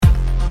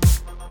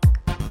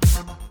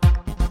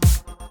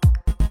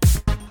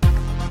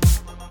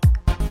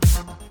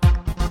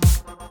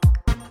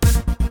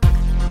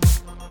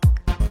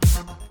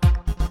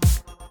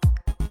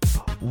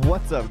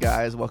What's up,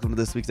 guys? Welcome to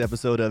this week's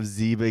episode of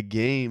Zeba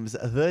Games.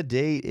 The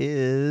date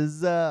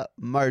is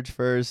March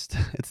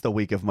 1st. It's the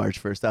week of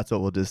March 1st. That's what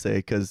we'll just say,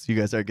 because you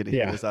guys are going to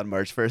hear this on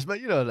March 1st.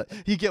 But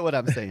you get what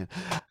I'm saying.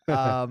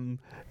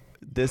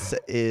 This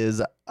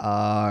is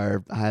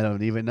our, I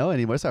don't even know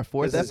anymore. It's our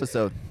fourth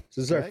episode.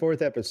 This is our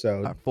fourth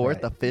episode. Our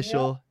fourth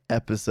official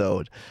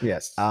episode.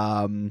 Yes.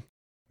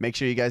 Make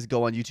sure you guys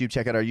go on YouTube,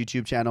 check out our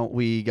YouTube channel.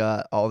 We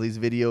got all these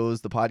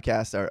videos. The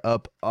podcasts are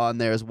up on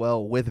there as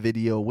well, with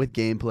video, with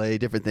gameplay,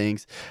 different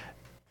things.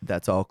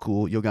 That's all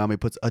cool. Yogami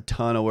puts a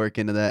ton of work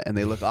into that, and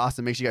they look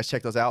awesome. Make sure you guys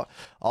check those out.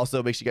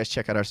 Also, make sure you guys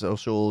check out our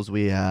socials.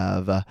 We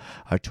have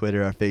our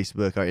Twitter, our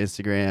Facebook, our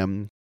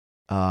Instagram.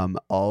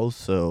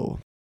 Also,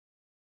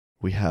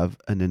 we have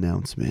an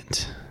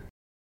announcement.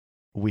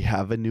 We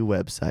have a new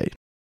website.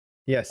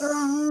 Yes.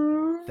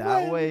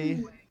 That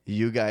way,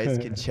 you guys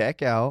can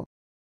check out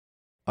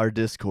our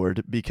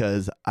Discord,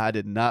 because I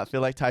did not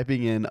feel like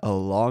typing in a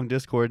long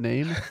Discord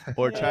name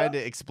or trying to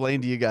explain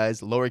to you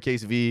guys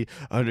lowercase v,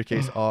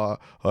 undercase r,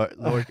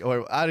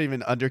 or I don't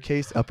even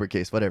undercase,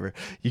 uppercase, whatever.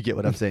 You get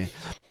what I'm saying.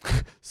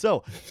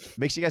 So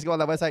make sure you guys go on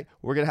that website.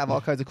 We're going to have all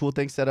kinds of cool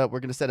things set up.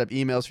 We're going to set up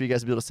emails for you guys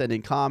to be able to send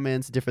in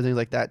comments, different things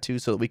like that too,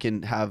 so that we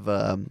can have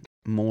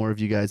more of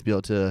you guys be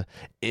able to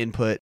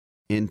input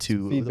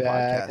into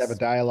feedback, the podcast. have a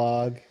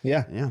dialogue.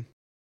 Yeah.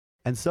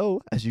 And so,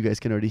 as you guys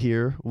can already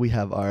hear, we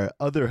have our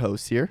other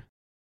hosts here.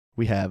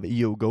 We have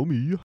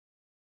Yogami.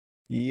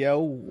 Yo,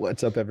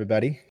 what's up,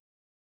 everybody?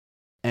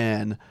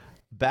 And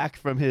back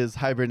from his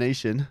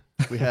hibernation,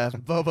 we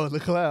have Bobo the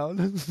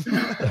Clown.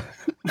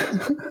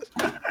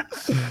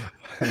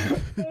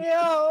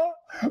 Yo!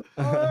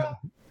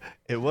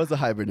 It was a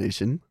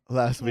hibernation.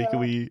 Last week,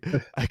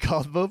 I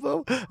called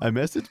Bobo. I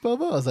messaged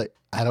Bobo. I was like,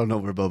 I don't know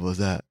where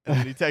Bobo's at. And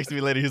then he texted me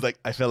later. He's like,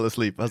 I fell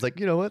asleep. I was like,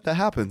 you know what? That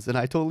happens. And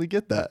I totally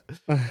get that.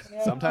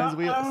 Sometimes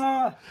we...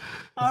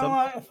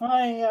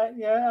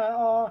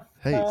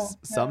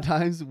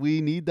 Sometimes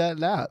we need that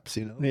naps,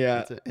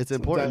 Yeah. It's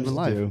important in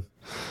life.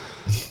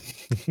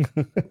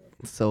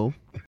 So...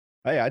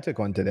 Hey, I took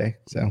one today,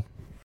 so...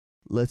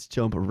 Let's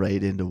jump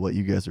right into what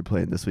you guys are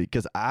playing this week,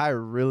 because I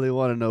really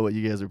want to know what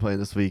you guys are playing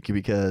this week,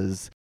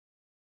 because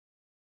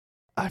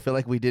I feel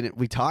like we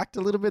talked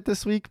a little bit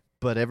this week,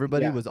 but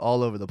everybody was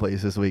all over the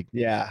place this week.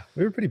 Yeah,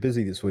 we were pretty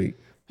busy this week.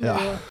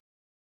 Yeah.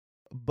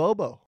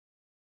 Bobo,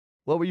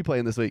 what were you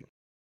playing this week?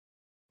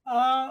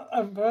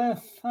 I've been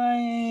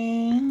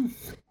playing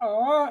a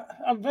lot.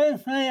 I've been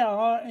playing a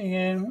lot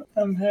again.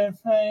 I've been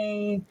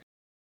playing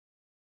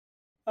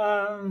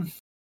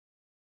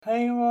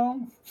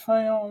Fable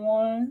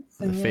 1.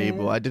 The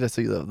Fable. I did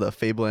see the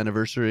Fable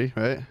anniversary,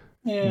 right?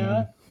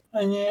 Yeah.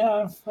 And then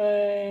I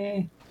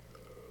play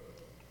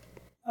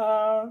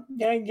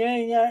that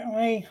game that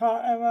we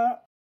talked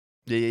about.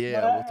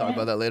 Yeah. We'll talk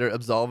about that later.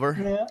 Absolver.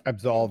 Yeah.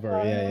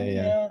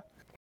 Absolver,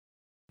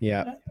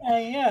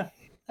 yeah.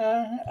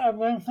 I've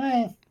been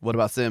playing. What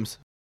about Sims?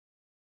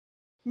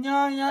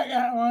 No, not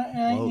that one.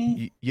 Well,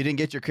 you didn't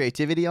get your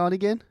creativity on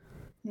again?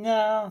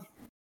 No.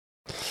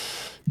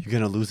 You're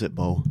going to lose it,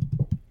 Bo.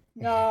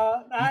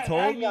 No,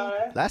 I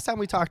got it. Last time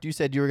we talked, you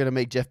said you were going to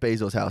make Jeff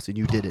Bezos' house, and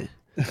you didn't.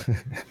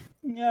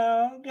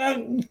 No,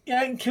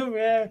 that's too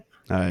bad.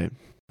 All right.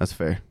 That's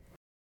fair.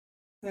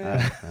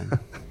 Yeah.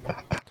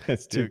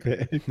 That's too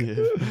big.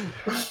 Yeah.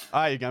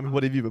 All right, Yogami,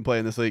 what have you been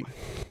playing this week?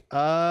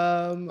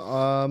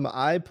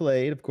 I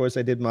played, of course,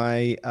 I did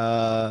my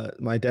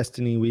my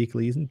Destiny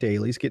weeklies and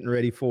dailies, getting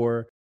ready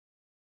for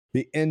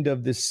the end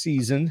of this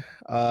season.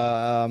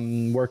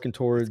 Working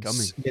towards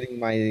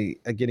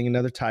getting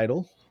another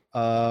title.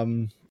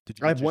 Did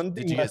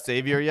you get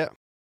Savior yet?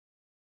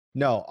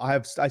 No, I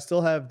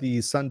still have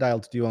the sundial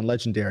to do on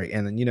Legendary,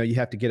 and then you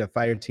have to get a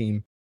fire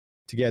team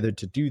together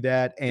to do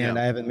that, and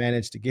I haven't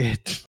managed to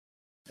get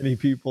any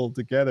people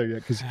together yet,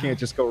 because you can't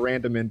just go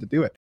random in to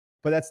do it.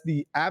 But that's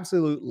the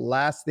absolute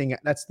last thing.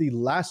 That's the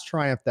last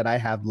triumph that I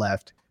have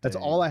left. That's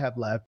all I have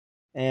left,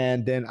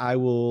 and then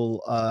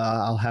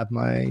I'll have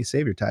my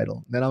Savior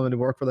title. Then I'm going to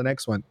work for the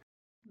next one.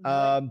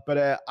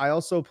 But I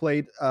also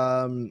played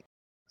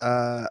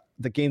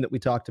the game that we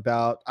talked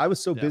about. I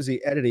was so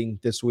busy editing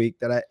this week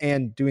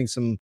and doing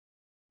some,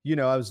 I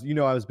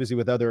was busy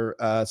with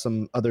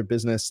some other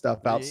business stuff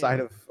outside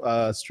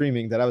of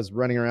streaming, that I was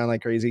running around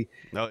like crazy.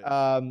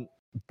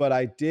 But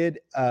I did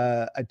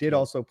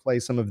also play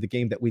some of the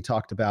game that we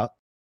talked about.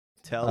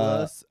 Tell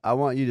us. I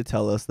want you to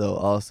tell us though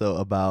also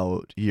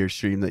about your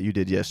stream that you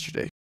did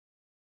yesterday.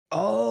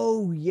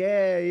 Oh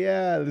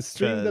yeah, the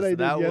stream that I did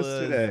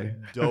yesterday.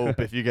 Was dope.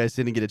 If you guys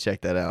didn't get to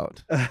check that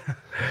out.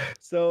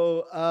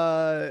 So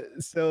I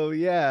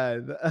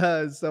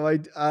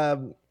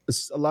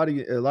a lot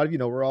of you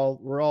know we're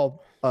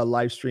all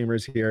live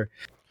streamers here.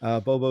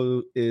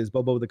 Bobo is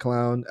Bobo the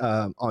Clown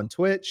on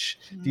Twitch,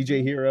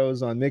 DJ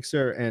Heroes on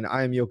Mixer, and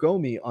I am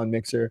Yogomi on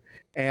Mixer.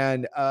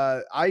 And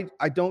I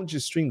don't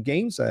just stream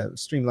games; I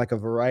stream like a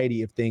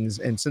variety of things.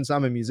 And since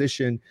I'm a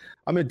musician,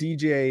 I'm a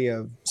DJ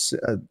of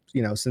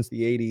since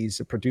the '80s,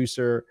 a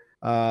producer,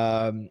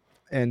 and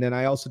then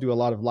I also do a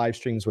lot of live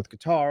streams with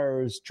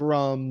guitars,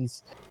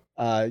 drums,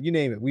 You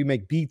name it. We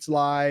make beats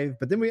live,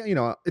 but then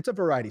it's a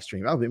variety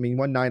stream. I mean,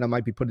 one night I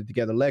might be putting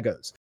together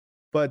Legos,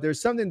 but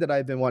there's something that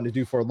I've been wanting to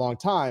do for a long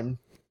time.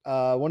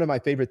 One of my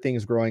favorite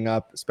things growing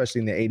up, especially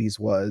in the 80s,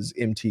 was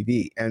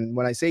MTV. And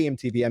when I say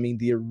MTV, I mean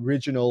the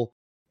original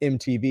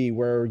MTV,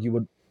 where you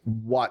would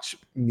watch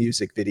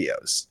music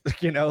videos.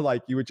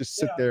 Like you would just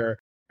sit there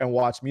and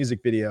watch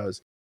music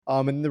videos.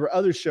 And there were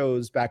other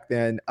shows back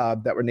then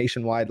that were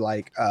nationwide,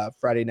 like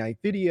Friday Night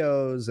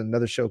Videos, and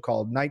another show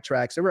called Night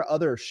Tracks. There were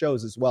other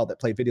shows as well that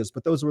played videos,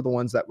 but those were the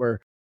ones that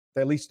were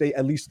at least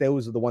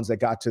those are the ones that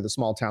got to the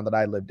small town that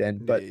I lived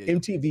in. But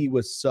MTV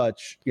was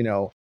such,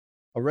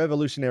 a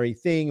revolutionary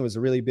thing. It was a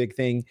really big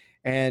thing,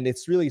 and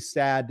it's really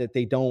sad that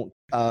they don't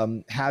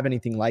have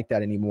anything like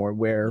that anymore.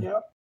 Where,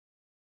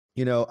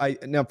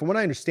 now from what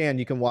I understand,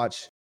 you can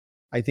watch,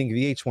 I think,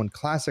 VH1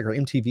 Classic or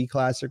MTV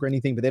Classic or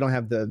anything, but they don't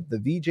have the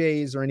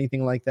VJs or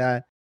anything like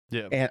that.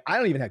 Yeah. And I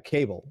don't even have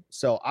cable,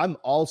 so I'm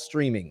all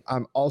streaming.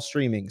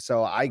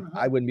 So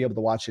I wouldn't be able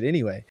to watch it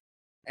anyway.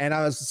 And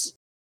I was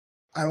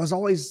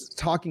always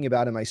talking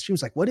about in my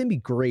streams, like, wouldn't it be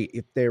great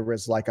if there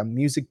was like a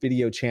music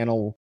video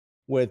channel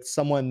with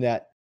someone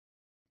that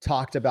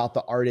talked about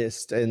the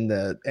artist and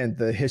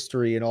the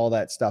history and all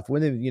that stuff.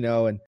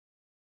 And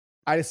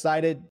I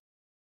decided,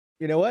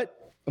 you know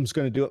what? I'm just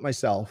going to do it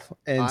myself.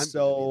 And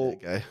so,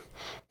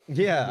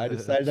 yeah, I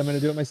decided I'm going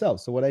to do it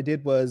myself. So what I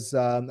did was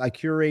I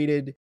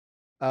curated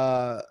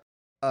a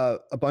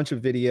bunch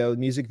of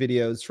music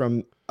videos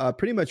from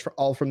pretty much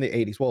all from the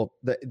 80s. Well,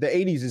 the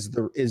 80s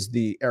is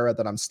the era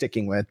that I'm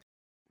sticking with.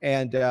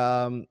 And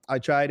I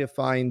try to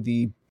find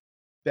the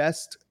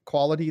best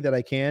quality that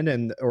I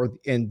can, or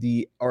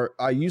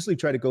I usually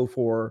try to go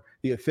for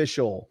the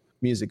official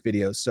music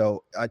videos.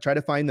 So I try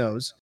to find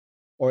those,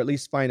 or at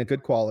least find a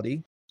good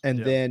quality.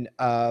 And then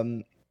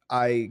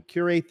I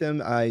curate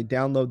them, I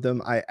download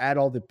them, I add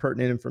all the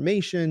pertinent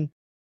information,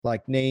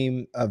 like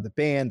name of the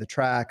band, the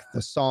track,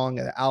 the song,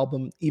 the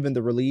album, even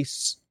the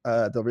release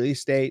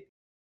date.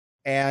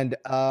 And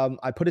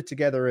I put it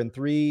together in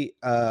three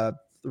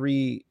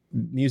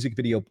music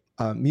video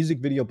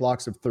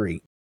blocks of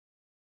 3.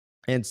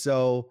 And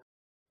so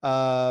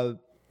I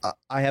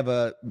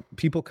have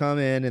people come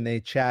in and they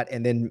chat,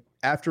 and then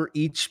after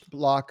each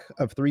block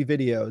of 3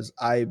 videos,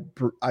 I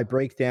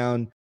break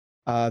down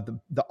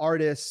the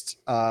artist,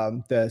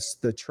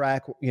 the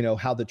track,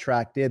 how the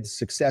track did, the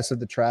success of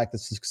the track, the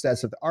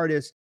success of the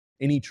artist,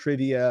 any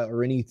trivia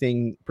or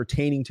anything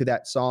pertaining to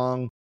that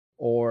song,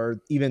 or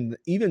even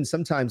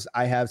sometimes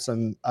I have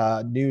some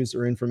news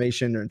or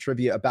information or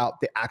trivia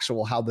about the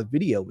actual how the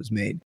video was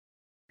made.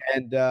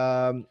 And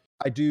I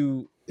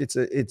do. I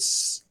think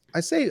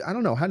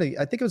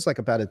it was like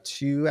about a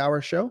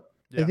 2-hour show.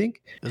 I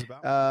think it was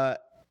about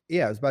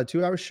a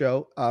 2-hour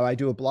show. I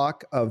do a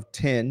block of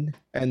 10,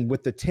 and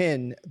with the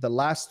 10, the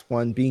last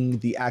one being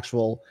the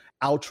actual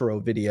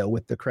outro video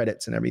with the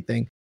credits and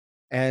everything.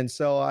 And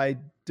so I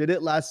did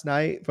it last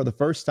night for the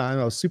first time.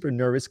 I was super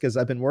nervous because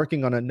I've been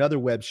working on another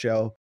web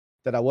show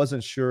that I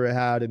wasn't sure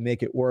how to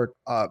make it work.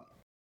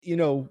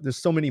 There's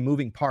so many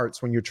moving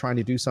parts when you're trying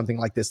to do something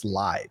like this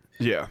live.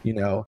 Yeah.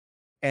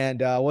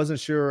 And I wasn't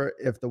sure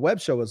if the web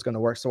show was going to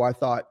work. So I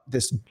thought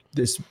this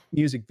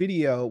music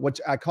video, which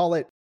I call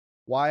it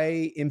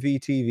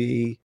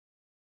YMVTV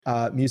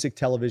Music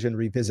Television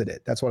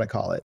Revisited. That's what I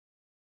call it.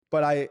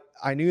 But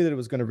I knew that it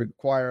was going to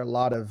require a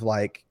lot of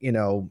like,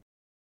 how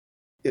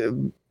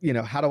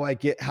do I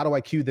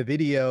cue the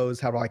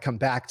videos? How do I come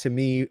back to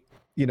me,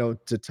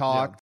 to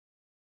talk,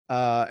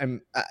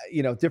 and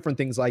different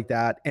things like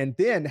that. And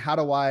then how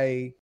do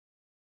I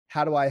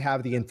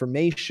have the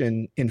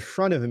information in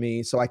front of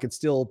me so I could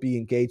still be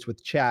engaged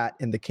with chat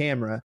and the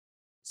camera?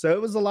 So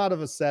it was a lot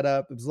of a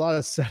setup. It was a lot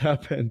of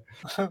setup, and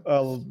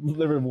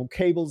there were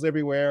cables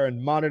everywhere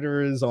and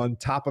monitors on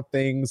top of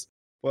things.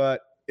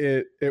 But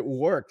it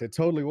worked. It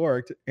totally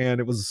worked, and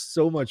it was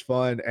so much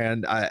fun.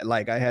 And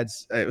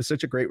it was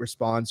such a great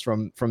response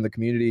from the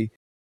community.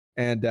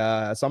 And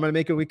so I'm gonna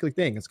make it a weekly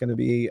thing. It's gonna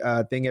be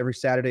a thing every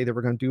Saturday that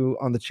we're gonna do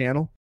on the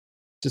channel.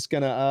 Just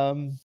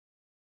gonna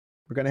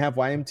we're gonna have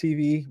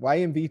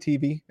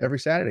YMVTV every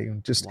Saturday.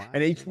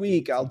 And each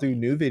week I'll do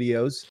new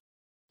videos.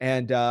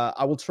 And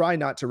I will try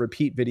not to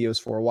repeat videos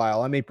for a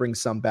while. I may bring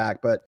some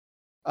back, but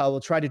I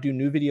will try to do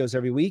new videos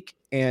every week.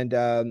 And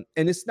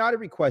it's not a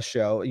request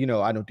show.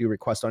 I don't do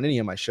requests on any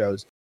of my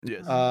shows.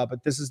 Yes.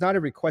 But this is not a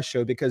request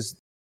show because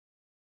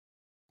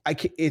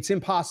it's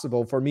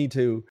impossible for me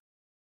to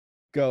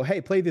go,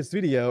 hey, play this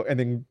video, and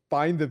then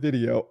find the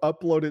video,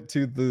 upload it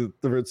to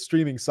the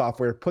streaming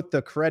software, put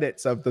the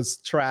credits of this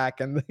track,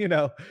 and you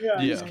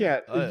just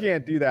can't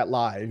do that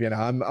live.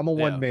 I'm a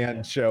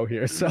one-man show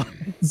here, so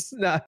it's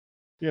not.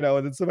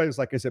 And then somebody was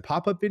like, "Is it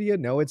pop-up video?"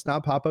 No, it's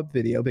not pop-up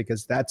video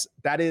because that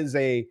is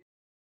a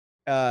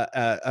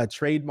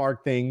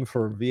trademark thing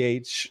for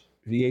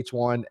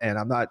VH1, and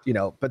I'm not,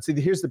 But see,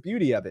 here's the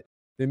beauty of it: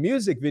 the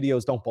music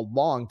videos don't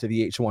belong to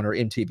VH1 or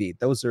MTV.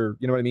 Those are,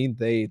 you know what I mean?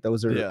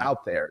 Those are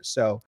out there.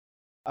 So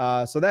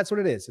that's what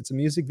it is. It's a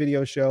music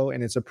video show,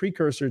 and it's a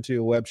precursor to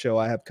a web show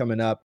I have coming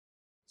up.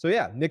 So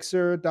yeah,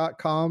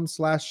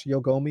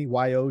 Mixer.com/Yogomi,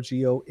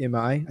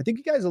 YOGOMI. I think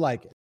you guys will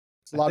like it.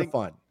 It's a lot of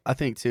fun. I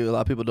think too. A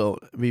lot of people don't.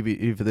 Maybe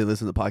if they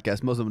listen to the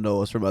podcast, most of them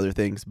know us from other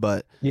things.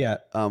 But yeah,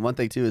 one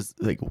thing too is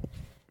like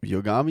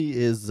Yogami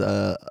is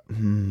a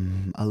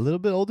little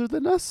bit older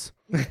than us.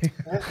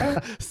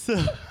 So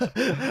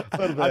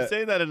I'm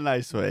saying that in a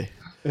nice way.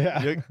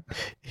 Yeah,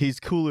 he's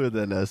cooler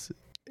than us.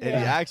 And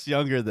he acts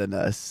younger than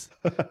us,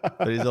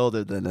 but he's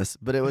older than us.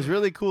 But it was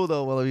really cool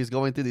though while he was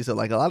going through these. So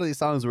like a lot of these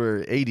songs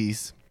were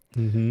 80s,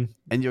 and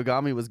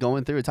Yogami was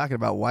going through and talking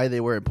about why they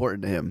were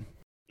important to him,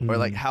 or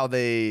like how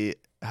they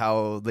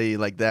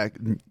like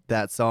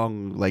that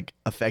song like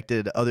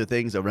affected other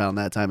things around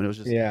that time. And it was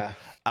just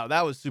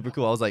that was super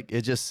cool. I was like,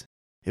 it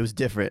was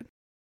different.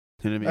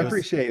 You know what I mean? I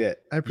appreciate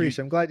it.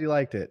 I'm glad you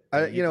liked it.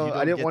 I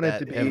didn't want it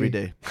to be every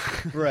day.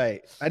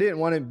 Right. I didn't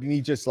want it to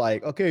be just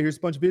like, okay, here's a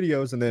bunch of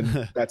videos and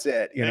then that's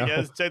it. You know, hey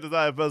guys, check this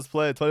out. Let's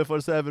play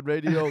 24/7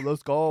 radio.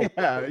 Let's go.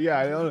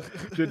 I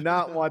did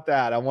not want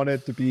that. I wanted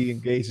it to be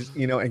engaged.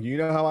 You know, and you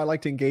know how I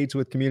like to engage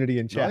with community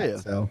and chat. It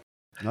was a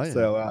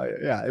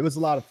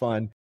lot of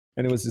fun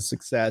and it was a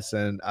success.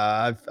 And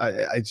I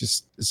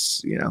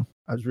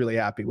was really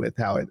happy with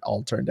how it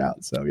all turned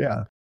out. So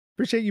yeah,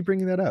 appreciate you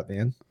bringing that up,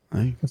 man.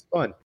 It's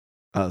fun.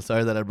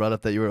 Sorry that I brought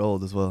up that you were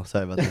old as well.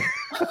 Sorry about that.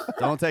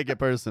 Don't take it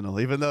personal,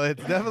 even though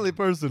it's definitely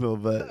personal,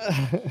 but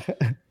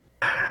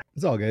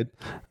it's all good.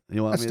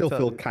 You want I still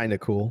feel kind of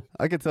cool.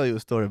 I can tell you a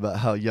story about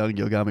how young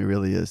Yogami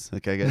really is.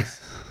 Okay, guys.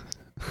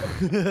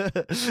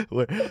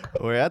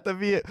 we're at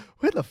the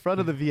the front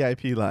of the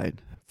VIP line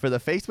for the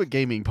Facebook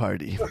gaming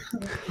party.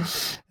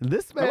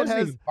 This man I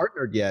wasn't even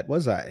partnered yet,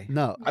 was I?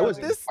 No, I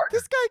wasn't.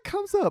 This guy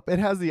comes up and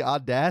has the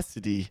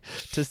audacity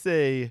to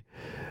say.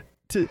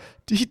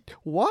 He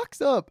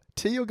walks up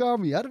to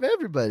Yogami out of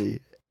everybody.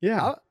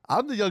 Yeah.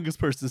 I'm the youngest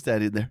person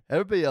standing there.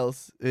 Everybody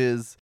else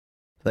is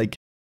like,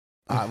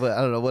 I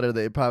don't know, what are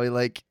they? Probably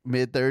like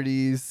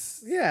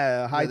mid-30s.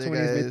 Yeah, high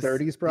 20s,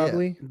 mid-30s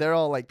probably. Yeah, they're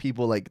all like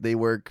people, like they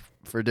work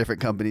for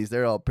different companies.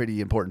 They're all pretty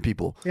important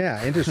people.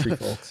 Yeah, industry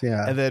folks,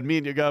 yeah. And then me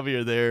and Yogami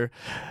are there.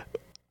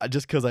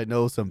 Just because I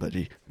know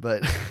somebody,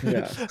 but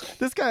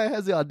this guy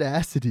has the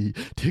audacity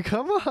to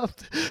come up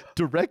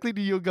directly to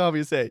Yogami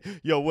and say,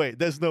 "Yo, wait,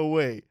 there's no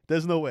way,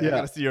 I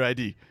gotta see your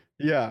ID."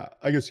 Yeah,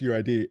 I gotta see your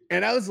ID,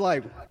 and I was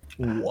like,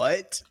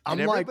 "What?" I'm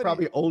like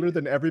probably older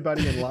than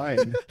everybody in line,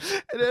 and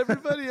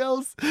everybody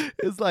else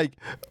is like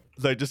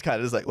just kind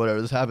of just like whatever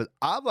this happens.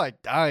 I'm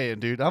like dying,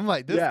 dude. I'm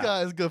like, this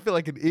guy is gonna feel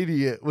like an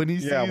idiot when he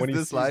sees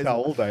this license. How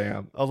old I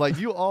am. I'm like,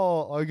 you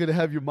all are gonna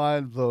have your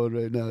mind blown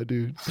right now,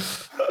 dude.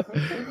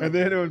 And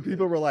then when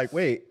people were like,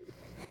 wait,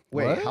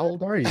 what? How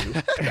old are you?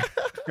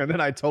 And then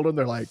I told them,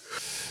 they're like,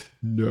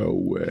 no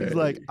way. He's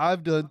like,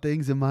 I've done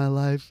things in my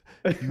life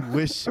you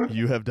wish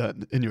you have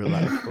done in your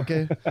life,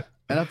 okay?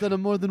 And I've done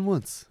them more than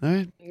once, all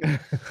right?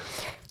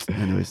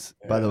 Anyways,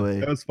 by the way,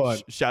 that was fun.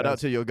 Shout out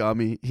to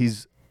Yogami.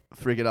 He's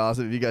freaking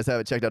awesome. If you guys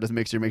haven't checked out his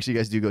mixer, make sure you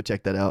guys do go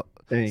check that out.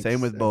 Thanks. Same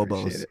with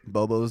Bobo's.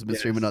 Bobo's been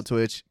streaming on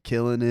Twitch,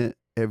 killing it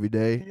every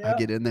day. I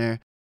get in there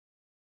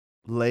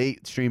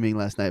late streaming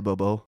last night,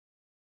 Bobo.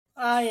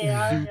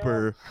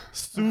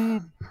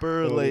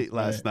 Super late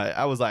last night.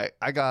 I was like,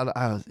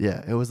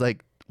 it was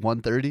like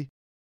 1:30.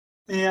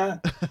 Yeah.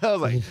 I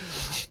was like,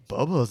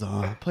 Bobo's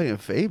on playing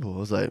Fable. I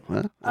was like,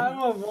 well, I'm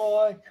a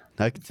boy.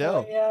 I could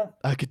tell. Yeah.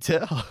 I could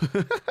tell.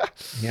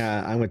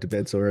 Yeah, I went to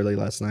bed so early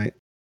last night.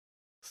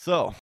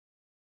 So,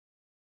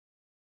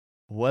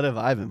 what have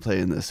I been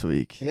playing this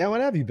week? Yeah,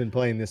 what have you been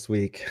playing this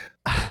week?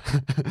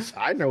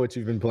 I know what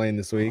you've been playing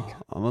this week.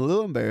 I'm a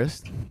little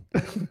embarrassed.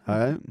 All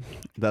right.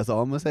 That's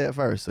all I'm going to say at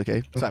first,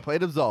 okay? So I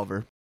played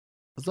Absolver.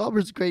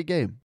 Absolver's a great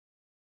game.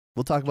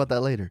 We'll talk about that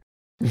later.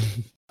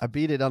 I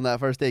beat it on that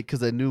first day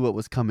because I knew what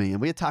was coming.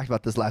 And we had talked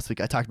about this last week.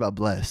 I talked about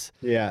Bless.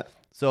 Yeah.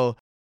 So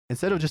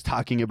instead of just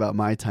talking about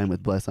my time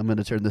with Bless, I'm going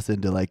to turn this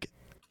into like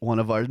one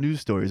of our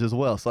news stories as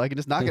well. So I can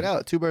just knock it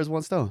out. 2 birds,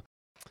 1 stone.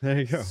 There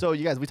you go. So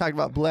you guys, we talked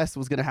about Bless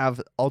was going to have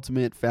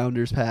Ultimate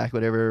Founders Pack,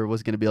 whatever,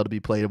 was going to be able to be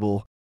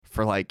playable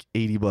for like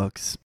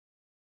 $80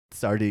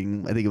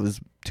 starting, I think it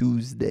was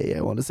Tuesday.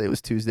 I want to say it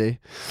was Tuesday.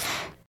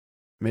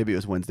 Maybe it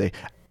was Wednesday.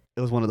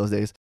 It was one of those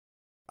days.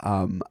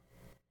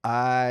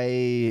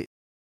 I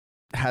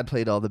had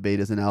played all the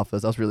betas and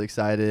alphas. I was really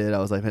excited. I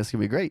was like, man, it's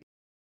going to be great.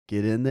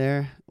 Get in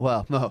there.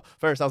 Well, no.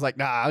 First, I was like,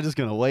 nah, I'm just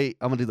going to wait.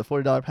 I'm going to do the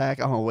 $40 pack.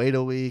 I'm going to wait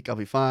a week. I'll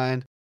be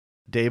fine.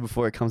 Day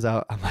before it comes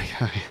out, I'm like,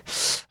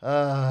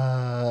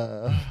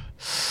 I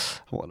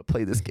want to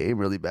play this game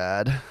really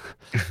bad.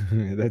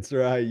 That's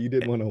right. You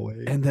didn't want to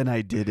wait. And then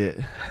I did it.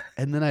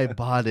 And then I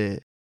bought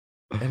it.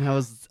 And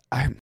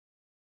I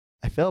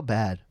felt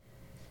bad.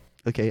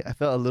 Okay. I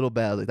felt a little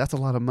bad. Like, that's a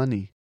lot of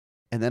money.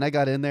 And then I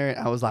got in there and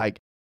I was like,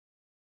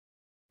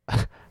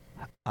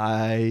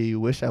 I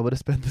wish I would have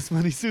spent this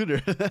money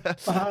sooner.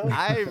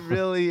 I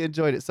really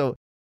enjoyed it. So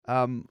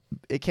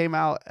it came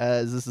out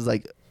as, this is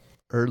like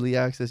early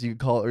access. You could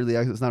call it early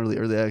access. It's not really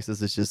early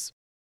access. It's just,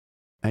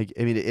 I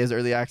mean, it is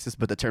early access,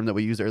 but the term that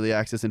we use, early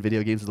access in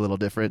video games, is a little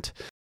different.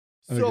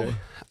 So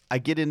I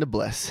get into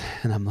Bless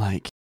and I'm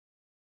like,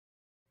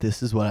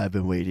 this is what I've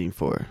been waiting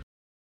for.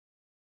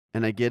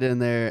 And I get in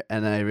there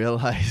and I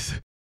realize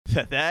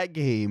that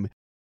game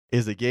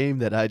is a game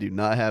that I do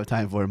not have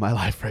time for in my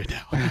life right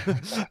now.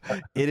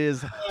 It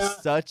is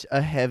such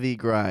a heavy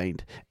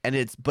grind,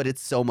 but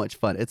it's so much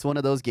fun. It's one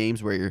of those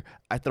games where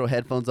I throw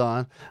headphones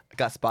on, I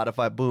got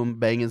Spotify, boom,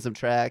 banging some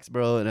tracks,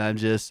 bro, and I'm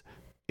just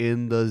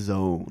in the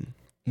zone.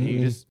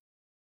 It's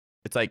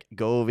like,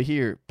 go over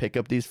here, pick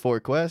up these 4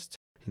 quests,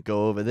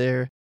 go over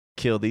there,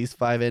 kill these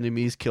 5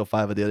 enemies, kill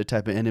 5 of the other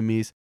type of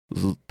enemies,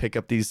 pick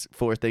up these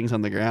 4 things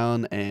on the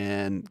ground,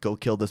 and go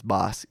kill this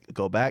boss.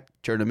 Go back,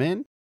 turn them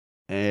in,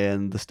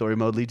 and the story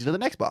mode leads you to the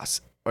next boss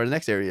or the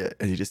next area,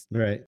 and you just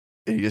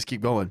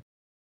keep going.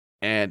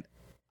 And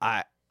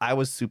I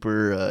was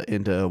super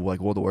into like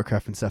World of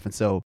Warcraft and stuff, and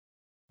so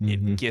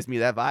it gives me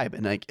that vibe,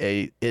 and like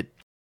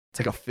it's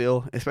like a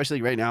feel,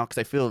 especially right now, because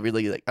I feel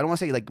really like, I don't want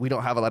to say like we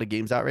don't have a lot of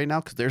games out right now,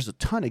 because there's a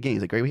ton of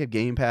games. Like, right, we have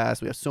Game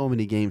Pass, we have so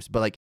many games,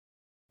 but like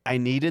I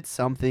needed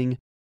something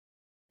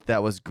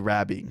that was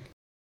grabbing.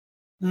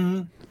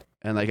 And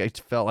like I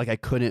felt like I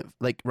couldn't,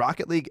 like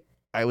Rocket League,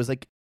 I was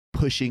like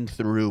pushing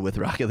through with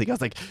Rocket League. I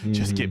was like,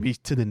 just get me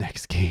to the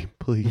next game,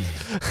 please.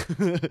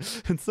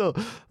 And so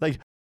like,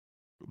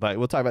 but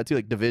we'll talk about too,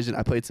 like Division.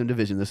 I played some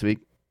Division this week.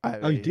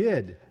 You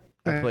did?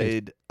 I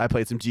played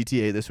some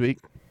GTA this week.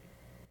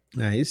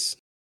 Nice.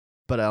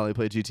 But I only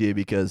played GTA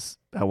because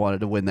I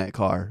wanted to win that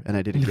car and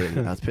I didn't get it.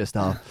 And I was pissed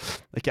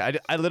off. Like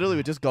I literally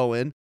would just go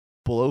in,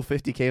 blow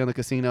 $50K on the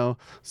casino,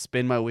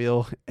 spin my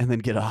wheel, and then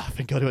get off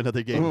and go to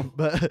another game.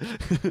 But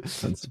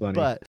that's funny.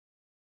 But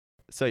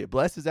so yeah,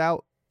 Bless is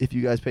out. If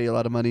you guys pay a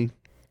lot of money,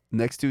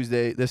 this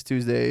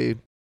Tuesday,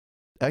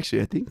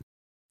 actually I think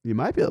you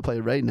might be able to play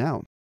it right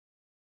now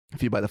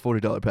if you buy the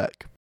 $40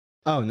 pack.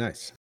 Oh,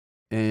 nice.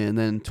 And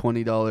then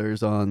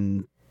 $20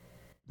 on.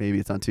 Maybe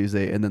it's on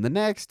Tuesday, and then the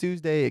next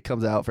Tuesday it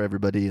comes out for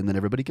everybody, and then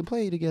everybody can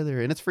play together,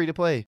 and it's free to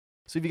play.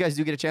 So if you guys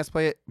do get a chance to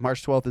play it,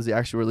 March 12th is the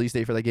actual release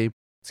date for that game.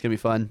 It's going to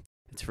be fun.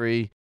 It's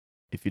free.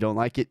 If you don't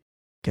like it,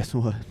 guess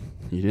what?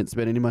 You didn't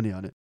spend any money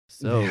on it.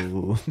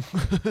 So,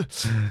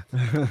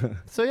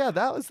 so yeah,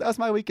 that was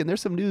my weekend. There's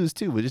some news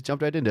too. We just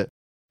jumped right into it.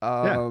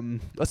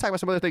 Let's talk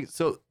about some other things.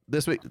 So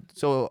this week,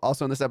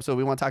 also in this episode,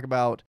 we want to talk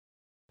about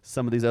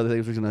some of these other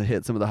things. We're going to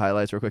hit some of the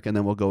highlights real quick, and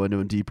then we'll go into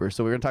them deeper.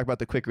 So we're going to talk about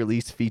the quick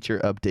release feature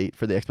update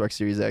for the Xbox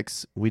Series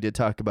X. We did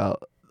talk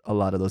about a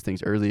lot of those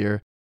things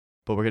earlier,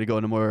 but we're going to go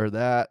into more of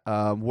that.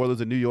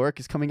 Warlords of New York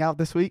is coming out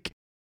this week.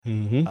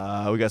 We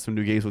got some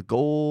new games with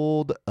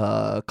gold.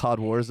 COD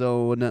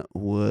Warzone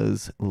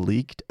was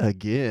leaked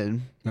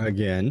again.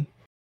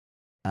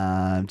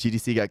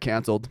 GDC got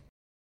canceled.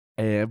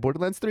 And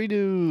Borderlands 3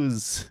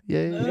 news.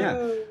 Yay.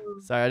 Yeah.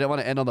 Sorry, I didn't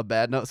want to end on a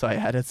bad note, so I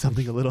added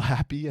something a little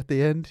happy at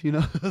the end. You know,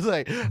 I was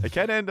like, I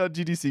can't end on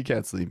GDC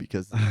canceling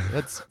because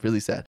that's really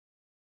sad.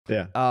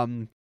 Yeah.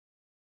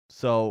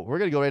 So we're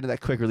gonna go right into that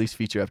quick release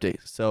feature update.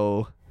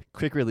 So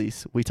quick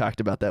release, we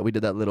talked about that. We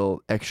did that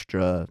little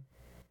extra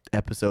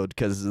episode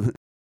because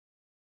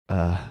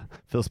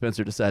Phil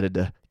Spencer decided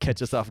to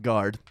catch us off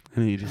guard,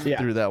 and he just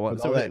threw that one.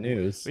 So all that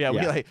news. Yeah,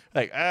 we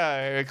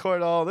I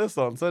record all this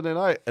on Sunday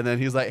night, and then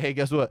he's like, "Hey,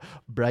 guess what?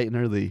 Bright and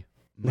early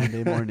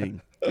Monday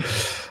morning."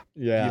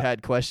 Yeah. You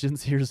had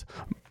questions. Here's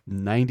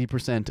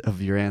 90%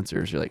 of your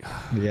answers. You're like,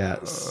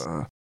 yes.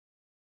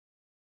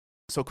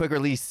 So quick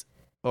release,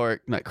 or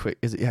not quick?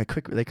 Is it? Yeah,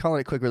 quick. They call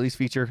it a quick release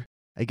feature.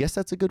 I guess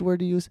that's a good word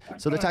to use.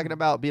 So they're talking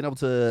about being able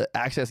to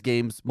access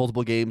games,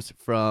 multiple games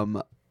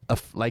from I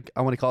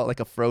want to call it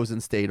like a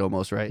frozen state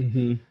almost, right?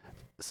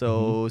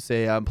 So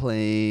say I'm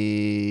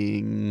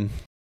playing.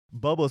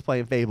 Bobo's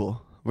playing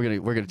Fable. We're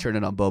gonna turn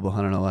it on Bobo.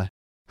 I don't know why.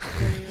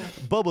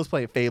 Bobo's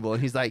playing Fable,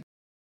 and he's like,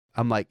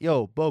 I'm like,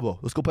 yo, Bobo,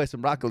 let's go play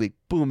some Rocket League.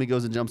 Boom, he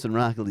goes and jumps in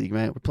Rocket League,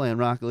 right? We're playing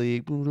Rocket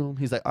League. Boom, boom.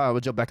 He's like, all right,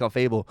 we'll jump back on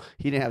Fable.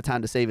 He didn't have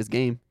time to save his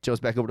game. Jumps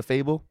back over to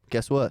Fable.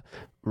 Guess what?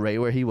 Right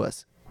where he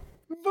was.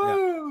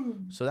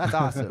 Boom! So that's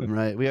awesome,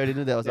 right? We already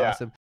knew that was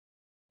awesome.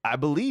 I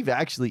believe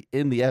actually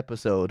in the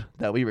episode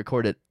that we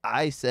recorded,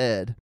 I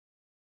said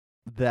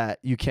that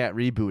you can't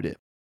reboot it.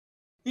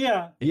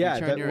 Yeah. You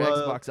turn your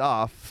Xbox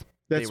off.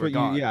 That's what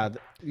gone.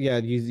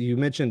 you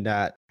mentioned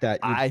that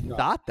I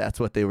thought that's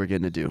what they were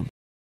going to do.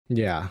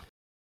 Yeah.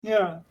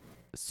 Yeah.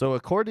 So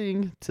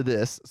according to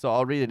this, so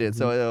I'll read it in.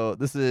 So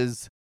this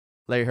is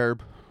Larry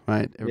Herb,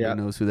 right?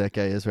 Everybody knows who that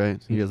guy is,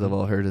 right? You guys have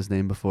all heard his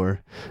name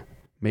before.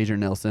 Major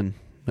Nelson.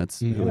 That's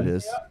who it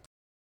is.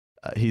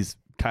 He's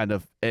kind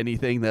of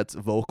anything that's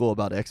vocal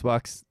about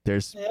Xbox.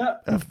 There's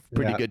a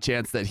pretty good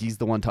chance that he's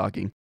the one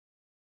talking.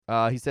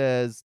 He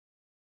says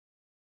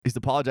he's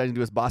apologizing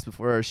to his boss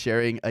before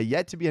sharing a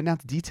yet to be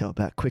announced detail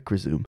about Quick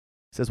Resume.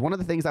 He says, one of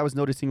the things I was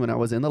noticing when I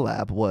was in the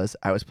lab was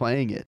I was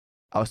playing it.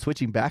 I was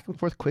switching back and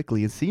forth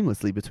quickly and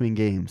seamlessly between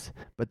games,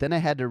 but then I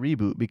had to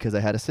reboot because I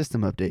had a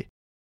system update.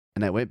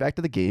 And I went back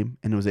to the game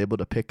and was able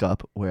to pick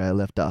up where I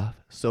left off,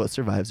 so it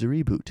survives a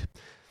reboot.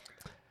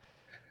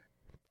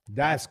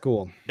 That's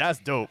cool. That's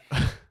dope.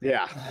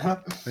 Yeah.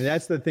 And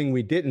that's the thing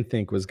we didn't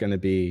think was going to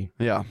be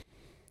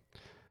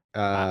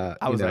I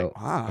was like,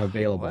 wow,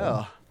 available.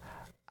 Well,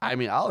 I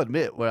mean, I'll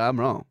admit where I'm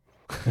wrong.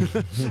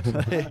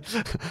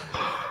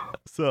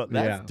 So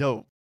that's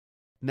dope.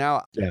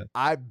 Now,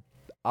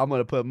 I'm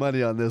gonna put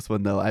money on this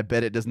one though. I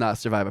bet it does not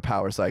survive a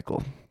power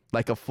cycle,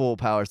 like a full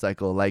power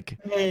cycle, like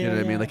you know what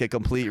I mean, like a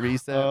complete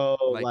reset.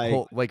 Oh,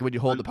 like when you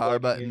hold the power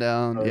button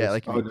down. Yeah,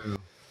 like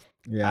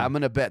yeah. I'm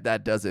gonna bet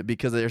that does it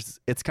because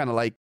it's kind of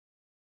like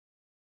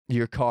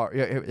your car.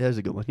 Yeah, there's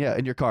a good one. Yeah,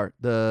 in your car,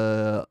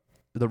 the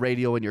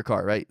radio in your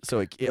car, right? So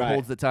it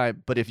holds the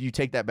time. But if you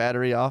take that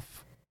battery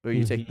off, or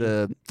you take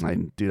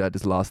I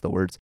just lost the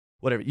words.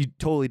 Whatever, you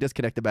totally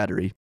disconnect the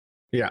battery.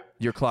 Yeah.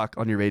 Your clock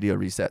on your radio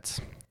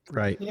resets.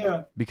 Right.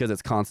 Yeah. Because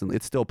it's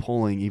still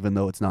pulling even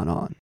though it's not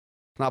on.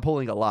 It's not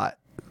pulling a lot.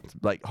 It's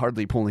like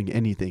hardly pulling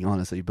anything,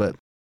 honestly. But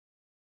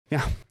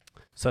yeah.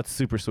 So that's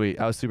super sweet.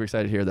 I was super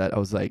excited to hear that. I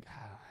was like,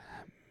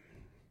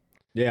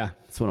 yeah,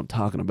 that's what I'm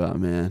talking about,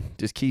 man.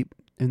 Just keep,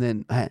 and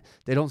then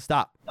they don't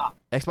stop.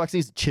 Xbox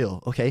needs to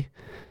chill, okay?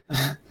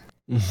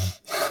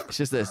 It's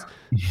just this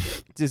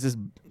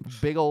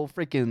big old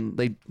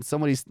freaking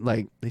somebody's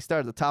like they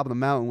start at the top of the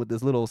mountain with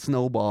this little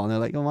snowball and they're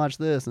like, oh, watch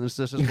this, and it's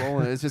just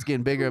rolling. It's just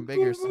getting bigger and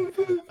bigger. So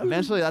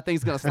eventually that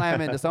thing's gonna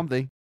slam into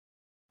something.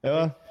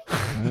 I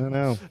don't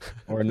know,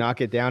 or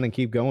knock it down and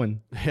keep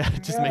going. Yeah,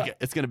 make it.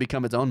 It's gonna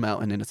become its own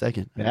mountain in a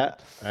second. Yeah,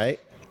 right.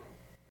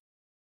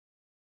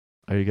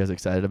 Are you guys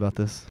excited about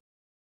this?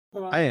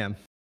 I am.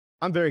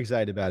 I'm very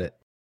excited about it.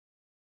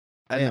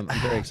 I'm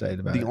very excited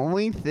about it. The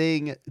only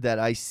thing that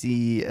I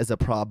see as a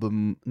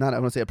problem, I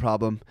want to say a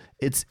problem,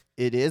 it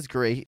is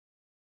great,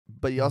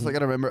 but you also got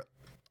to remember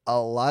a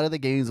lot of the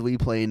games we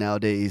play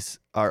nowadays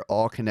are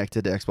all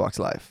connected to Xbox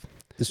Live.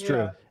 It's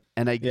true.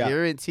 And I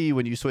guarantee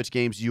when you switch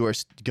games, you are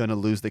going to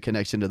lose the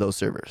connection to those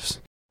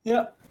servers.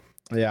 Yeah.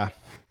 Yeah.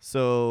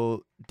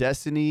 So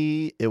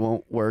Destiny, it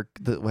won't work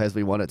as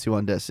we want it to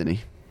on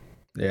Destiny.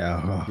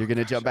 Yeah. You're going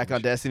to jump back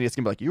on Destiny. It's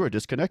going to be like, you are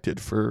disconnected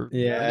for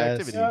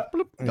activity. Yeah.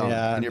 Bloop, gone,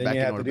 and you're then back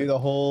you in have orbit. to do the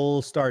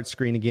whole start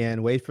screen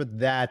again, wait for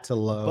that to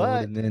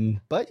load.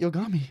 But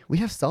Yogami, we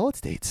have solid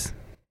states.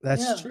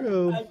 That's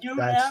true.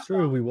 That's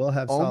true. We will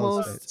have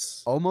solid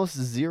states. Almost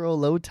zero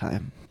load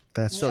time.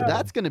 That's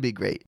that's going to be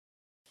great.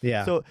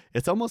 Yeah. So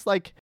it's almost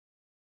like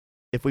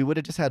if we would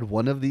have just had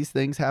one of these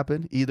things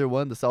happen, either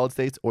one, the solid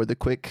states or the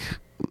quick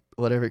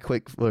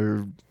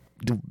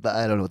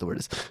I don't know what the word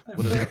is.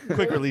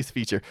 Quick release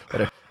feature.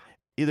 Whatever.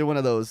 Either one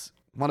of those,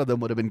 one of them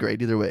would have been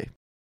great either way.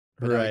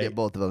 But now we get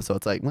both of them. So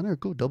it's like, winner,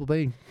 cool, double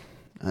bang.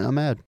 And I'm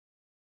mad.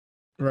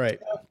 Right.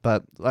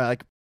 But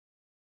like,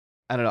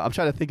 I don't know. I'm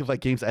trying to think of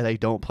like games that I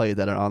don't play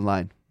that are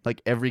online.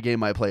 Like every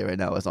game I play right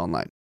now is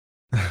online.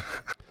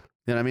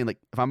 You know what I mean? Like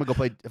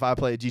if I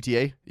play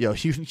GTA,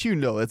 you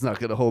know it's not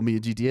gonna hold me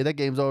in GTA. That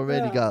game's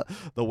already got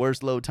the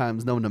worst load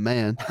times known to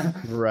man.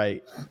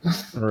 Right.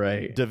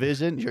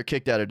 Division, you're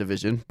kicked out of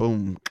Division.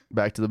 Boom,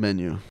 back to the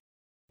menu.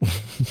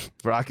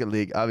 Rocket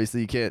League, obviously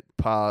you can't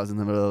pause in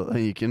the middle.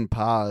 You can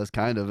pause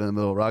kind of in the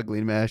middle of Rocket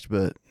League match,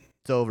 but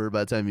it's over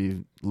by the time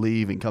you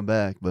leave and come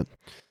back. But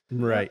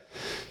right.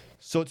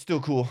 So it's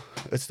still cool.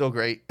 It's still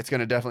great. It's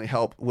gonna definitely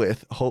help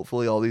with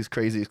hopefully all these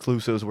crazy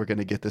exclusives we're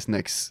gonna get this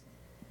next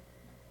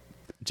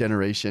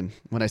generation.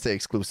 When I say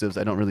exclusives,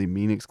 I don't really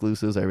mean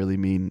exclusives. I really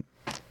mean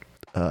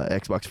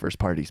Xbox first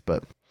parties.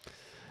 But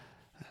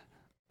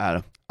I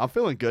don't know. I'm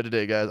feeling good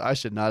today, guys. I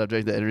should not have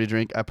drank the energy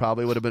drink. I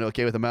probably would have been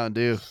okay with a Mountain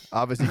Dew.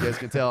 Obviously, you guys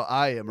can tell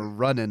I am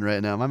running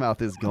right now. My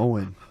mouth is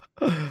going.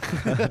 But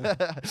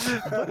it's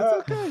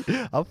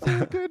okay. I'm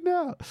feeling good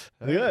now.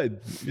 Good.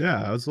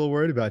 Yeah, I was a little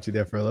worried about you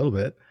there for a little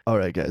bit. All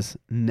right, guys.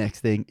 Next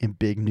thing in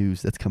big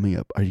news that's coming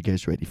up. Are you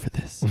guys ready for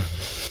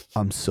this?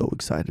 I'm so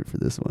excited for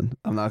this one.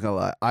 I'm not going to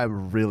lie.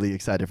 I'm really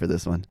excited for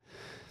this one.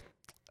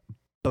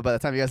 But by the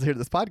time you guys hear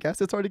this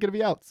podcast, it's already going to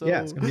be out. So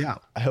yeah, it's going to be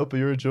out. I hope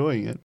you're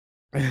enjoying it.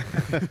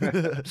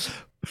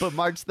 But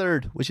March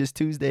 3rd, which is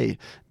Tuesday,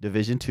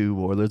 Division 2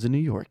 Warlords of New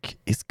York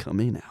is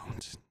coming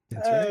out.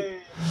 That's right.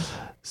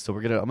 So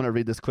I'm gonna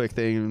read this quick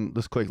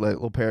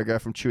little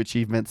paragraph from True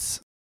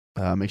Achievements.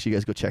 Make sure you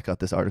guys go check out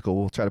this article.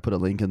 We'll try to put a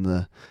link in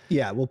the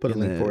we'll put a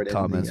link for it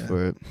comments in the,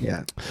 for it.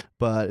 Yeah.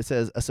 But it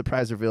says a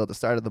surprise reveal at the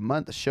start of the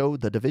month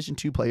showed the Division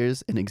 2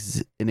 players an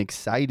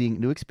exciting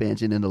new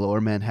expansion into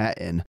Lower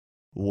Manhattan.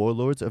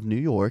 Warlords of New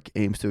York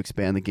aims to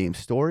expand the game's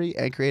story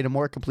and create a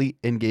more complete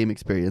in-game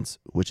experience,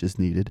 which is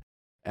needed,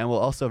 and will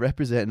also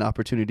represent an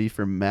opportunity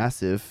for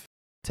Massive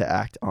to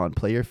act on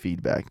player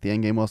feedback. The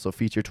endgame will also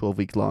feature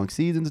 12-week-long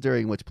seasons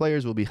during which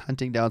players will be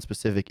hunting down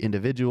specific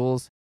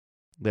individuals.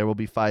 There will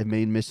be 5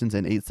 main missions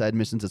and 8 side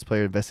missions as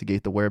players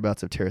investigate the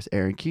whereabouts of terrorist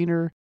Aaron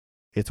Keener.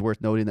 It's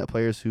worth noting that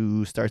players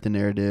who start the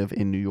narrative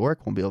in New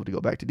York won't be able to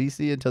go back to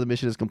DC until the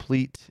mission is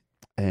complete.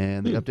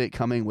 And the update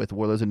coming with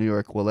Warlords of New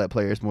York will let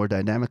players more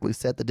dynamically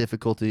set the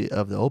difficulty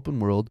of the open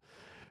world,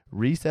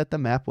 reset the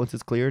map once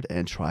it's cleared,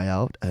 and try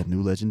out a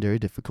new legendary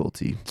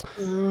difficulty.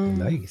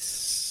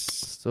 Nice.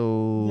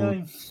 So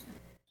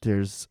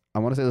I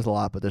want to say there's a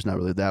lot, but there's not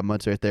really that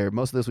much right there.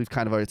 Most of this we've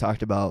kind of already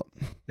talked about.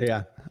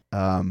 Yeah.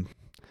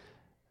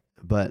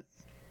 But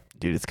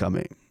dude, it's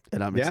coming,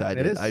 and I'm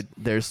excited. It is.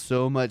 There's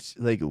so much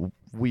like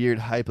weird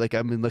hype. Like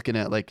I've been looking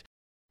at like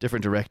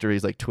different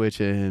directories like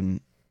Twitch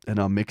and and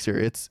on Mixer,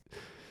 it's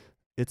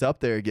up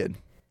there again.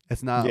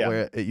 It's not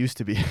where it used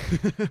to be,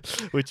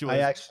 which was I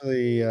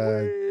actually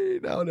way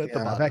down at the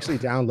bottom. I've actually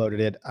downloaded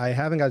it. I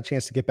haven't got a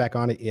chance to get back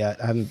on it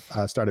yet. I haven't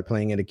started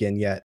playing it again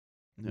yet.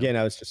 Again,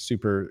 I was just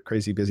super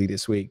crazy busy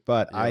this week,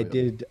 but I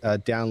did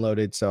download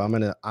it, so I'm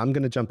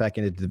gonna jump back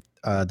into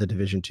the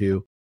Division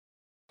 2.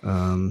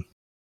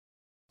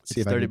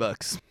 See It's if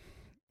 $30.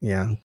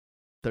 Yeah,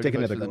 $30 take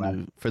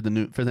another for the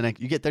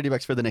next. You get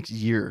 $30 for the next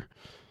year.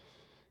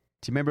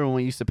 Do you remember when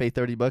we used to pay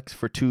 $30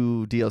 for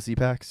 2 DLC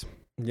packs?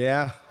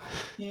 yeah.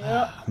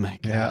 Yeah. Oh my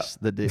gosh,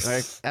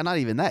 and not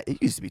even that. It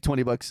used to be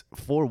 $20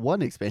 for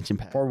 1 expansion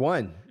pack. For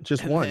one,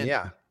 just And one. then-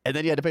 Yeah, And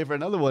then you had to pay for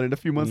another one, and a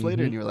few months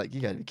later, and you were like,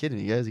 "You gotta be kidding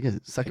me, guys! You guys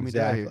are sucking me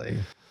down here." exactly.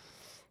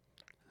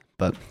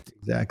 But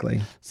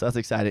Exactly. so that's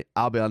exciting.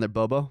 I'll be on there,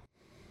 Bobo.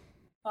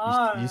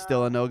 You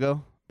still a no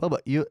go, Bobo?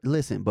 You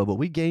listen, Bobo.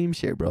 We game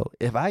share, bro.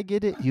 If I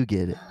get it, you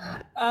get it.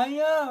 I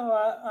know.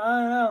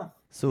 I know.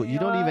 So you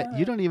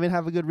don't even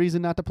have a good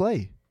reason not to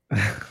play.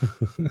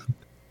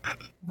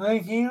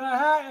 Making it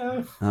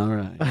happen. All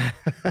right,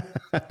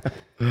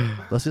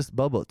 let's just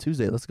Bobo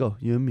Tuesday. Let's go,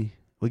 you and me.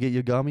 We'll get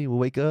Yagami. We'll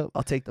wake up.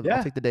 I'll take the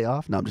day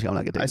off. No, I'm not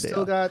gonna take I the day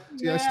still off. got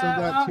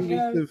 2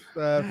 weeks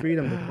of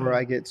freedom before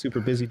I get super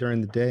busy during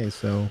the day.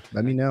 So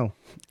let me know.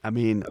 I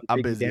mean, I'm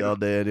taking busy damage. all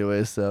day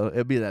anyway, so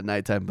it'll be that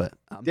nighttime. But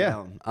I'm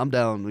down. I'm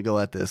down. We go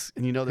at this,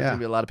 and there's gonna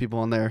be a lot of people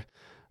on there.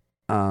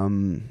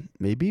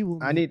 Maybe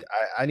we'll. I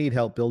need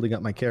help building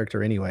up my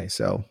character anyway.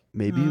 So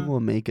Maybe we'll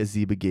make a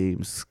Zeba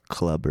Games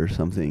club or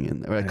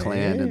something, or a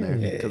clan in there,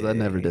 because I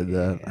never did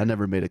that. I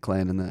never made a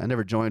clan in that. I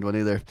never joined one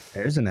either.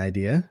 there's an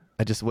idea.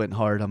 I just went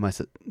hard on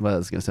myself. Well,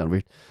 that's gonna sound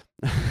weird.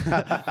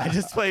 I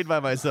just played by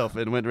myself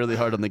and went really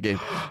hard on the game.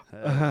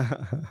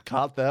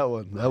 Caught that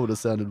one. That would have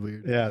sounded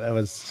weird. Yeah, that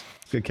was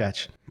good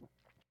catch.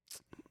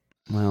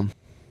 Well,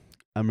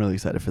 I'm really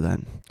excited for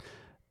that.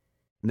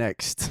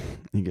 Next,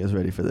 you guys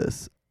ready for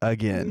this?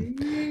 Again,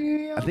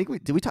 I think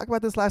did we talk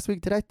about this last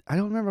week? Did I? I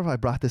don't remember if I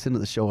brought this into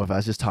the show or if I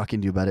was just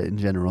talking to you about it in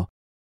general.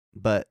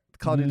 But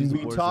Call of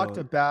Duty We talked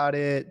about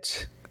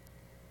it.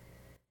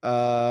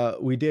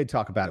 We did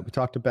talk about it. We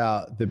talked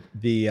about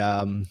the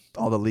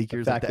all the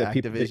leakers, fact like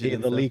the that Activision, the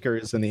and stuff.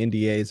 leakers and the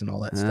NDAs and all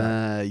that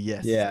stuff.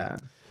 Yes. Yeah.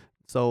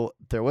 So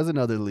there was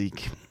another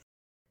leak,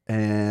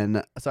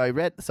 and so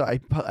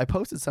I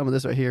posted some of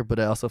this right here, but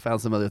I also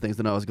found some other things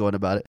to know I was going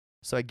about it.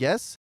 So I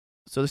guess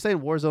they're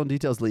saying Warzone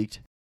details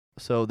leaked.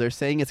 So they're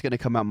saying it's going to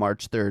come out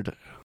March 3rd.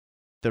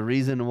 The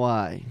reason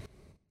why,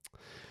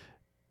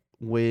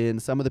 when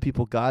some of the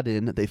people got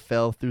in, they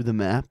fell through the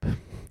map.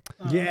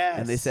 Yes.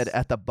 And they said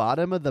at the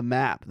bottom of the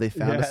map, they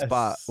found a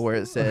spot where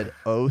it said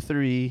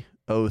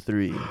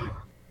 0303,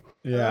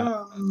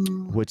 Yeah.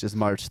 which is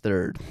March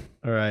 3rd.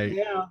 All right.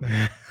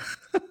 Yeah.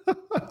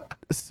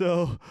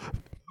 So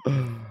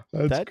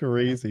That's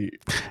crazy.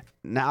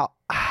 now,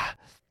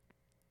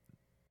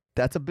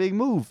 that's a big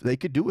move. They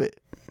could do it.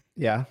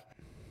 Yeah.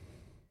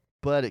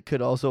 But it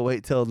could also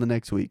wait till the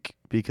next week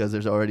because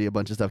there's already a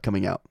bunch of stuff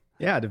coming out.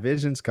 Yeah.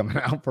 Division's coming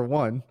out for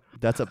one.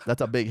 That's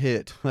a big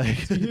hit. Like,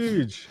 It's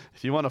huge.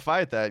 if you want to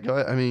fight that, go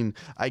ahead. I mean,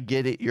 I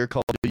get it. You're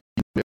called to do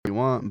whatever you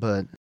want,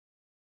 but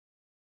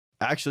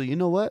actually, you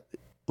know what?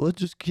 I'll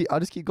just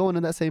keep going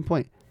to that same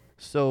point.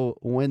 So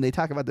when they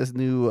talk about this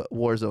new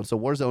Warzone, so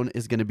Warzone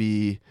is going to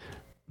be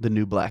the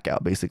new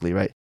Blackout, basically,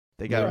 right?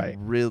 They got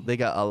they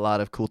got a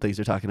lot of cool things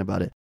they're talking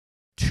about it.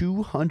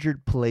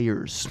 200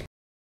 players.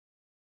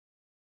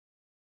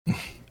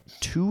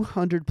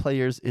 200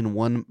 players in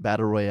one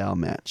battle royale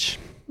match.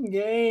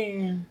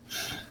 Game.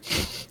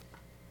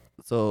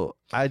 So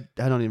I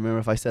don't even remember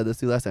if I said this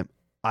to you last time.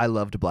 I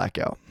loved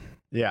Blackout.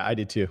 Yeah, I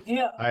did too.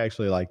 Yeah. I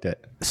actually liked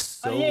it.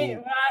 I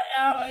think right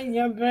out in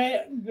your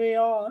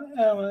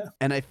beyond.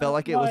 And I felt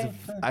like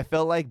I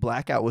felt like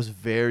Blackout was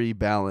very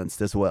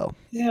balanced as well.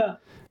 Yeah.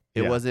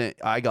 It wasn't,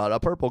 I got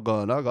a purple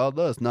gun, I got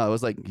this. No, it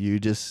was like you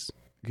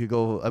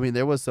go, I mean,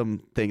 there was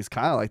some things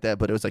kind of like that,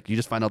 but it was like you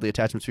just find all the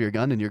attachments for your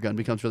gun and your gun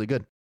becomes really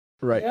good.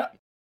 Right. Yeah.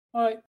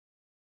 Right.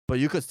 But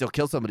you could still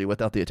kill somebody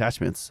without the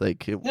attachments.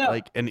 Like,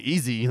 and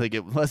easy. Like,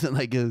 it wasn't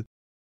like, it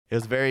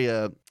was very,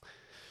 I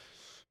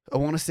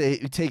want to say,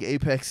 you take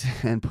Apex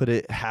and put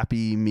it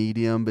happy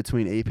medium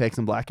between Apex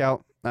and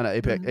Blackout. No,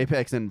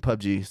 Apex and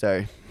PUBG.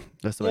 Sorry.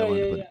 That's the way I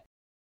wanted to put it.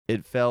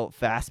 It felt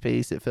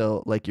fast-paced. It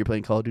felt like you're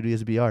playing Call of Duty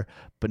as a BR.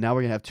 But now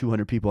we're going to have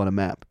 200 people on a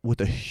map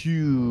with a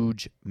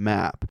huge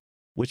map,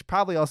 which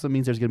probably also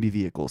means there's going to be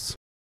vehicles,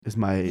 is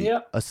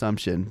my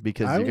assumption,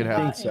 because you're going to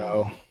have,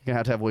 so. You're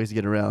going to have ways to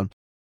get around.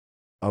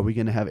 Are we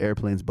going to have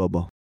airplanes,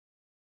 Bobo?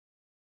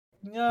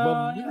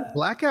 No. Well,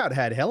 Blackout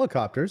had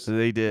helicopters.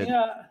 They did.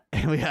 Yeah.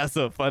 And we have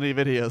some funny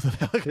videos of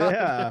helicopters.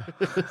 Yeah.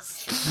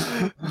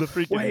 The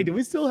freaking... Wait, do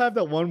we still have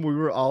that one where we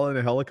were all in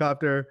a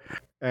helicopter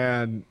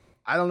and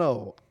I don't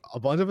know, a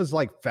bunch of us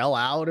like fell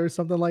out or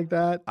something like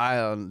that?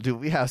 Dude,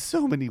 we have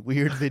so many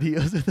weird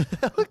videos of the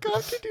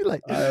helicopter, dude.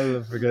 Like, I'll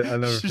never forget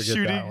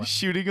that one.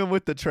 Shooting them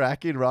with the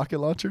tracking rocket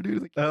launcher,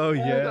 dude. Like, Oh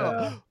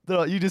yeah.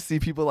 you just see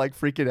people like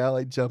freaking out,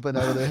 like jumping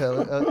out of their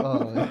helicopter.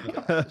 Oh my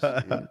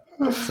gosh,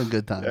 dude. Some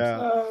good times.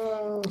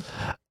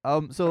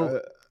 Yeah.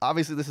 So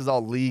obviously this is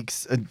all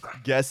leaks,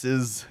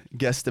 guesses,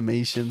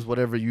 guesstimations,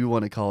 whatever you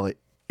want to call it.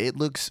 It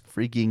looks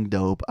freaking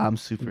dope. I'm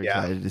super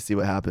excited to see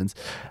what happens.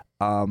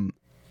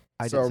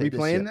 So are we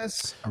playing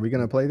this? Are we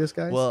gonna play this,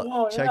 guys?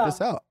 Well, check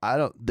this out.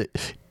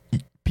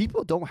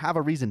 People don't have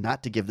a reason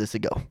not to give this a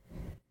go.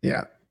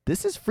 Yeah,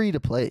 this is free to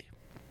play.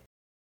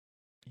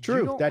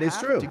 True, that is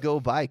true. To go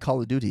buy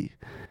Call of Duty.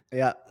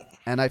 Yeah,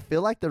 and I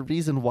feel like the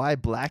reason why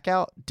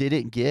Blackout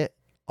didn't get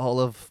all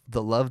of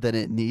the love that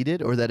it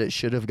needed or that it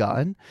should have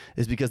gotten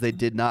is because they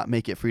did not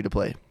make it free to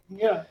play.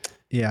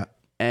 Yeah.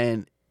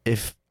 And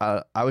if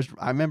I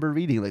remember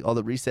reading like all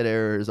the reset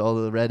errors, all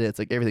the Reddits,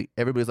 like everything.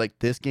 Everybody's like,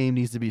 this game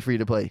needs to be free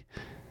to play.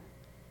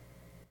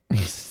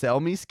 Sell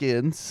me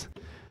skins,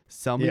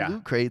 sell me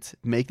loot crates,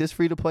 make this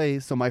free to play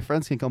so my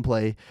friends can come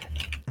play.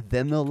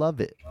 Then they'll love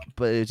it.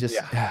 But it just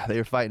they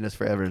were fighting us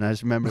forever, and I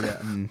just remember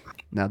that.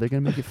 Now they're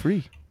gonna make it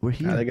free. We're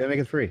here. Now they're gonna make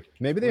it free.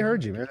 Maybe they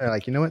heard you. Maybe they're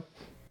like, you know what?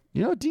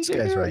 You know,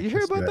 DJ Hero. Right. You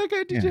hear about that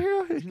guy, DJ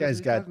Hero? This guy's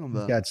got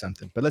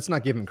something. But let's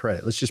not give him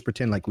credit. Let's just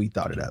pretend like we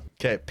thought it up.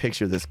 Okay,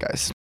 picture this,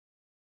 guys.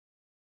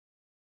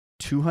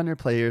 200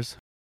 players,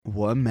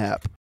 one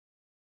map,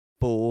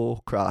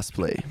 full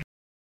crossplay.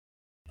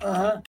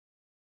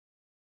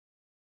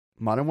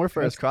 Modern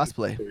Warfare is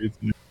crossplay.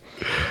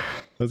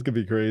 That's gonna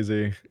be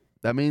crazy.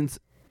 That means,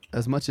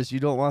 as much as you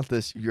don't want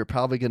this, you're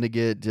probably gonna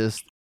get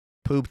just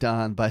pooped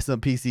on by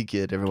some PC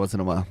kid every once in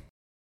a while.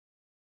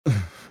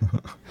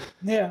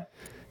 Yeah.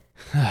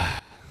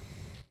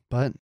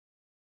 But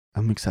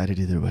I'm excited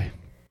either way.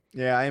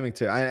 Yeah, I am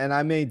too. And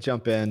I may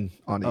jump in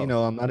on it. You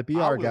know, I'm not a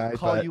PR guy. I will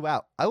call you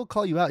out. I will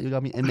call you out, you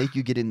got me, and make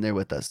you get in there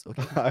with us.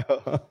 Okay.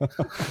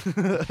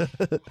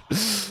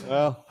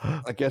 Well,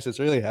 I guess it's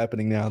really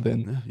happening now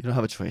then. You don't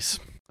have a choice.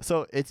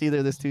 So it's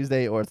either this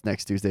Tuesday or it's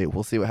next Tuesday.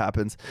 We'll see what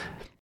happens.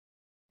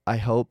 I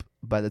hope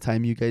by the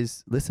time you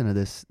guys listen to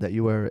this that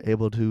you are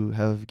able to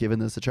have given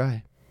this a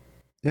try.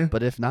 Yeah.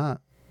 But if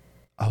not,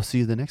 I'll see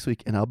you the next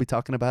week, and I'll be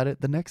talking about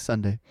it the next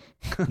Sunday.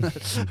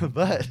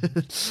 But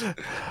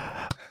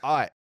all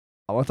right,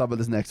 I want to talk about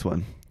this next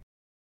one,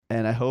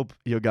 and I hope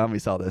Yogami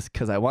saw this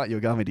because I want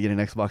Yogami to get an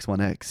Xbox One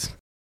X.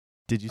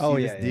 Did you see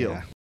this deal?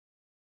 Yeah.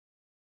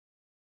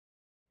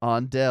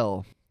 On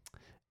Dell,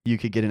 you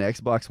could get an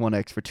Xbox One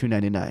X for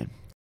 $299.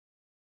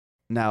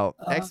 Now,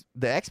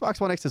 the Xbox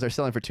One X's are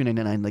selling for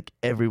 $299 like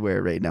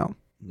everywhere right now.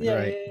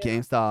 Yeah.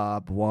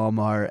 GameStop,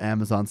 Walmart,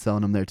 Amazon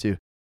selling them there too.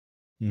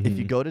 Mm-hmm. If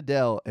you go to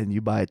Dell and you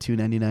buy a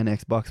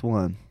 $299 Xbox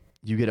One,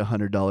 you get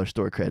 $100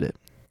 store credit.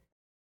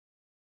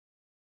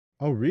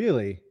 Oh,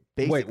 really?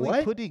 Basically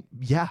what?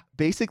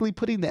 Basically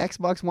putting the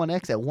Xbox One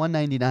X at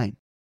 $199.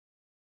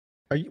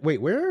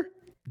 Wait, where?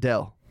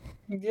 Dell.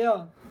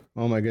 Yeah.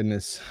 Oh my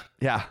goodness.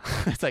 Yeah.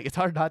 It's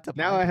hard not to.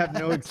 Now I have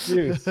no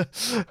excuse.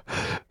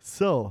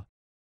 So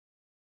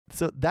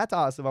that's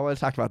awesome. I want to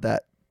talk about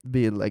that.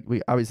 Being like,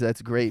 obviously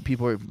that's great.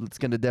 It's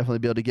going to definitely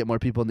be able to get more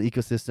people in the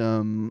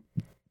ecosystem.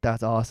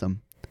 That's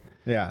awesome.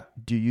 Yeah.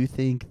 Do you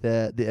think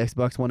that the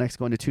Xbox One X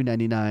going to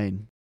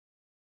 $299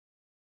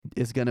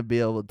 is going to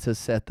be able to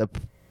set the,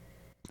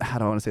 how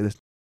do I want to say this?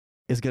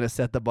 Is going to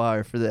set the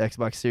bar for the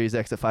Xbox Series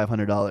X at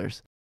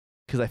 $500?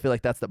 Because I feel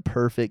like that's the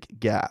perfect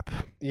gap.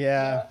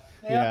 Yeah.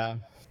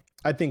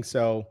 I think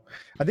so.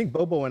 I think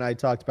Bobo and I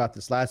talked about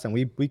this last time.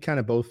 We kind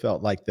of both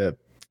felt like the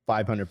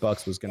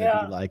 $500 was going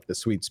to be like the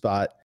sweet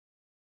spot.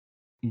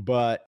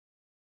 But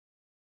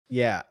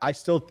yeah, I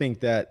still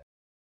think that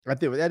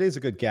that is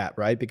a good gap,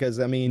 right? Because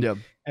I mean,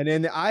 and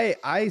then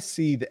I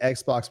see the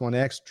Xbox One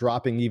X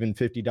dropping even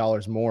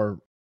 $50 more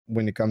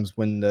when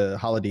the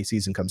holiday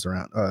season comes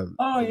around.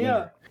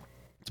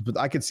 But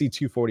I could see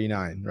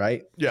 $249,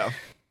 right? Yeah.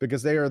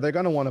 Because they're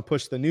going to want to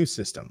push the new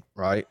system,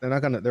 right? They're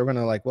going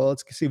to like, well,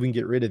 let's see if we can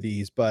get rid of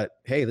these, but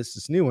hey, this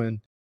is new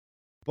one.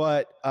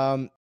 But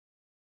I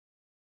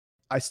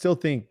still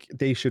think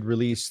they should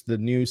release the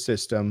new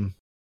system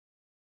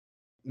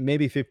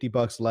maybe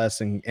 $50 less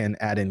and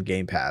add in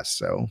Game Pass.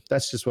 So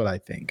that's just what I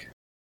think.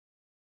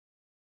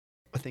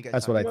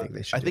 That's what I think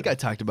they should. I think I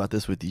talked about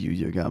this with you,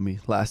 Yogami,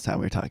 last time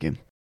we were talking.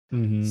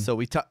 Mm-hmm.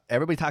 So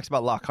everybody talks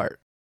about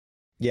Lockhart.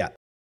 Yeah.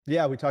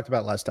 Yeah, we talked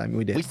about it last time.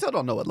 We did. We still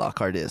don't know what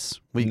Lockhart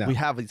is. We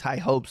have these high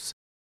hopes.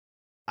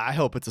 I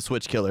hope it's a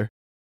Switch killer.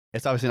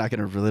 It's obviously not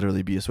going to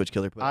literally be a Switch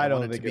killer, but I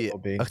don't think it will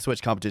be a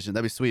Switch competition.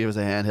 That'd be sweet if it was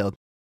a handheld.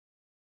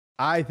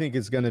 I think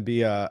it's going to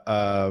be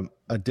a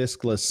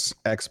discless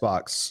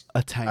Xbox.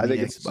 A tiny Xbox. I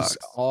think it's just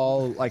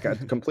all like a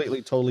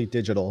completely, totally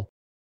digital.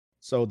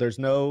 So there's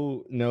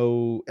no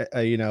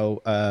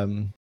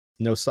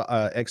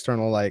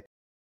external like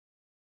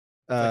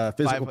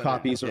physical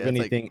copies or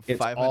anything.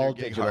 It's all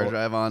digital hard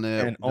drive on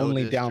it, and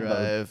only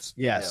downloads.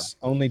 Yes,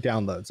 only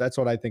downloads. That's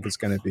what I think it's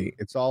going to be.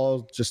 It's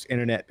all just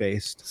internet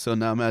based. So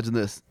now imagine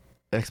this: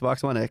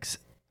 Xbox One X.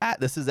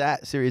 This is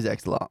at Series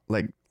X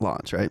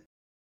launch, right?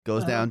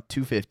 Goes down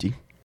 $250,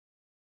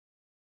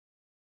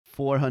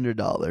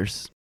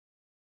 $400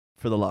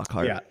 for the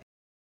Lockhart. Yeah,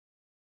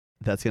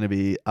 that's gonna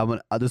be. I'm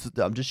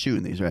just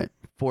shooting these right.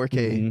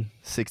 4K,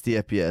 60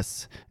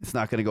 FPS. It's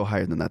not gonna go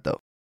higher than that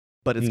though,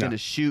 but it's gonna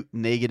shoot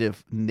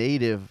native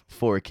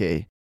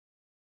 4K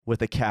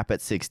with a cap at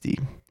 60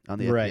 on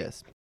the Right.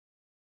 FPS.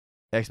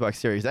 Xbox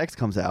Series X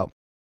comes out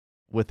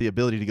with the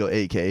ability to go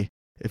 8K.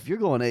 If you're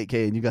going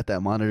 8K and you got that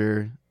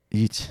monitor,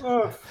 you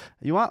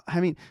want? I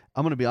mean,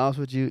 I'm gonna be honest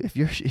with you. If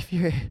you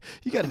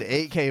got an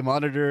 8K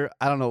monitor,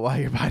 I don't know why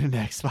you're buying an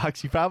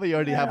Xbox. You probably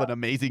already have an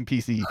amazing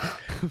PC,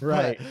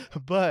 Right.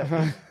 But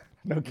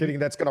no kidding,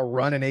 that's gonna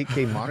run an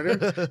 8K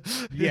monitor.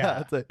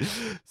 Yeah, it's like,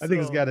 I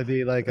think it's got to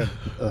be like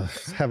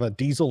have a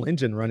diesel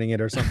engine running it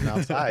or something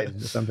outside, or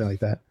something like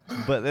that.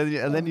 But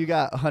then you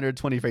got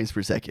 120 frames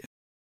per second.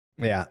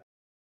 Yeah.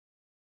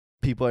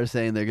 People are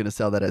saying they're gonna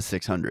sell that at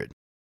 600.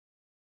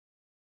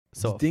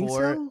 So You a think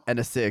 4 so? and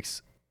a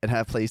 6, and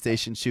have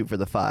PlayStation shoot for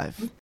the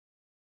 5.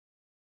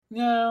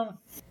 Yeah.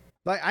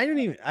 Like I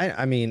mean,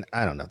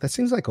 I don't know. That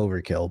seems like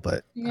overkill,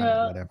 but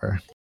Yeah.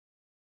 whatever.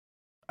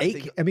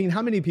 think- I mean,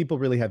 how many people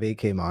really have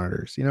 8K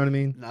monitors? You know what I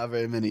mean? Not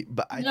very many,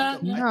 but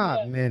Not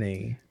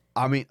many.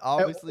 I mean,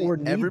 obviously, or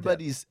need them.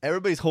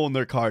 everybody's holding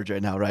their cards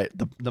right now, right?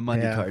 The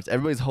money Yeah. cards.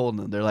 Everybody's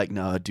holding them. They're like,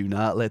 no, do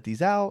not let these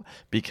out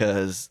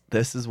because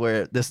this is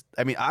where this.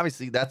 I mean,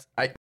 obviously,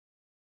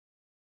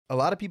 a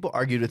lot of people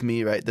argued with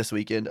me right this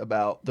weekend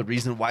about the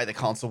reason why the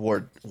console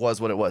war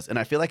was what it was, and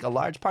I feel like a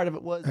large part of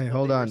it was. Hey, what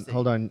hold they were on, saying.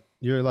 hold on.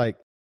 You're like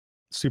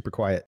super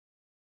quiet.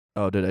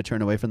 Oh, did I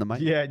turn away from the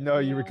mic? Yeah, no,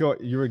 you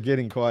were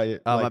getting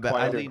quiet. Oh, like, my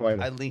bad.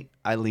 quieter.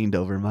 I leaned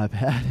over. My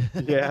bad.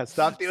 Yeah,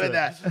 stop doing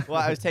that.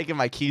 Well, I was taking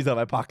my keys out of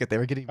my pocket. They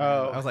were getting.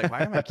 Oh. I was like,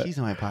 why are my keys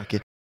in my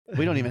pocket?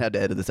 We don't even have to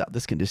edit this out.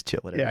 This can just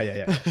chill. Whatever.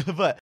 Yeah.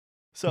 But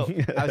so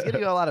I was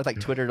getting a lot of like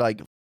Twitter,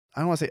 like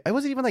I don't want to say, it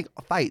wasn't even like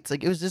fights.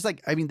 Like it was just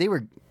like, I mean,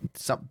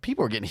 some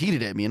people were getting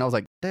heated at me, and I was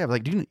like, damn,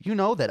 like, do you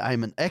know that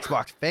I'm an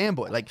Xbox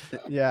fanboy? Like,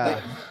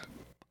 Yeah.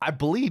 I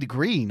bleed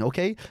green,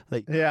 okay?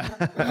 Like, Yeah.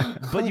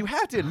 but you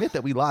have to admit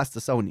that we lost to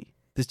Sony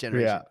this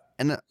generation. Yeah.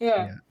 And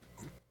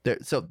Yeah.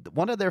 so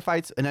one of their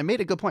fights, and I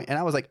made a good point, and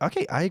I was like,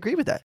 okay, I agree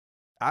with that.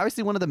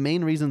 Obviously, one of the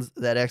main reasons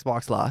that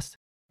Xbox lost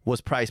was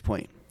price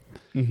point.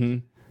 Mm-hmm.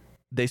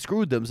 They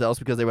screwed themselves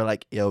because they were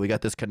like, yo, we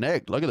got this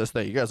Kinect. Look at this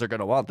thing. You guys are going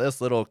to want this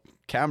little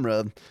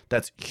camera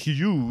that's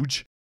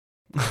huge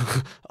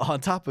on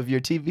top of your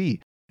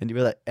TV. And you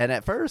were like, and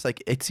at first,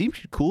 like, it seemed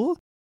cool.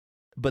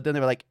 But then they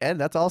were like, and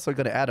that's also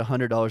going to add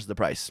 $100 to the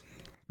price.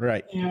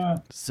 Right. Yeah.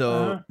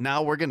 So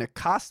now we're going to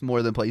cost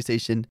more than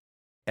PlayStation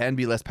and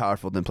be less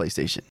powerful than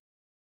PlayStation.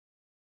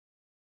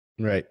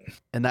 Right.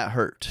 And that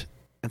hurt.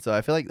 And so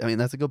I feel like, I mean,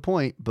 that's a good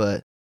point.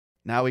 But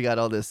now we got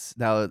all this.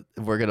 Now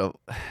we're going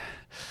to,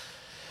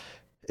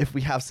 if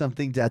we have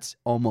something that's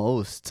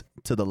almost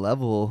to the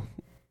level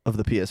of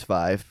the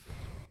PS5,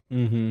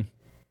 Mm-hmm.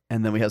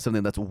 and then we have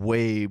something that's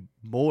way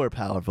more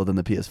powerful than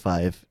the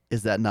PS5,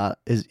 is that not,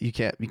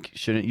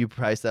 shouldn't you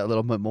price that a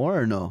little bit more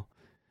or no?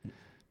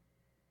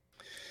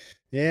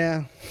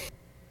 Yeah.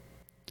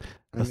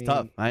 That's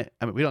tough, right?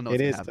 I mean, we don't know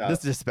what's it gonna is happen. tough. This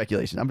is just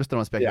speculation. I'm just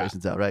throwing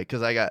speculations out, right?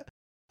 Because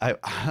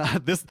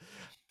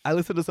I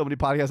listen to so many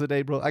podcasts a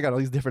day, bro. I got all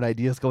these different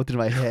ideas going through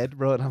my head,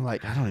 bro, and I'm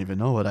like, I don't even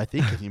know what I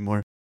think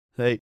anymore.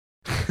 Like,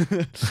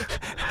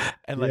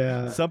 and like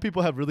Yeah. some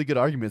people have really good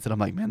arguments, and I'm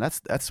like, man,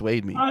 that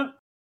swayed me.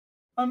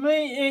 I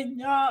mean, it's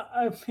not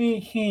a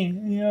PC,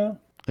 you know.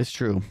 It's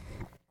true.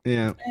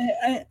 Yeah.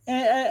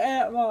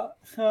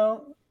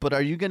 So But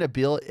are you gonna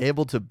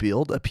able to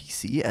build a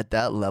PC at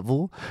that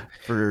level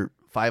for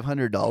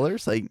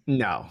 $500? Like,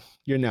 No,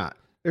 you're not.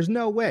 There's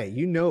no way.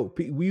 You know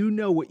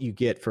what you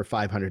get for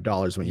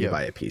 $500 when you Yeah.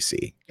 buy a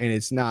PC, and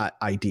it's not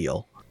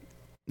ideal.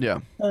 yeah,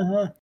 I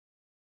mean,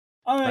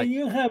 Like-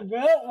 you have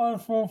built one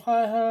for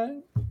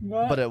 500,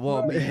 but it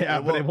won't be. Yeah,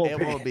 it but it won't, won't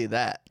be. won't be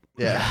that.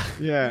 Yeah.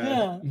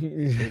 Yeah.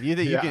 If you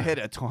think you can hit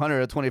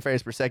 120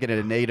 frames per second at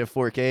a native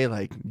 4K,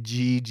 like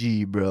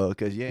GG, bro,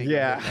 because you ain't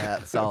gonna get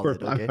that for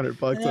solid. Okay?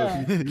 $500 Yeah.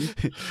 on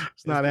PC,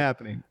 it's not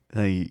happening.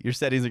 Like, your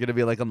settings are gonna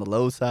be like on the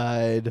low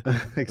side,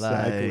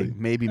 Exactly. like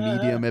maybe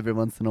medium every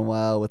once in a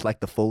while with like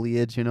the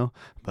foliage, you know.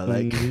 But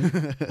like,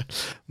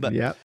 but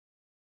Yep.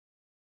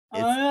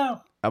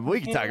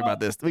 we can talk about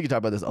this. We can talk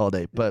about this all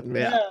day. But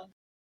Yeah.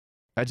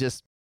 I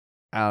just,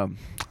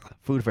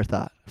 food for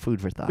thought.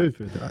 Food for thought. Food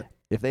for thought.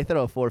 If they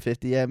throw a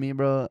 450 at me,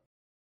 bro,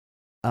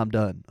 I'm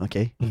done.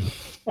 Okay.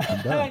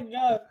 I'm done.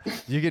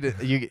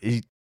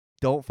 You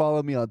don't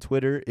follow me on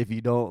Twitter if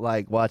you don't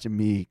like watching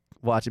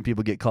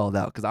people get called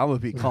out, because I'm gonna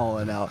be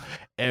calling out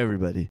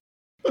everybody.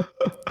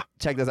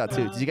 Check this out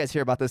too. Did you guys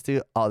hear about this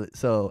too?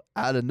 So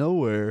out of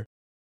nowhere,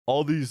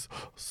 all these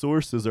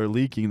sources are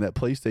leaking that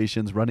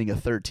PlayStation's running a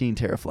 13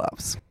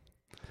 teraflops.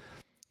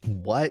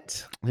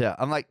 What? Yeah,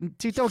 I'm like,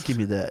 dude, don't give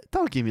me that.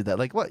 Don't give me that.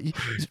 Like, what? It's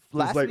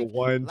like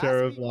one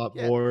teraflop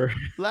more.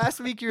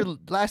 Last week you're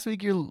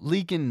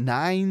leaking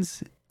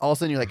 9s. All of a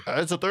sudden you're like,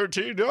 it's a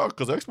 13, yeah,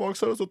 because Xbox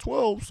said it's a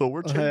 12, so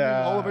we're changing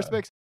all of our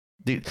specs.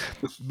 Dude,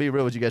 be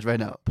real with you guys right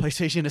now.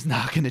 PlayStation is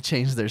not going to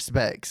change their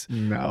specs.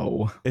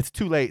 No. It's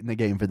too late in the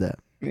game for that.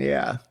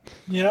 Yeah.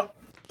 Yep.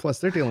 Plus,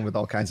 they're dealing with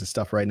all kinds of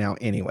stuff right now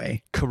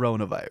anyway.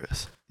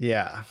 Coronavirus.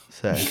 Yeah.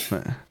 So,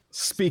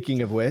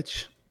 Speaking of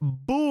which,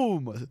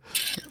 boom.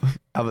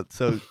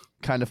 So,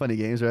 kind of funny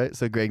games, right?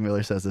 So Greg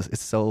Miller says this.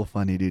 It's so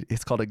funny, dude.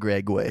 It's called a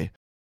Greg way.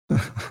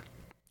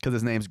 because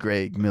his name's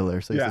Greg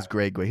Miller, so he says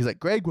Greg Way. He's like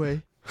Greg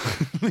Way.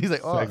 He's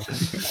like, oh, and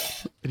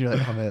you're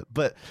like, oh man.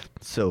 But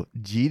so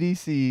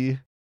GDC,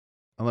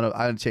 I'm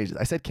gonna change it.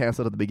 I said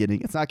canceled at the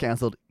beginning. It's not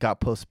canceled. Got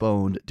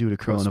postponed due to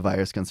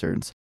coronavirus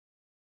concerns.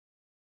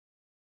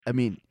 I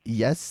mean,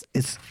 yes,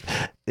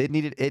 it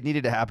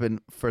needed to happen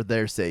for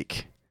their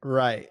sake.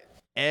 Right.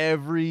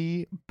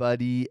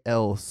 Everybody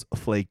else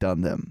flaked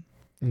on them.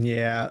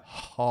 Yeah.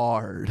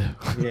 Hard.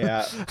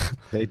 Yeah,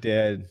 they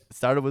did.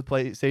 Started with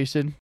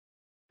PlayStation.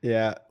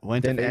 Yeah.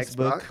 Went then to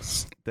Facebook.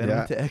 Xbox. Then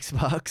went to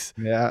Xbox.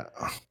 Yeah.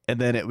 And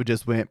then it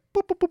just went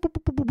boop, boop, boop,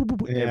 boop, boop, boop,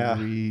 boop,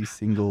 every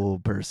single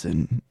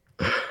person.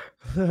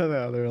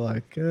 Now they're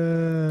like,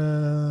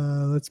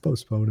 let's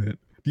postpone it.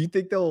 Do you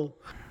think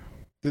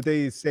did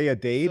they say a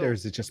date, or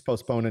is it just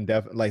postponed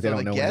indefinitely? Like, they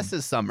don't know. The guess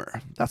is summer.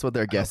 That's what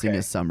they're guessing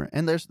is summer.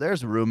 And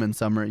there's room in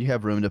summer. You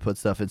have room to put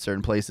stuff in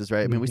certain places,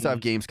 right? I mean, we still have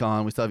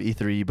Gamescom, we still have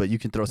E3, but you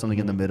can throw something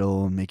in the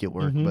middle and make it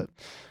work. But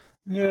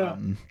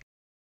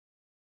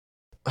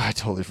I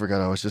totally forgot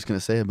what I was just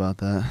gonna say about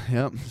that.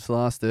 Yep, just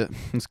lost it.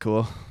 It's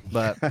cool,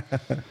 but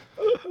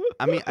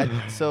I mean, I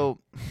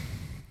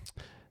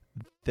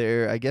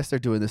guess they're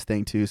doing this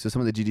thing too. So some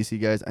of the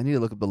GDC guys, I need to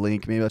look up the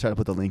link. Maybe I'll try to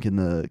put the link in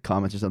the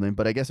comments or something.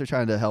 But I guess they're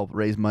trying to help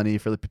raise money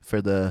for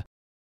the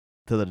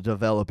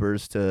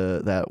developers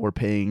that were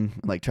paying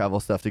like travel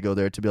stuff to go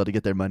there to be able to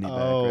get their money back.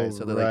 Right.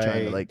 So they're like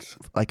trying to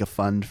like a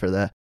fund for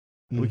that.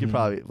 We could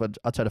probably.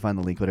 I'll try to find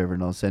the link, whatever,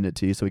 and I'll send it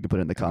to you so we can put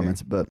it in the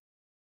comments. But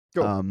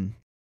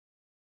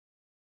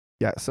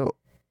yeah. So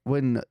I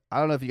don't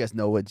know if you guys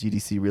know what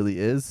GDC really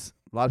is.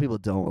 A lot of people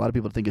don't. A lot of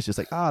people think it's just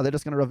like, they're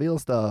just going to reveal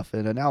stuff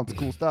and announce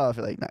cool stuff.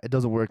 Like, nah, it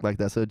doesn't work like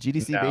that. So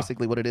GDC,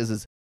 basically what it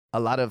is a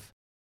lot of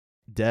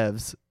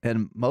devs,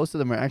 and most of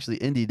them are actually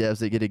indie devs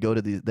that get to go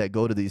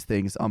to these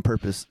things on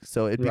purpose.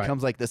 So it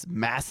becomes like this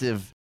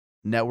massive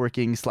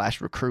networking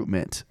 /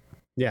 recruitment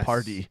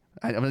party.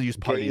 I'm going to use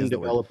party as the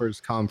word. Developers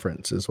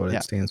Conference is what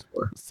it stands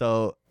for.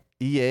 So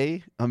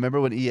EA, I remember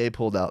when EA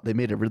pulled out, they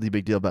made a really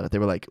big deal about it. They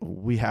were like,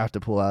 we have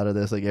to pull out of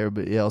this. Like,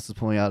 everybody else is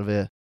pulling out of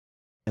it.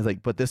 It's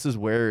like, but this is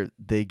where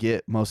they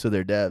get most of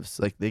their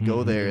devs. Like, they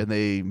go there and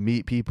they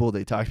meet people,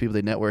 they talk to people,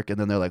 they network, and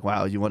then they're like,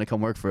 wow, you want to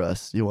come work for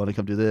us? You want to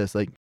come do this?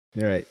 Like,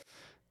 you're right.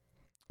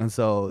 And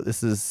so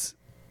it's a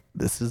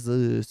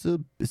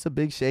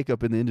big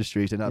shakeup in the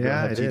industry to not be able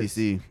to have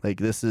GDC. Like,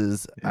 this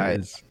is,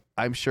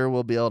 I'm sure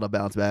we'll be able to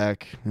bounce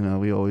back. You know,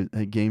 we always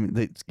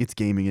it's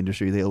gaming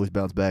industry. They always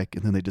bounce back,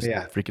 and then they just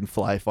freaking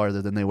fly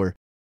farther than they were.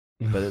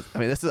 But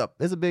this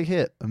is a big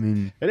hit. I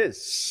mean, it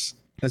is.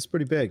 That's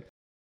pretty big.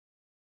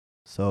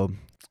 So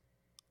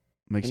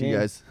make sure you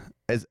guys,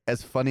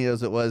 as funny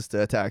as it was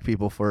to attack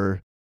people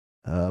for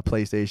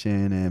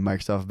PlayStation and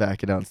Microsoft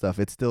backing out and stuff,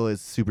 it still is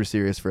super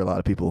serious for a lot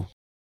of people.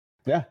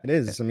 Yeah, it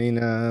is. I mean,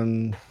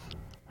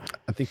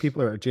 I think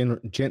people are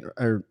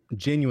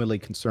genuinely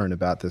concerned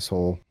about this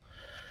whole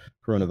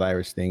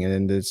coronavirus thing,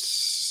 and it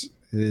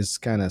is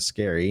kind of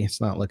scary. It's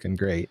not looking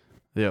great.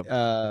 Yeah.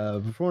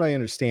 From what I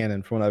understand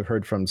and from what I've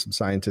heard from some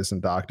scientists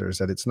and doctors,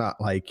 that it's not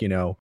like,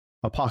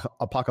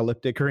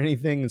 apocalyptic or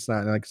anything. It's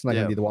not going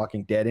to be The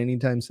Walking Dead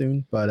anytime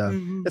soon, but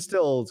it's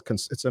still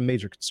it's a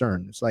major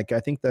concern. It's like, I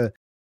think the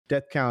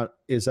death count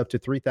is up to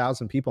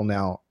 3,000 people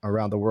now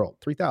around the world.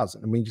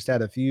 3,000. And we just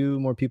had a few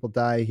more people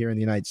die here in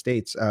the United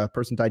States. A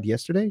person died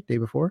yesterday, day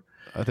before.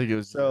 I think it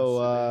was in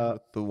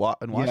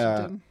Washington.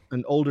 Yeah,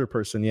 an older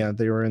person. Yeah,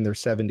 they were in their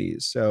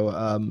 70s. So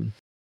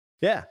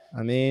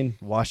I mean,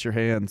 wash your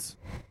hands.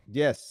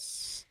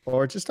 Yes.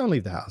 Or just don't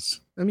leave the house.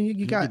 I mean,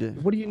 you got,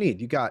 what do you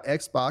need? You got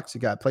Xbox, you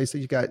got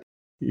PlayStation, you got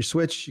your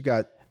Switch,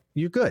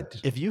 you're good.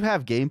 If you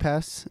have Game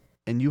Pass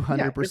and you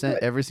 100%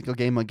 every single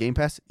game on Game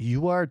Pass,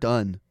 you are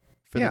done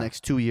for the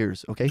next 2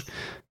 years, okay?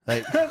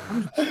 Like,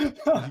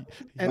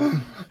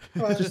 and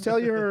just tell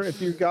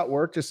if you got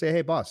work, just say,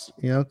 hey, boss,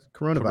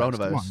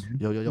 coronavirus.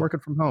 Yo.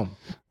 Working from home.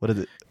 What is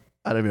it?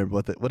 I don't remember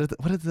what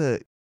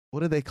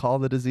do they call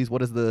the disease?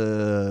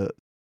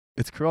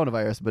 It's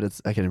coronavirus, but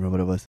I can't remember what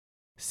it was.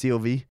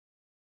 COV?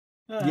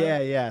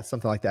 Yeah,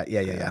 something like that.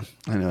 Yeah.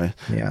 Anyway.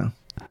 Yeah.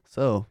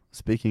 So,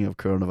 speaking of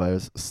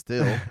coronavirus,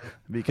 still,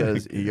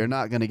 because you're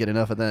not going to get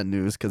enough of that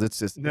news because it's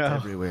just it's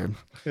everywhere.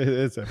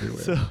 It's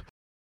everywhere. So,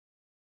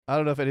 I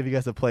don't know if any of you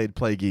guys have played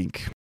Plague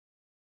Inc.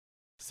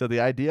 So, the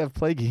idea of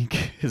Plague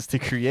Inc. is to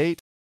create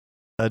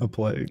a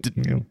plague,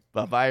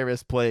 a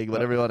virus, plague,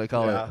 whatever you want to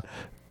call it,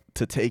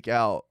 to take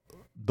out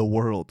the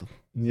world.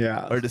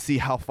 Yeah. Or to see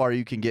how far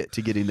you can get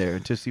to getting there,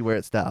 to see where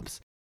it stops.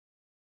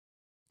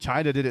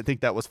 China didn't think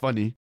that was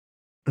funny.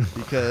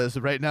 Because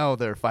right now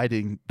they're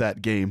fighting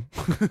that game,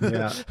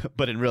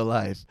 but in real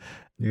life.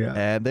 Yeah.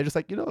 And they're just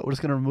like, we're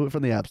just going to remove it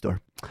from the App Store.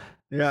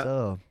 Yeah.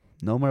 So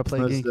no more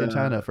Plague Inc. in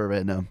China for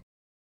right now.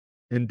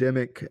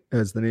 Endemic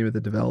is the name of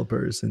the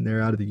developers, and they're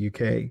out of the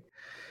UK.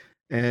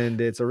 And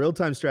it's a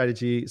real-time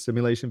strategy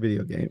simulation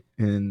video game.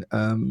 And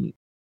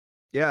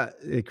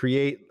they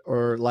create,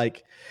 or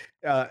like,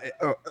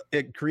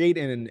 it create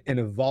and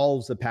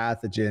evolves a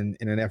pathogen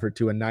in an effort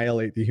to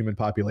annihilate the human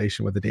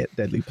population with a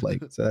deadly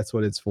plague. So that's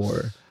what it's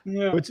for.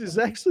 Yeah. Which is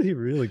actually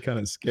really kind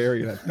of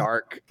scary in a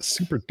dark,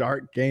 super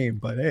dark game.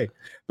 But hey,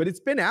 it's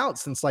been out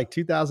since like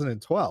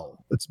 2012.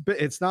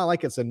 It's not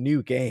like it's a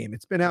new game.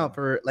 It's been out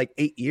for like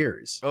 8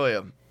 years. Oh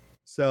yeah.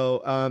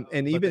 So and But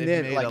even they've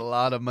then, made like a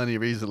lot of money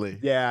recently.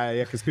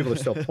 yeah, because people are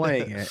still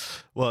playing it.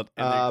 Well, and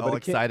they're but all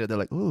it came- excited. They're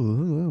like,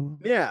 ooh.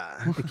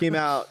 Yeah, it came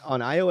out on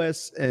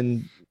iOS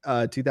in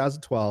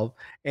 2012,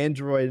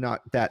 Android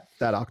that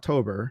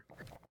October,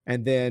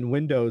 and then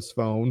Windows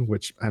Phone,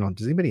 which I don't.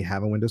 Does anybody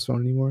have a Windows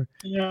Phone anymore?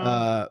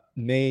 Yeah.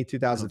 May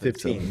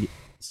 2015.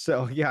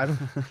 So yeah, I don't,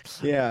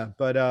 yeah,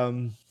 but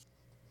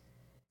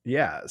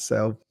yeah.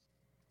 So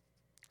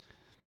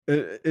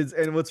it's,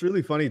 and what's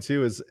really funny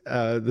too is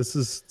this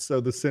is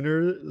so the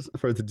Center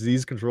for the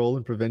Disease Control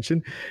and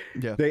Prevention.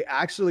 Yeah. They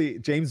actually,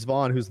 James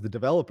Vaughn, who's the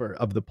developer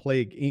of the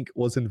Plague Inc.,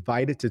 was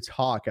invited to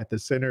talk at the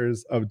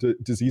Centers of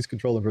Disease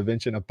Control and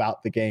Prevention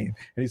about the game,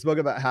 and he spoke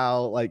about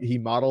how like he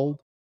modeled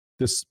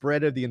the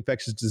spread of the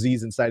infectious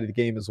disease inside of the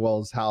game, as well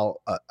as how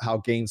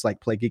games like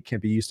Plague Inc. can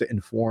be used to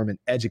inform and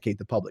educate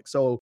the public.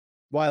 So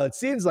while it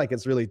seems like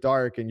it's really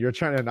dark and you're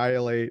trying to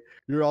annihilate,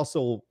 you're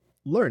also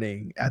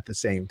learning at the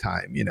same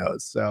time, you know.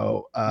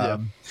 So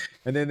and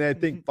then I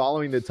think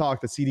following the talk,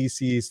 the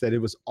CDC said it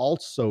was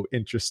also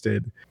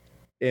interested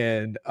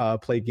in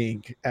Plague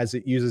Inc. as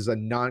it uses a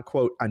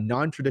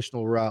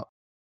non-traditional route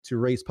to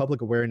raise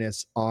public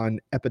awareness on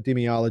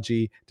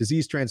epidemiology,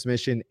 disease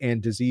transmission,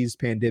 and disease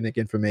pandemic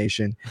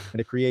information, and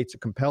it creates a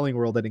compelling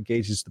world that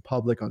engages the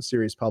public on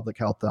serious public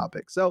health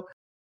topics. So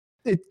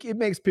it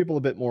makes people a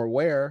bit more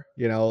aware,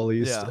 you know, at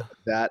least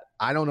that.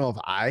 I don't know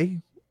if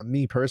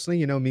me personally,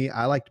 you know me,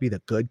 I like to be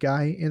the good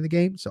guy in the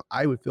game, so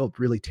I would feel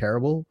really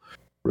terrible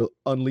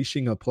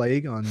unleashing a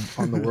plague on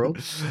the world.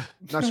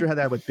 Not sure how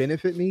that would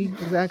benefit me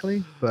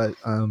exactly, but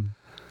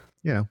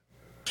you know,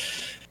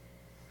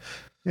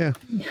 yeah,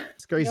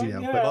 it's crazy Yeah,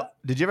 though. yeah. But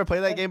Did you ever play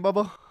that game,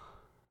 Bubba?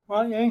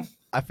 What game?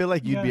 I feel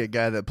like you'd be Yeah. a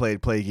guy that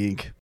played Plague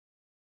Inc.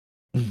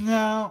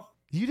 No.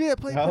 You didn't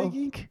play No.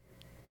 Plague Inc?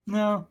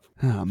 No.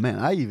 Oh man,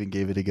 I even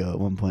gave it a go at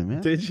one point,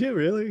 man. did you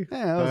really?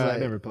 Yeah, it was I like,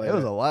 never played it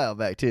was it. a while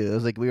back too. It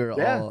was like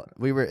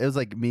it was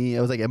like me,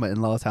 it was like at my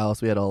in-laws'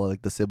 house. We had all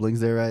like the siblings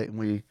there, right? And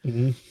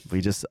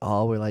we just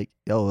all were like,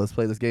 yo, let's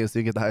play this game so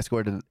we get the high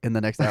score in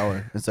the next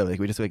hour. And so like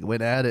we just like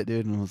went at it,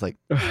 dude, and it was like,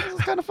 this is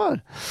kind of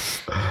fun.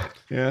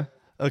 Yeah.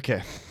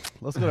 Okay.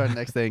 Let's go to our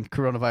next thing.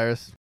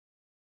 Coronavirus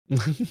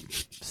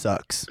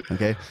sucks.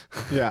 Okay.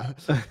 Yeah.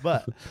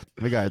 But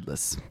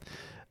regardless.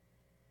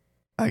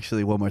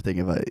 Actually, one more thing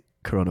about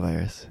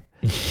coronavirus.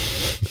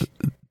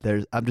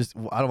 I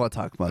don't want to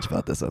talk much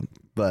about this one,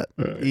 but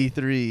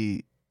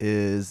E3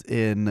 is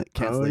in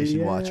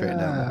cancellation watch right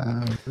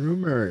now.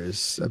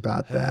 Rumors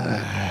about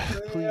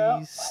that.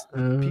 Please,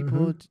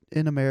 people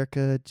in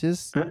America,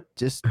 just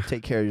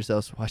take care of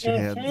yourselves. Wash your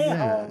hands.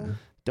 Yeah.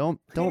 Don't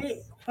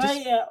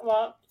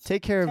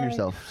take care of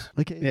yourself.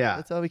 Okay. Yeah.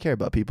 That's all we care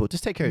about, people.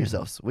 Just take care of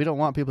yourselves. We don't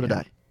want people to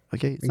die.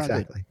 Okay. It's not good.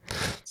 Exactly.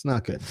 It's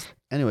not good.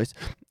 Anyways,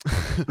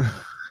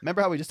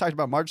 remember how we just talked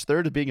about March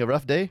 3rd as being a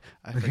rough day?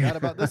 I forgot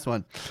about this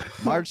one.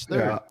 March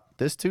 3rd,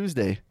 this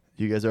Tuesday.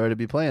 You guys are already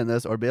be playing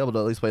this or be able to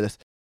at least play this.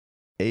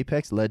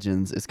 Apex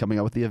Legends is coming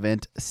out with the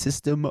event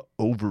System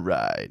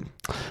Override.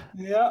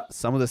 Yeah.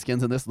 Some of the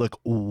skins in this look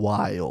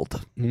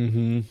wild.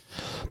 Mm-hmm.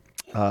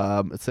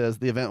 It says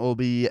the event will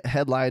be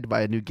headlined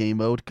by a new game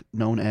mode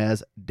known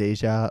as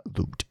Deja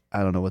Loot.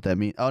 I don't know what that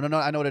means. Oh, no,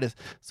 I know what it is.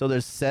 So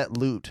there's set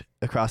loot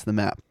across the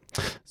map.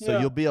 So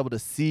you'll be able to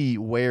see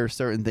where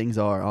certain things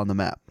are on the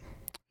map.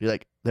 You're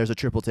like, there's a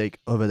triple take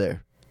over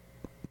there.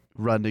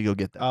 Run to go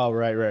get that. Oh,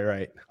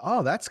 right.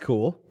 Oh, that's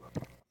cool.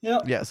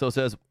 Yep. Yeah, so it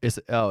says it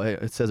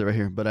says it right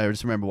here, but I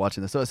just remember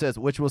watching this. So it says,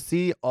 which will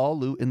see all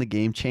loot in the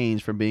game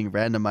change from being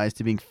randomized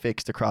to being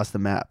fixed across the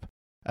map,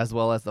 as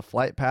well as the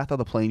flight path of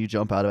the plane you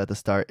jump out of at the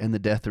start and the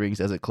death rings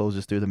as it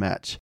closes through the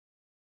match.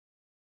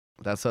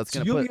 That's what it's So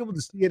gonna you'll put. be able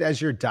to see it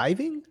as you're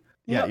diving?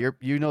 Yeah, Yep.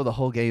 you know the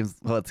whole game's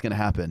what's gonna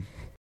happen.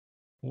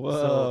 Whoa.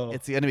 So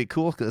it's gonna be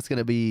cool because it's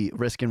gonna be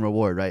risk and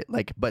reward, right?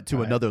 Like, but to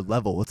Right. another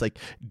level. It's like,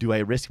 do I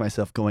risk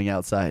myself going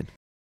outside?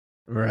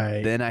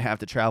 right. Then I have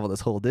to travel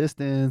this whole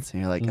distance,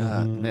 and you're like,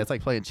 Mhm. it's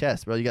like playing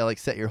chess, bro. You gotta like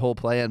set your whole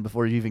plan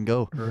before you even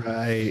go.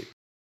 Right.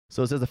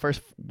 So it says the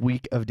first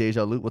week of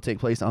Deja Loot will take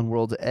place on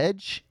World's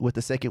Edge, with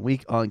the second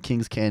week on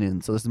Kings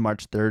Canyon. So this is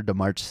March 3rd to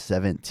March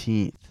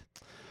 17th.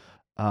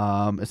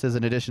 It says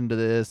in addition to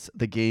this,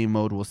 the game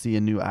mode will see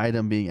a new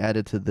item being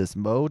added to this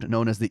mode,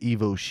 known as the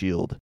Evo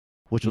Shield,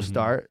 which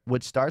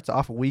starts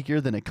off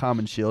weaker than a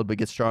common shield, but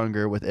gets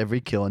stronger with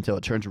every kill until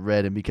it turns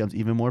red and becomes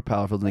even more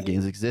powerful than the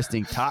game's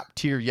existing top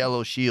tier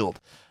yellow shield.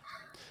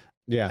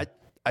 Yeah.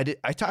 I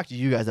talked to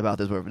you guys about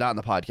this, but not in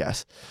the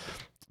podcast.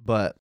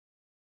 But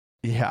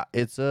yeah,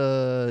 it's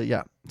So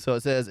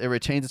it says it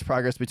retains its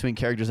progress between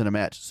characters in a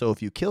match. So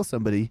if you kill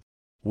somebody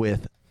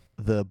with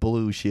the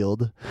blue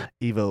shield,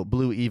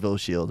 blue Evo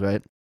shield,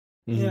 right?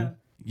 Mhm. Yeah.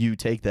 You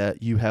take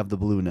that, you have the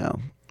blue now.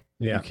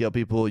 Yeah. You kill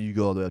people, you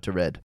go all the way up to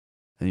red.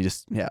 And you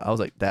just, I was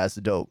like, that's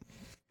dope.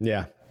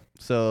 Yeah.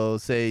 So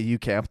say you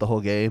camp the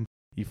whole game,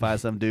 you find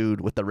some dude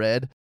with the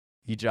red,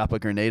 you drop a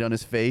grenade on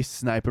his face,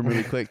 snipe him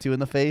really quick too in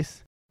the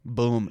face.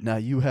 Boom. Now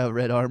you have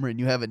red armor and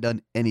you haven't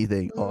done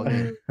anything all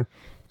game.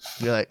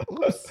 You're like,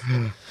 oops.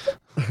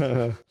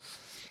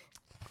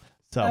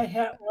 So I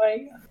can't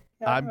wait.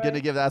 I'm going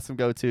to give that some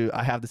go to.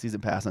 I have the season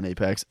pass on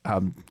Apex.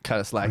 I'm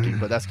kind of slacking,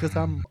 but that's because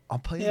I'm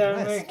playing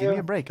Bless. Give me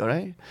a break, all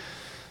right?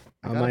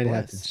 I might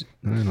have to.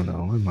 I don't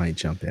know. I might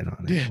jump in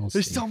on it. We'll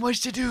There's see. so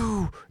much to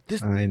do.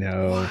 I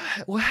know.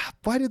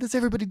 Why does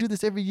everybody do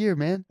this every year,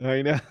 man?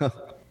 I know.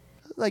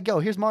 Like, yo,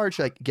 here's March.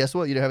 Like, guess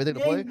what? You don't have anything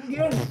to play.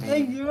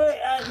 They do it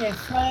at the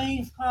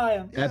same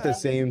time. At the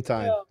same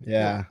time.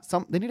 Yeah.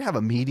 They need to have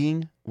a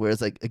meeting where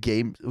it's like a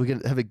game. We're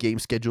gonna have a game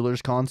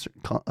schedulers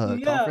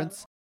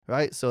conference,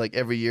 right? So like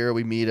every year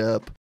we meet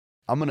up.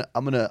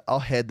 I'll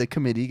head the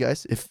committee,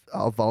 guys. If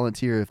I'll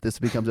volunteer if this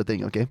becomes a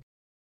thing, okay?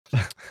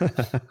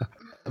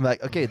 I'm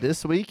like, okay,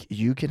 this week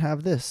you can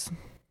have this.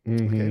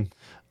 Mm-hmm.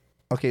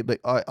 Okay, but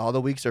all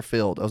the weeks are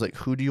filled. I was like,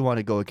 who do you want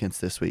to go against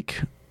this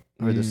week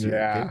or this year?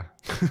 Yeah.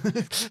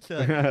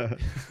 Okay?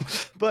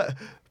 but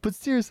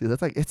seriously,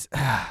 that's like it's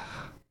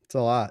It's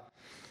a lot.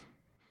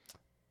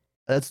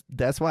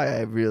 That's why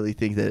I really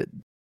think that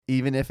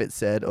even if it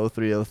said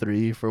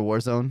 0303 for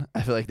Warzone,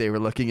 I feel like they were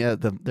looking at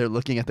they're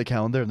looking at the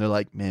calendar and they're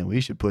like, man, we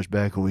should push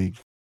back a week.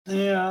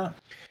 Yeah.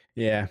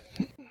 Yeah.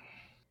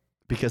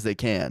 Because they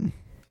can.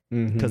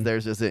 Mm-hmm. Because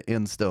theirs isn't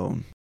in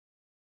stone.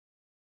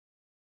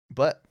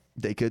 But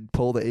they could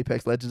pull the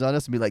Apex Legends on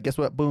us and be like, guess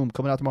what? Boom,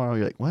 coming out tomorrow.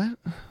 You're like, what?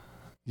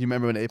 You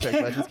remember when Apex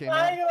Legends came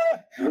out?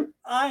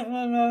 I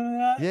remember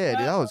that. Yeah,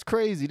 dude, that was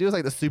crazy. Dude, it was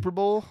like the Super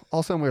Bowl.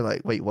 All of a sudden, we were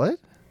like, wait, what?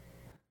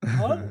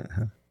 What?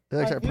 They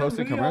like started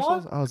posting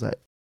commercials. I was like,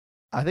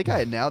 I think I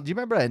announced. Do you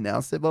remember I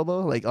announced it,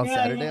 Bobo? Like on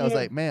Saturday, I was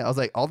like, man,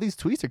 all these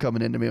tweets are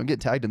coming into me. I'm getting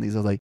tagged in these. I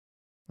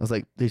was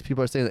like, these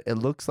people are saying that it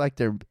looks like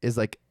there is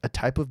like a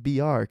type of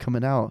BR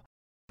coming out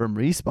from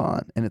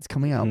Respawn, and it's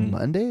coming out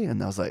Monday.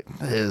 And I was like,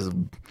 this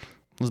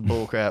is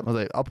bull crap. I was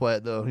like, I'll play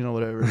it though. You know,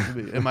 whatever.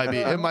 It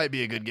might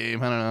be a good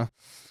game. I don't know.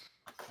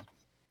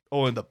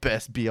 Oh, and the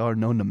best BR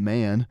known to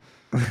man.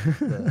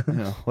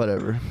 But,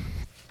 whatever.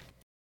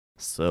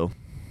 So,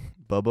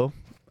 Bobo,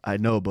 I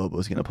know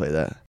Bobo's gonna play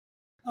that.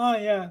 Oh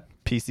yeah.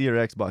 PC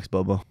or Xbox,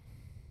 Bobo?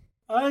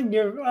 I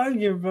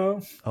give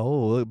both.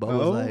 Oh, look,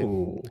 Bobo's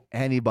like,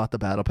 and he bought the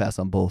battle pass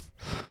on both.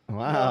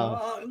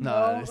 Wow.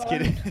 No, just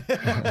kidding.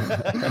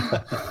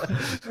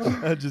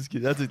 I'm just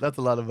kidding. That's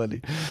a lot of money.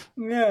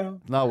 Yeah.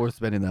 Not worth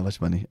spending that much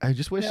money. I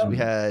just wish we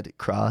had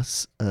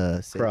cross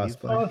save.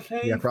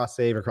 Yeah, cross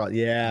save or cross.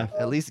 Yeah.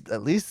 At least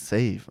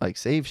save. Like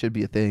save should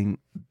be a thing.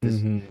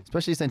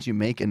 Especially since you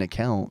make an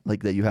account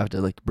like that, you have to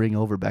like bring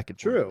over back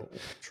and forth.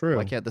 True.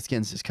 Why can't the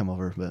skins just come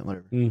over? But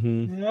whatever.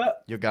 Mm-hmm. Yeah.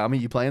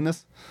 Yogami, you playing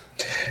this?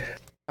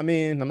 I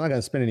mean, I'm not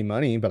gonna spend any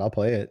money, but I'll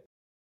play it.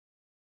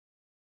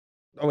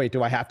 Oh wait,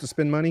 do I have to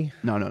spend money?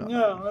 No.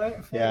 Right?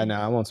 Yeah,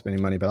 no, I won't spend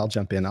any money, but I'll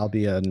jump in. I'll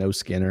be a no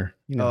skinner.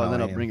 You know. And then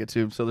I'll bring it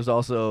too. So there's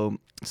also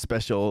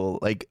special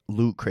like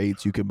loot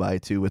crates you can buy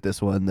too with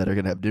this one that are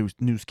gonna have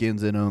new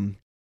skins in them.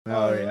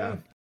 Oh yeah.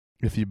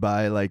 If you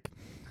buy like,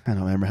 I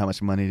don't remember how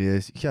much money it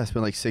is. You gotta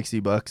spend like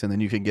 $60, and then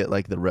you can get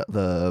like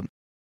the.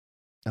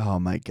 Oh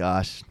my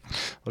gosh,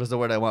 what is the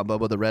word I want,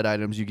 Bubba? The red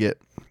items you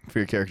get for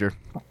your character.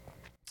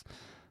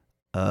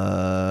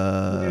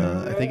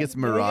 I think it's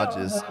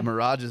Mirages.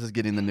 Mirages is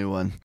getting the new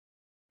one.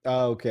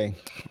 Oh, okay.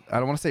 I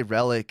don't want to say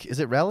relic. Is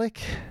it relic?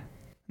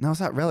 No, it's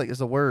not relic. It's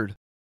a word.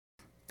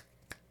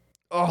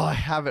 Oh, I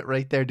have it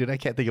right there, dude. I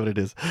can't think of what it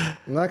is.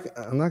 I'm not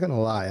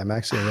gonna lie. I'm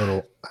actually a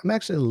little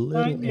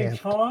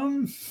amped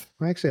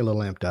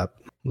up.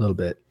 A little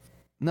bit.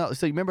 No,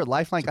 so you remember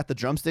Lifeline got the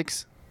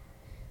drumsticks?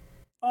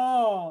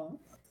 Oh,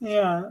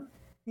 yeah.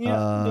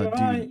 Yeah.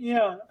 Dude.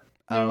 Yeah.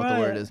 I don't know what the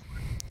word is.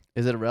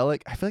 Is it a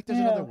relic? I feel like there's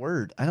another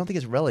word. I don't think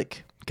it's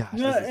relic. Gosh.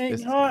 Yeah,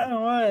 it's not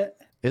right.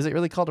 Is it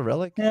really called a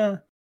relic? Yeah.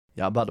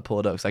 Yeah, I'm about to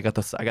pull it up because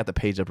I got the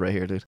page up right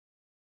here, dude.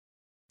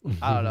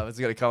 I don't know if it's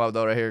gonna come up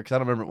though right here because I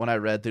don't remember when I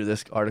read through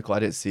this article. I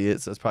didn't see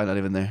it, so it's probably not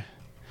even there.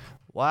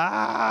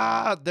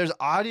 Wow, there's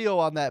audio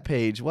on that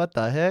page. What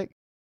the heck?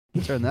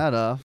 Turn that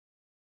off.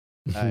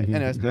 All right.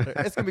 Anyways,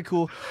 it's gonna be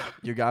cool.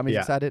 Yogami's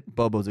excited.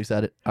 Bobo's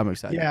excited. I'm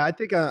excited. Yeah, I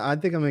think I'm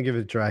gonna give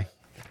it a try.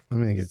 I'm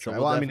gonna give it a try.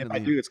 we'll Well, I mean, if I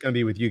do, it's gonna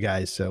be with you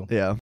guys. So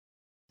yeah,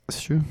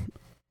 it's true.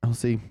 I'll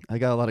see. I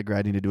got a lot of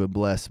grinding to do in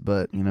Bless,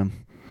 but it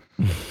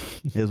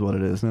is what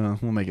it is. No,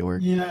 we'll make it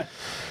work. Yeah.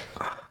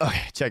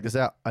 Okay, check this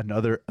out.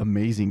 Another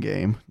amazing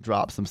game.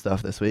 Dropped some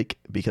stuff this week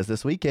because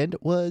this weekend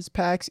was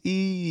PAX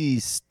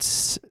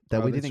East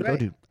that we didn't go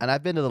to. And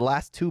I've been to the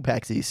last two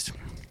PAX East.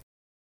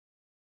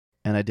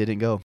 And I didn't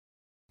go.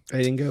 I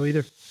didn't go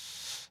either.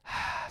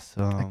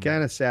 So I'm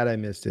kind of sad I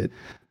missed it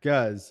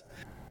because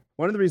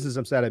one of the reasons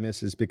I'm sad I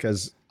missed is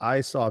because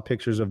I saw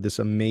pictures of this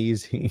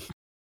amazing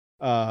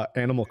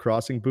Animal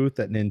Crossing booth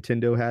that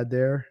Nintendo had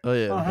there. Oh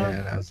yeah.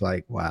 And I was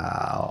like,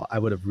 wow, I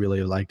would have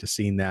really liked to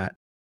seen that.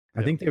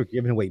 I think they were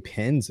giving away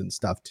pens and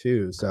stuff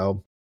too.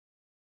 So,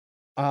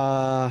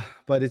 but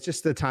it's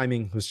just the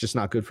timing was just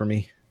not good for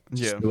me.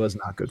 It was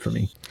not good for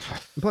me.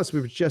 And plus,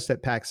 we were just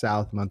at PAX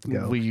South a month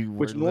ago. We were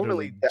which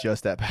normally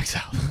just at PAX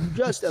South.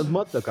 just a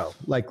month ago.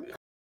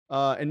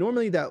 And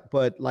normally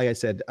but like I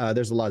said,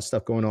 there's a lot of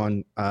stuff going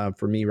on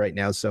for me right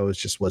now, so it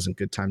just wasn't a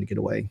good time to get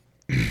away.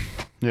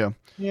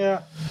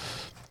 Yeah.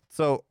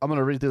 So I'm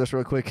gonna read through this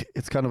real quick.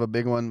 It's kind of a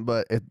big one,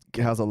 but it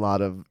has a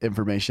lot of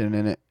information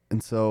in it.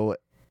 And so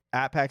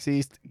at PAX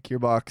East,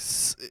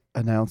 Gearbox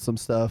announced some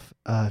stuff.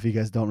 If you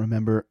guys don't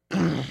remember,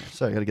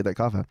 sorry, I gotta get that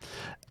cough out.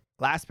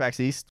 Last PAX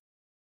East,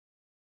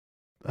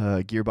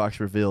 Gearbox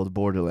revealed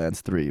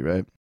Borderlands 3,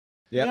 right?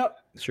 Yep.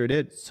 Sure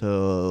did.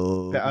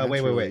 So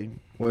wait.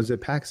 Was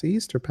it PAX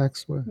East or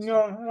PAX West?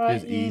 No, It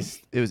was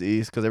East. It was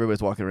East because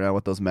everybody's walking around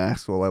with those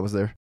masks while I was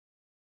there.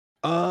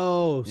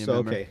 Oh, You so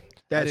remember? okay.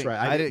 That's right.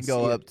 I didn't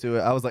go up to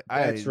it. I was like,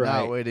 I'm That's not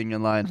right. waiting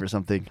in line for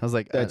something. I was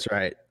like, That's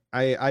right.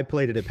 I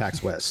played it at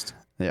PAX West.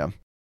 Yeah.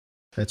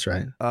 That's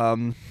right.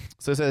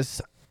 So it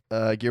says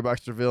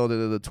Gearbox revealed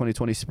the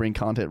 2020 spring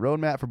content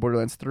roadmap for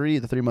Borderlands 3.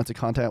 The 3 months of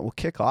content will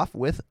kick off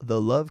with the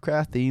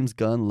Lovecraft themes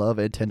Gun, Love,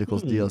 and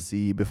Tentacles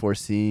DLC before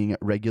seeing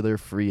regular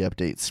free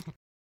updates.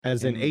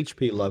 As in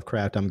HP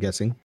Lovecraft, I'm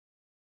guessing.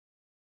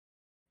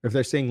 If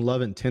they're saying Love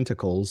and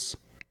Tentacles,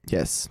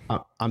 Yes.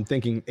 I'm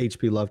thinking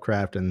HP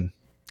Lovecraft and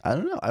I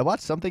don't know. I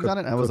watched something on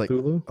it. And I was like,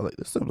 Cthulhu?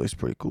 this stuff looks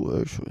pretty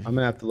cool, actually. I'm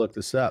gonna have to look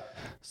this up.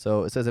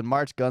 So it says in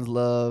March, Guns,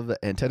 Love,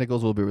 and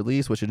Tentacles will be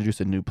released, which introduce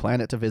a new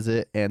planet to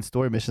visit and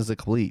story missions to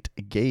complete.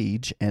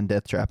 Gage and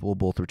Death Trap will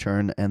both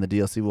return, and the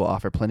DLC will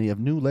offer plenty of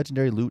new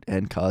legendary loot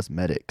and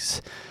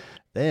cosmetics.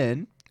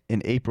 Then,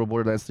 in April,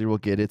 Borderlands 3 will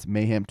get its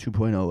Mayhem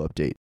 2.0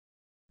 update.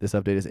 This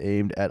update is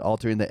aimed at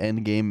altering the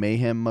endgame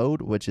Mayhem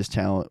mode, which is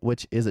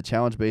a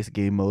challenge-based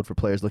game mode for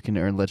players looking to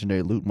earn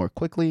legendary loot more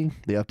quickly.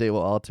 The update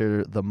will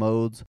alter the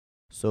modes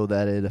so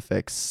that its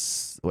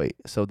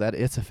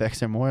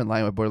effects are more in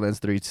line with Borderlands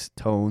 3's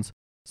tones.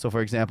 So,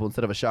 for example,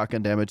 instead of a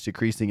shotgun damage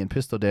decreasing and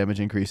pistol damage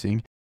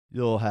increasing,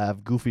 you'll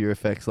have goofier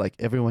effects like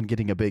everyone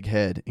getting a big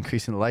head,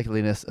 increasing the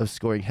likeliness of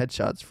scoring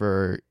headshots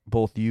for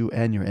both you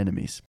and your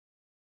enemies.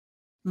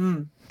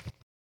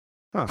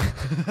 Huh.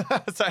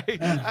 Sorry,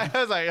 I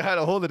was like, I had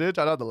to hold it in,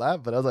 try not to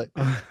laugh, but I was like,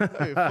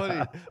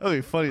 that'd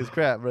be funny as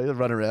crap, bro. You'd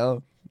run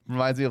around.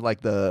 Reminds me of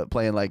like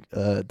playing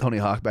Tony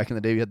Hawk back in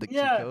the day. We had the cheat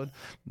code,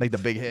 like the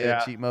big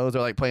head cheat modes, or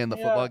like playing the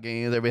football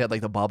games. Everybody had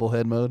like the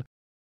bobblehead mode.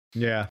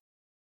 Yeah.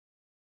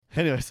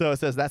 Anyway, so it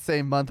says that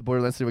same month,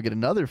 Borderlands 3 will get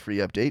another free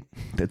update.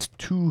 That's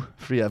 2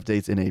 free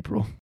updates in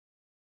April.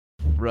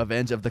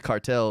 Revenge of the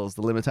Cartels.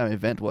 The limited time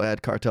event will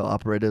add cartel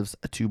operatives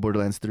to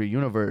Borderlands 3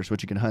 universe,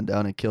 which you can hunt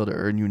down and kill to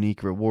earn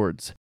unique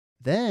rewards.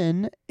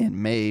 Then,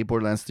 in May,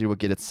 Borderlands 3 will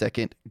get its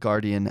second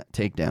Guardian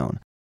takedown.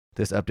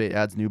 This update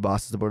adds new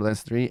bosses to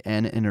Borderlands 3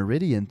 and an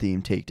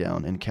Iridian-themed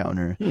takedown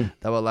encounter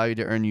that will allow you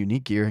to earn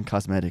unique gear and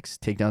cosmetics.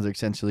 Takedowns are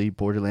essentially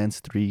Borderlands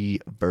 3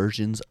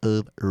 versions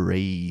of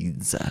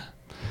raids.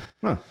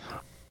 Huh.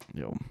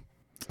 Yo.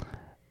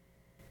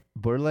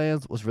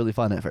 Borderlands was really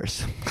fun at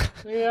first.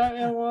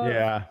 Yeah, it was.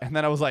 Yeah. And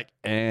then I was like,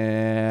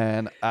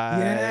 and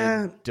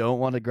I don't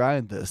want to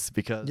grind this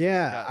because it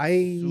got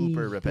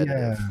super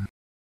repetitive. Yeah.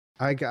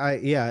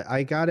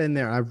 I got in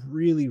there. I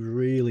really,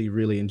 really,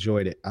 really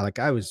enjoyed it.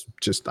 I was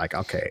just like,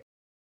 okay,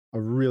 I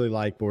really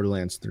like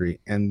Borderlands 3.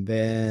 And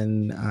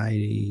then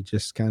I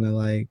just kind of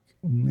like,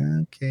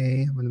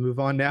 okay, I'm going to move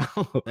on now.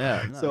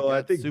 Yeah. No, So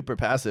I think super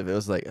passive. It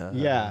was like,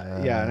 yeah.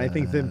 And I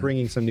think them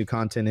bringing some new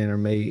content in or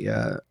may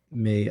I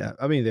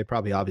mean, they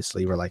probably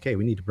obviously were like, hey,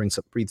 we need to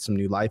breathe some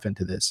new life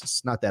into this.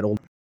 It's not that old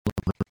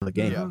of a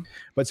game,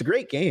 but it's a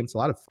great game. It's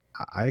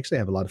I actually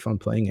have a lot of fun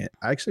playing it.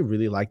 I actually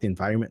really like the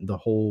environment and the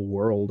whole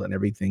world and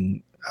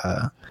everything.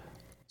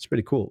 It's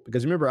pretty cool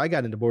because remember, I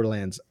got into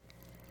Borderlands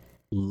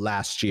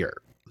last year.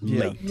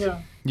 Late. Yeah.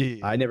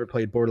 I never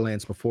played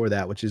Borderlands before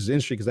that, which is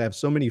interesting because I have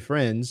so many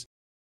friends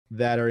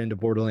that are into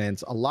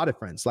Borderlands. A lot of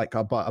friends, like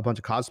a bunch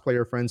of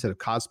cosplayer friends that have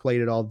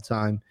cosplayed it all the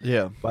time.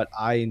 Yeah. But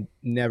I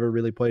never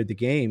really played the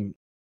game,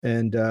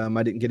 and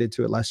I didn't get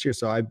into it last year.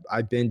 So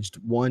I binged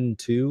 1,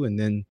 2, and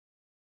then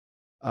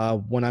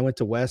when I went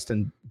to West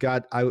and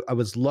I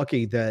was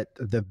lucky that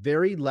the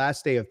very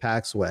last day of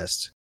PAX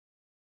West,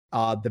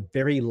 the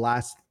very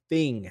last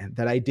thing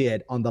that I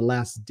did on the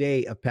last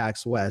day of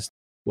PAX West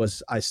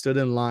was I stood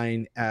in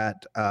line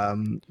at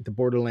the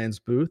Borderlands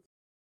booth.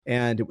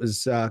 And it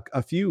was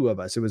a few of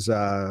us. It was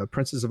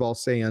Princess of All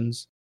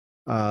Saiyans,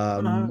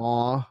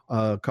 Maw,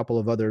 a couple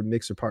of other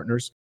mixer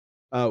partners.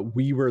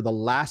 We were the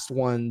last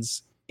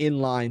ones in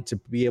line to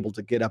be able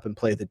to get up and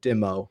play the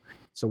demo.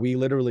 So we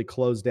literally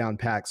closed down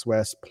PAX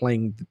West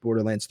playing the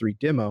Borderlands 3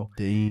 demo.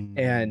 Dang.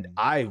 And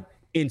I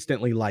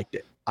instantly liked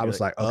it. I was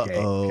like,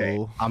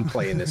 okay, I'm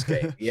playing this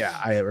game. Yeah,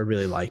 I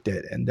really liked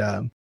it.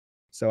 And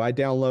so I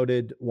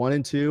downloaded 1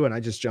 and 2 and I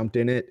just jumped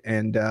in it.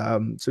 And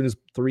as soon as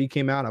 3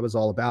 came out, I was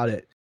all about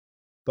it.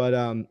 But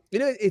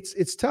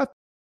it's tough.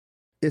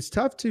 It's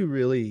tough to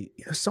really,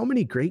 so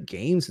many great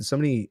games and so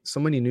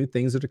many new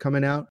things that are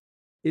coming out.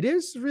 It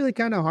is really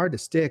kind of hard to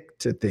stick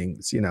to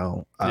things,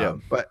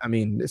 But I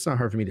mean, it's not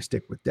hard for me to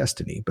stick with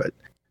Destiny, but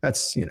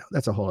that's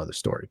a whole other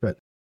story. But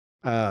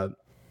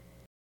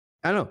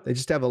I don't know. They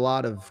just have a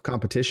lot of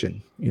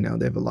competition. They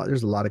have a lot.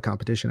 There's a lot of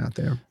competition out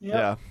there.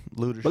 Yeah,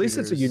 looter But at least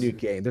it's a shooters. unique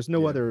game. There's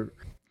no other.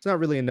 It's not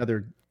really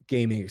another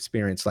gaming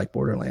experience like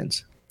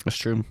Borderlands. That's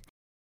true.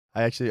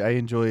 I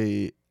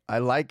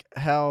like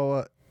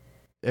how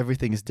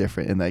everything is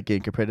different in that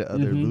game compared to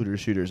other looter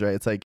shooters, right?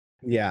 It's like,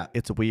 Yeah.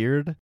 it's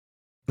weird.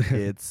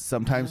 It's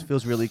sometimes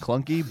feels really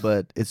clunky,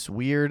 but it's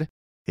weird.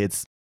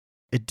 It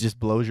just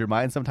blows your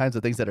mind sometimes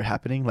the things that are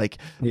happening. Like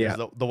Yeah.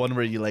 there's the one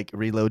where you like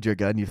reload your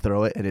gun, you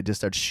throw it, and it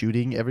just starts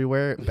shooting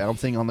everywhere,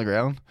 bouncing on the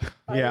ground.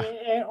 Yeah.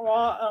 It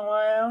walk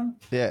around.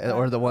 Yeah,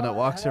 or the one that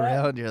walks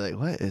around, you're like,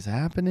 what is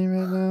happening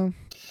right now?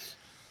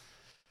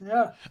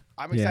 Yeah.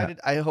 I'm excited.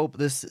 I hope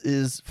this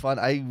is fun.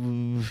 I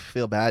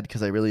feel bad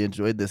because I really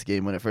enjoyed this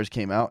game when it first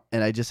came out,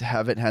 and I just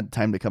haven't had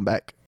time to come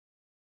back.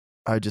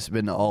 I've just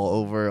been all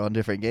over on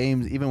different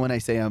games. Even when I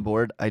say I'm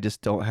bored, I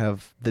just don't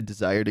have the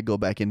desire to go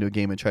back into a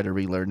game and try to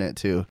relearn it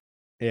too.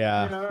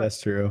 Yeah,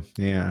 that's true.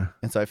 Yeah.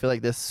 And so I feel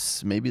like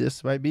this might be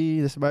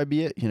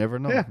it. You never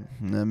know. Yeah.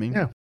 You know what I mean?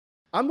 Yeah.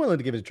 I'm willing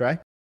to give it a try.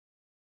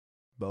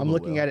 Bobo I'm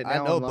looking will. at it now I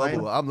know online.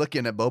 Bobo. I'm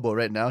looking at Bobo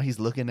right now. He's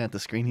looking at the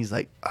screen. He's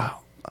like,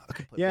 oh. I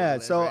could play Yeah.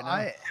 Borderlands So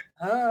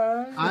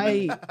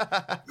right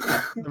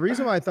the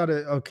reason why I thought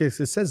so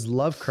it says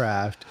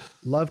Lovecraft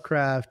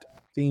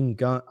themed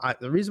gun.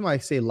 The reason why I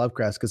say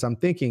Lovecraft is because I'm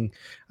thinking,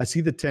 I see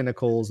the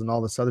tentacles and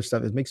all this other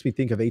stuff. It makes me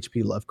think of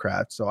H.P.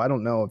 Lovecraft. So I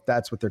don't know if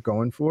that's what they're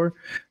going for,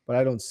 but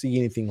I don't see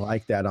anything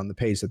like that on the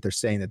page that they're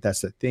saying that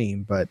that's the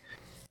theme. But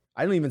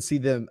I don't even see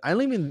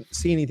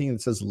anything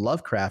that says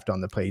Lovecraft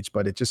on the page,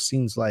 but it just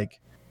seems like,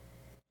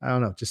 I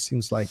don't know, it just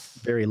seems like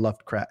very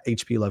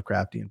H.P.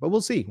 Lovecraftian. But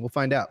we'll see. We'll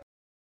find out.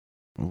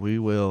 We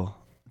will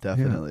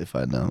definitely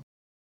find out.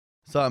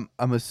 So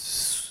I'm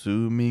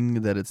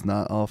assuming that it's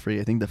not all free.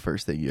 I think the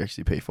first thing you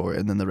actually pay for,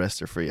 and then the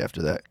rest are free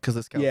after that. Because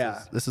this counts.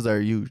 Yeah. This is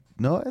our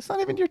No, it's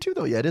not even year 2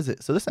 though yet, is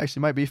it? So this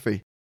actually might be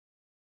free.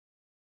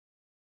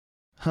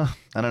 Huh?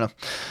 I don't know.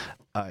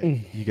 All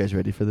right, you guys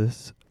ready for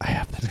this? I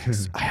have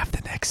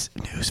the next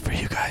news for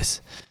you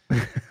guys.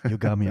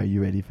 Yogami, are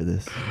you ready for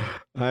this?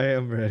 I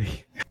am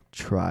ready.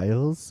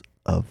 Trials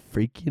of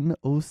freaking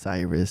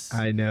Osiris.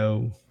 I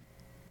know.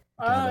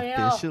 Got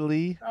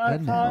officially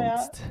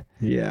announced.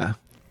 Yeah.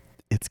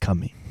 It's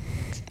coming.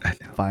 I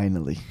know.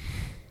 Finally.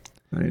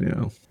 I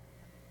know.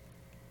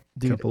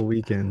 Dude, Couple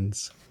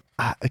weekends.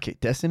 okay,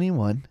 Destiny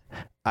 1.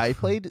 I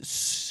played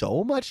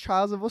so much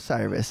Trials of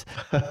Osiris.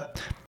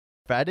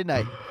 Friday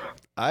night.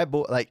 I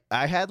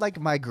had like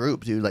my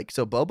group, dude. Like,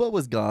 so Boba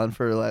was gone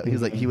for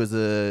like he was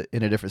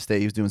in a different state.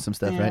 He was doing some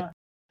stuff, right?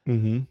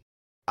 Mm-hmm.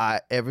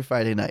 Every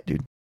Friday night,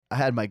 dude, I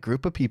had my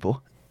group of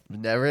people.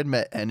 Never had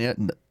met any.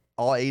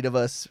 All 8 of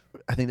us.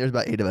 I think there's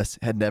about 8 of us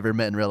had never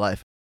met in real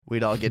life.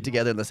 We'd all get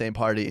together in the same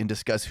party and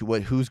discuss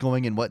who's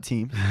going in what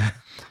team.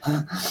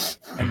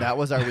 And that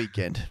was our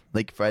weekend.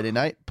 Like Friday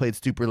night, played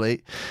super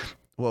late.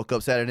 Woke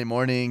up Saturday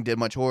morning, did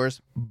my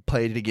chores,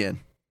 played it again.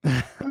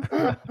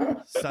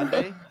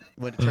 Sunday,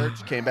 went to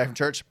church, came back from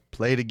church,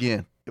 played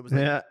again.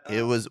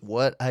 It was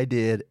what I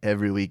did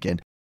every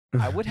weekend.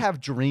 I would have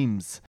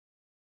dreams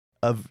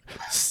of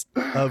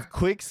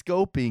quick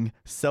scoping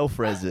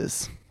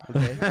self-reses.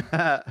 Okay.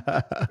 I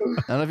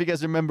don't know if you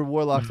guys remember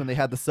Warlocks when they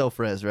had the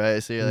self-res,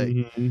 right? So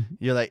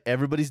you're like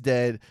everybody's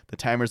dead. The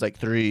timer's like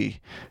 3,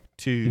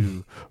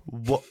 2,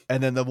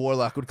 and then the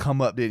Warlock would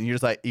come up, dude, and you're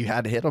just like, you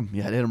had to hit him.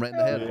 You had to hit him right in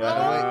the head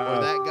right away,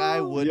 or that guy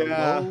would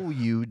blow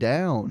you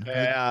down.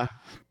 Yeah.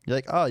 You're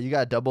like, oh, you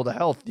got double the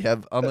health. You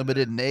have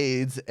unlimited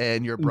nades,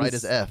 and you're bright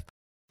as F.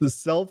 The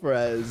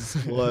self-res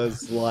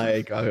was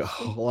like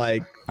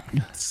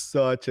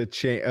such a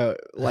change.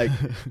 Like,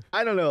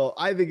 I don't know.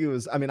 I think it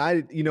was, I mean,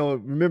 if you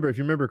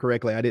remember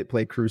correctly, I didn't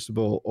play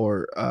Crucible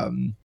or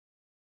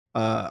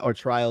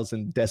Trials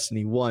in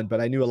Destiny 1, but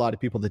I knew a lot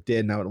of people that did,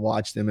 and I would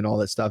watch them and all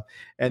that stuff.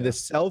 And the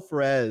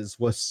self-res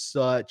was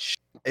such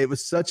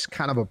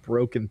kind of a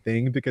broken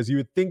thing, because you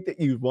would think that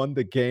you won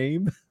the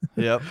game.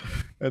 Yep.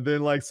 And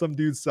then like some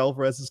dude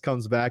self-res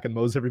comes back and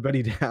mows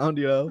everybody down,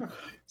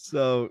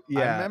 So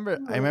yeah. I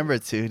remember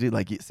it too, dude.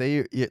 Like,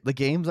 say the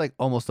game's like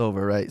almost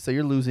over, right? So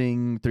you're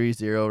losing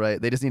 3-0, right?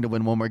 They just need to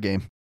win one more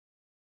game.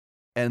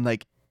 And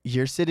like,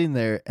 you're sitting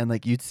there and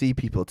like, you'd see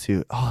people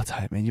too all the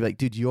time, man. You're like,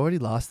 dude, you already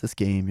lost this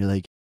game. You're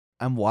like,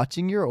 I'm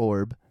watching your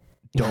orb.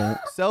 Don't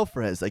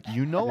self-res. Like,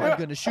 I'm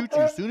going to shoot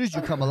you as soon as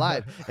you come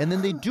alive. And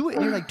then they do it.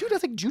 And you're like, dude, I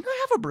was like, do you not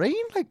have a brain?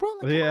 Like, bro.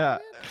 Like, yeah.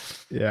 come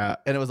on, Yeah.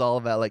 And it was all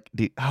about like,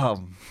 the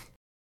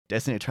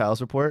Destiny Trials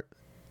report.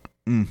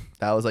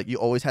 That was like, you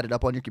always had it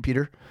up on your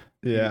computer.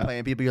 Yeah. You're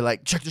playing people, you're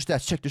like, check their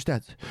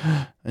stats.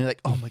 And you're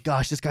like, oh my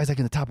gosh, this guy's like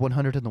in the top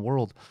 100 in the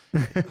world.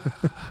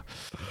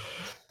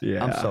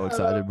 Yeah. I'm so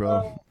excited,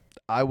 bro.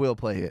 I will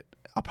play it.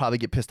 I'll probably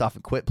get pissed off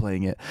and quit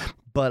playing it,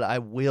 but I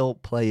will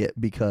play it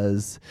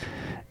because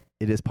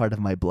it is part of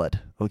my blood.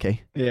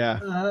 Okay.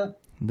 Yeah.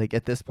 Like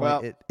at this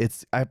point,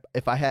 if I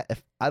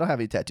don't have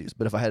any tattoos,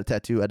 but if I had a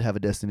tattoo, I'd have a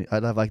Destiny.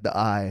 I'd have like the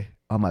eye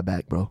on my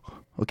back, bro.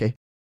 Okay.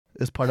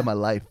 It's part of my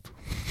life.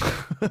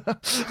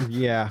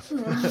 Yeah.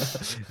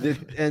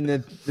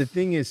 The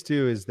thing is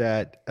too, is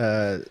that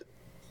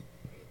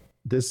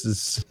this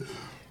is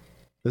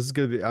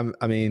gonna be.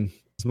 I mean,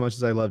 as much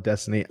as I love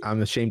Destiny,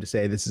 I'm ashamed to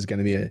say this is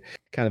gonna be a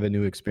kind of a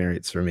new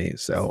experience for me.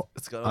 So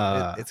it's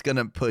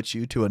gonna put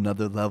you to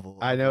another level.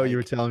 I know you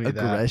were telling me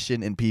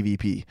aggression in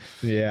PvP.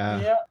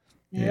 Yeah.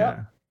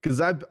 Because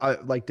I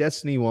like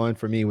Destiny 1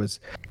 for me was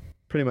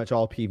pretty much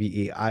all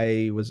PvE.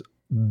 I was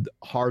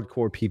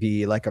hardcore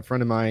PvE. Like a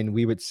friend of mine,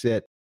 we would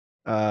sit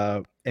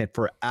and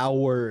for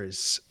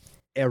hours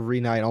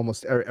every night,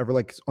 almost every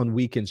like on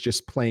weekends,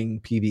 just playing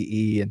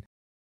PvE and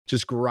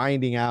just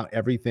grinding out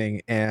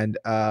everything. And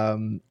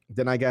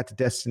then I got to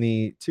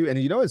Destiny 2. And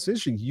it's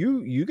interesting.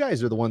 You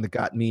guys are the one that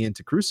got me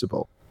into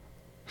Crucible.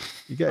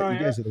 You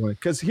guys are the one.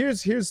 Because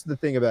here's the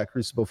thing about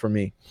Crucible for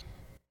me.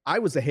 I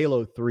was a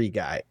Halo 3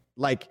 guy.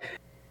 Like,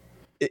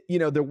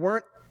 there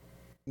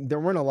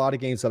weren't a lot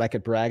of games that I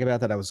could brag about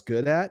that I was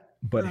good at,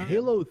 but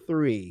Halo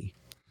 3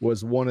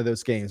 was one of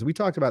those games. We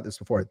talked about this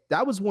before.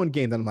 That was one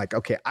game that I'm like,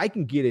 okay, I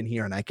can get in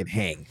here and I can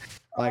hang.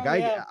 Like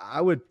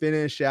I would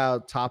finish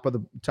out top of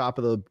the top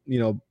of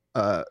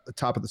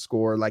the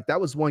score. Like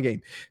that was one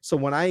game. So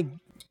when I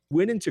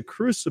went into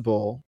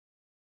Crucible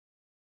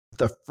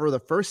for the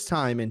first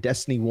time in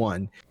Destiny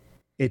 1,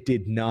 it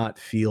did not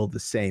feel the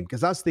same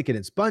because I was thinking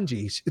it's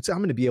Bungie. I'm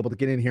going to be able to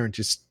get in here and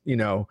just,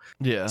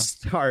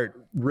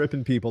 start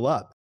ripping people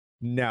up.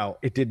 No,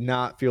 it did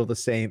not feel the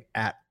same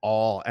at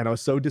all. And I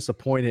was so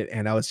disappointed.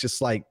 And I was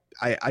just like,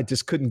 I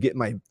just couldn't get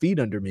my feet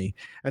under me.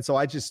 And so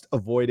I just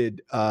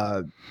avoided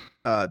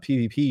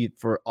PvP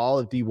for all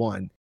of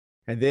D1.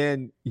 And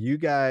then you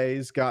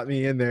guys got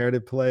me in there to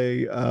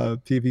play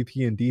PvP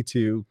in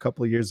D2 a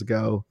couple of years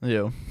ago.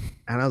 Yeah.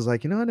 And I was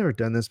like, I've never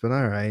done this, but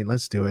all right,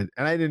 let's do it.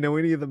 And I didn't know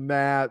any of the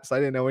maps. I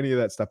didn't know any of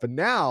that stuff. But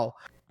now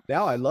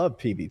I love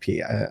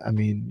PvP. I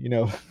mean,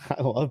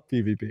 I love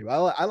PvP.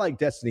 I like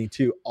Destiny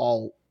 2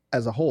 all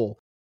as a whole,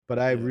 but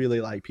I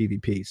really like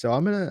PvP. So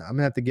I'm gonna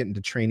have to get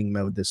into training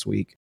mode this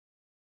week.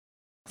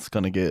 It's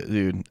gonna get,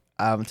 dude.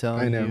 I'm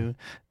telling you,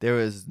 there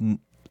is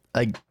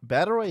like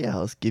battle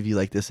royales give you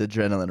like this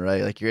adrenaline,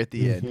 right? Like you're at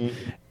the end.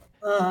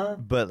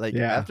 But like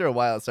after a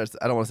while it starts,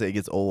 I don't want to say it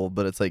gets old,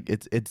 but it's like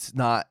it's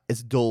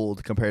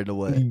dulled compared to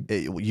what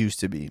it used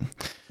to be.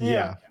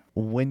 Yeah.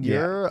 When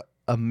you're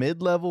a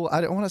mid-level, I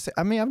don't want to say,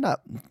 I mean, I'm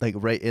not like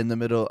right in the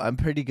middle. I'm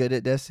pretty good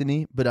at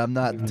Destiny, but I'm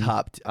not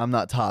I'm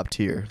not top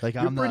tier. Like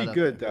you're pretty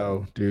good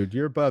though, dude.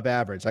 You're above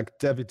average. I can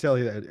definitely tell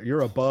you that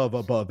you're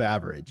above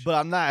average. But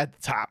I'm not at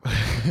the top.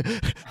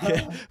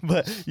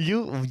 But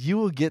you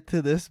will get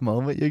to this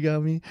moment, you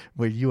got me,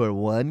 where you are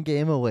one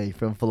game away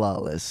from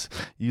flawless.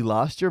 You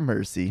lost your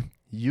mercy.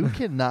 You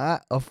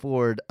cannot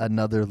afford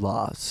another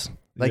loss.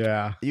 Like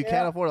you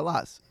can't afford a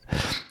loss.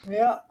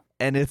 Yeah.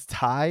 And it's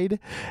tied,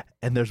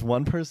 and there's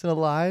one person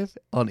alive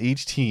on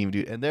each team,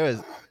 dude. And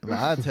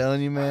I'm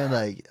telling you, man,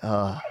 like,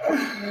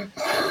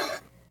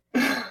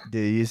 dude,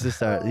 you used to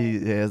start,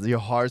 your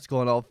heart's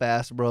going all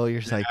fast, bro. You're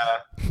just like,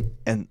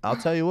 and I'll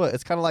tell you what,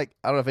 it's kind of like,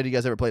 I don't know if any of you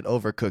guys ever played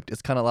Overcooked.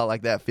 It's kind of a lot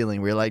like that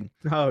feeling where you're like,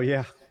 oh,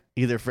 yeah.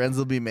 Either friends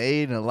will be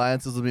made and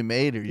alliances will be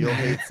made, or you'll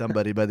hate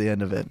somebody by the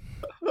end of it.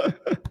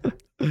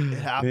 It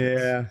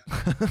happens.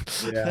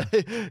 Yeah.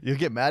 You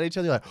get mad at each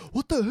other. You're like,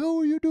 what the hell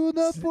are you doing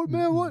that for,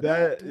 man?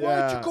 Why'd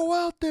you go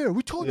out there?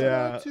 We told you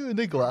not to. And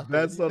they go out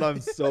there. That's what I'm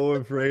so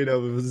afraid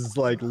of. It was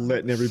like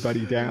letting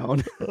everybody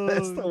down.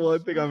 That's the one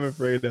thing I'm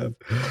afraid of.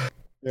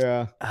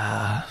 Yeah.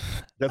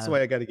 That's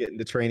why I got to get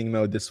into training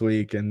mode this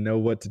week and know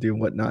what to do and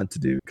what not to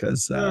do,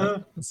 because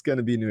it's going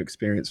to be a new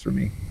experience for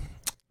me.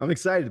 I'm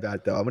excited about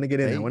it though. I want to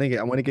get in there. I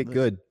want to get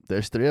good.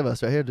 There's 3 of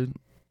us right here, dude.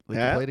 We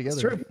can play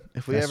together. True.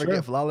 If we ever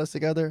get flawless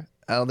together,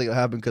 I don't think it'll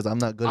happen because I'm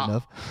not good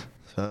enough.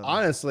 So.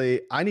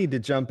 Honestly, I need to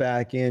jump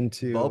back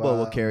into. Bobo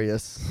will carry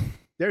us.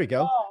 There we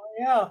go. Oh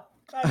yeah,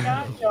 I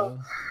got you.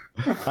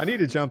 I need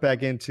to jump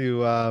back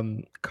into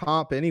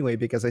comp anyway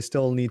because I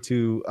still need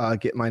to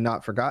get my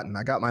Not Forgotten.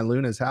 I got my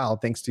Luna's Howl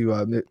thanks to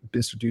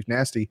Mr. Duke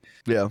Nasty.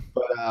 Yeah.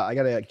 But I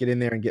got to get in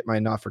there and get my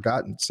Not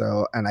Forgotten.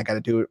 So, and I got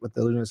to do it with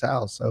the Luna's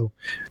Howl. So,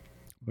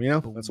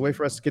 let's wait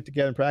for us to get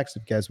together and practice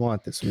if you guys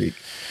want this week.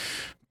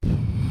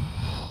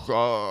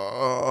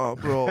 Oh,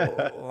 bro,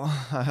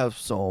 I have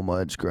so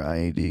much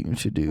grinding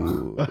to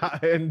do.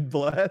 And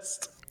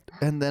blessed.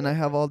 And then I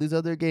have all these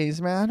other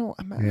games, man. I don't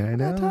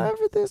have time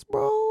for this,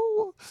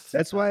 bro.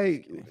 That's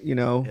why,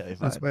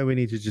 that's why we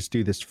need to just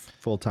do this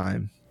full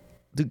time.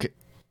 Dude,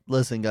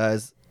 listen,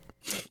 guys,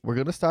 we're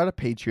gonna start a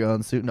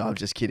Patreon soon. No, I'm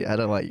just kidding. I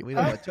don't like you. We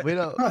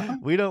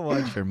don't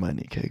want your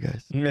money, okay,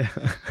 guys. Yeah.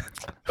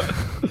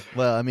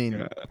 Well, I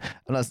mean,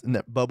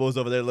 Bubbo's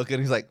over there looking.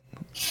 He's like,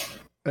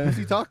 who's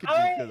he talking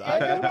to? Because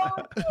I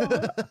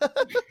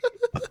I'm just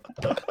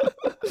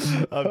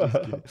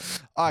kidding.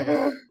 All right,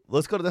 guys,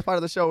 let's go to the part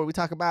of the show where we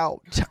talk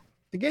about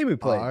the game we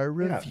played. Our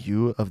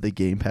review of the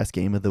Game Pass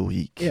game of the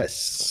week.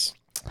 Yes.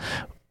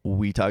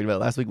 We talked about it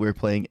last week. We were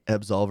playing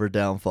Absolver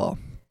Downfall.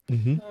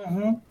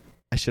 Mm-hmm.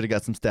 I should have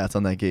got some stats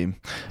on that game.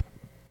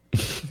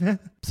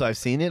 So I've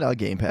seen it on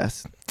Game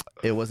Pass.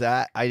 It was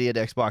at ID at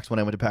Xbox when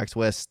I went to PAX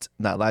West,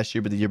 not last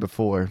year, but the year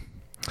before.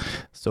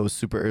 So it was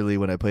super early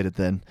when I played it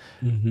then.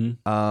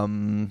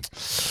 Mm-hmm.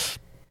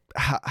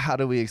 How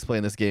do we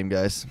explain this game,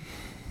 guys?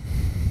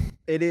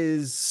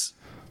 It's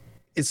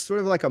sort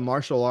of like a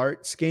martial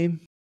arts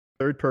game,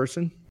 third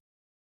person.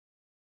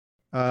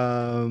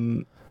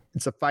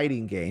 It's a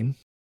fighting game,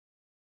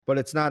 but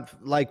it's not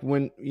like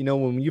when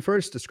you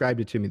first described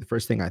it to me, the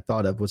first thing I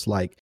thought of was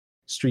like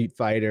Street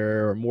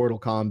Fighter or Mortal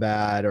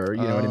Kombat or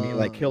you know what I mean,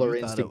 like Killer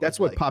Instinct. That's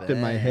what popped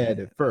in my head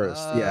at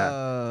first.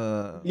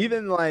 Yeah.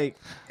 Even like,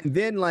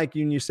 then like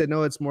when you said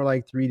no, it's more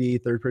like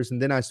 3D third person.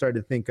 Then I started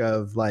to think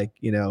of like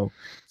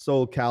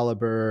Soul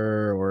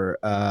Calibur or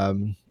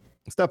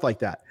stuff like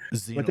that.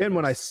 But then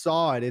when I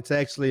saw it, it's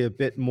actually a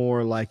bit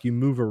more like you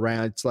move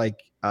around. It's like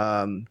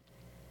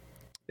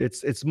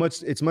it's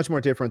much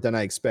more different than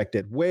I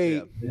expected.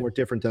 Way more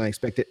different than I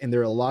expected, and there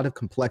are a lot of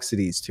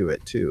complexities to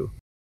it too.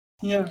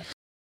 Yeah.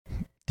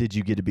 Did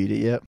you get to beat it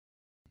yet?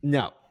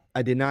 No,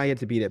 I did not get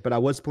to beat it, but I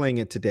was playing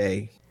it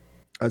today.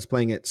 I was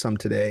playing it some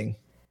today.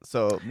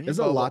 So there's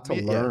a lot to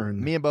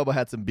learn. Me and Bobo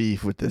had some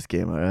beef with this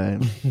game, all right?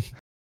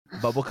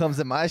 Bubble comes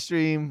in my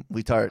stream,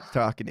 we start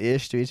talking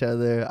ish to each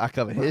other. I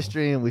come in his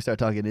stream, we start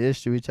talking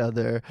ish to each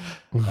other,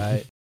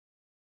 right?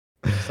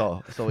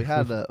 So we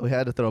had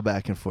to throw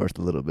back and forth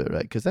a little bit,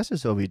 right? Because that's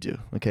just what we do,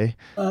 okay?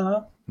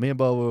 Me and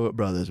Bobo were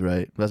brothers,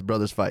 right? That's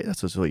brothers fight.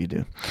 That's just what you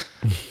do.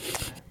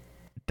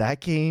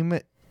 That game,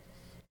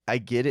 I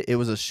get it. It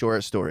was a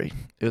short story.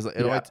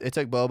 It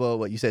took Bobo,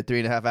 what you said,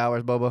 3.5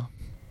 hours, Bobo?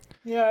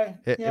 Yeah.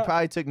 It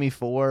probably took me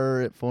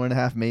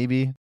 4.5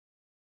 maybe.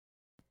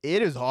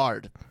 It is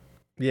hard.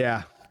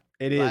 Yeah,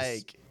 it is.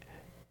 Like,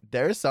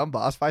 there's some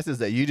boss fights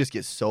that you just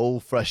get so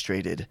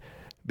frustrated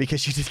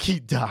because you just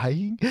keep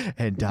dying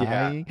and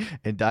dying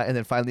and dying, and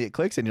then finally it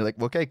clicks and you're like,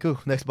 okay, cool,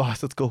 next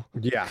boss, let's go.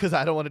 Yeah, because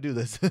I don't want to do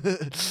this.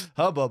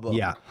 Huh, Bobo?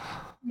 Yeah.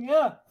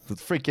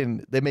 It's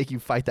freaking, they make you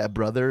fight that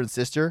brother and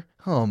sister.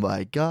 Oh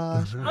my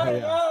gosh. I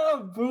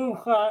love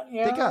Buka.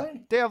 Yeah.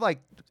 They have like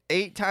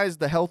 8 times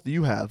the health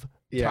you have,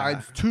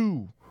 times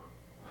 2.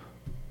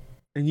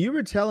 And you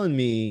were telling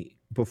me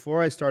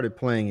before I started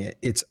playing it,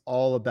 it's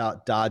all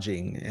about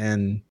dodging,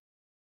 and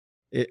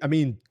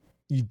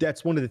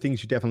that's one of the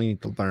things you definitely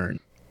need to learn.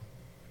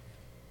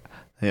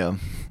 Yeah,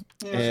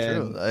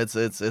 it's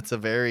true. It's a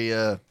very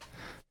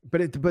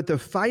but the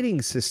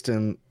fighting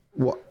system,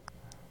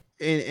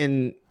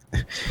 and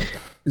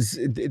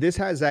this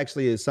has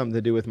actually something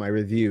to do with my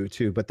review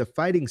too. But the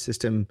fighting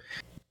system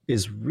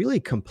is really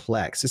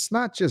complex. It's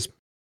not just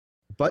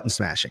button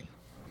smashing.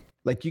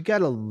 Like, you got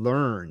to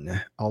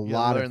learn a lot of things. You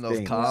got to learn those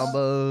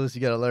combos.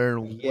 You got to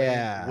learn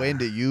when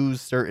to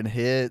use certain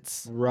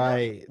hits.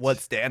 Right. What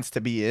stance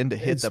to be in to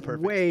hit the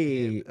perfect.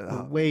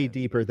 Way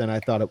deeper than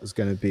I thought it was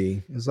going to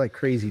be. It was like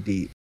crazy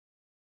deep.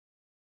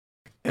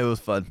 It was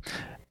fun.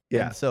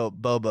 Yeah. And so,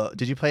 Bobo,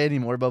 did you play any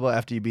more, Bobo,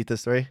 after you beat the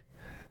story?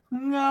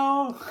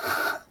 No.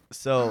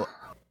 So,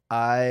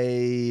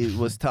 I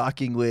was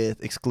talking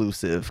with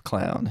Exclusive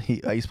Clown.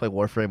 I used to play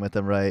Warframe with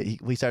him, right?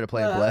 We started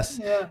playing Bless.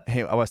 Yeah.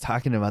 Hey, I was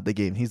talking about the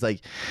game. He's like,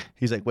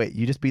 wait,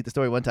 you just beat the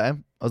story one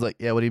time? I was like,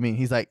 yeah. What do you mean?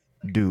 He's like,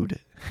 dude.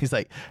 He's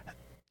like,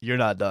 you're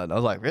not done. I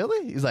was like,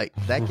 really? He's like,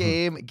 that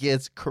game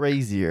gets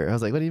crazier. I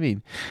was like, what do you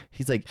mean?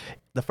 He's like,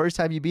 the first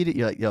time you beat it,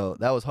 you're like, yo,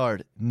 that was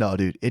hard. No,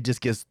 dude, it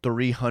just gets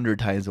 300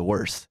 times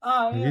worse.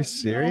 Are you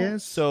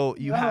serious? So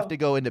you have to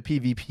go into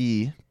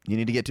PvP. You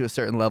need to get to a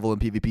certain level in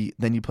PvP.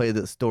 Then you play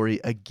the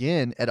story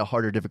again at a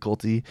harder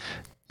difficulty.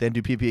 Then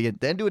do PvP again.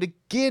 Then do it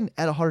again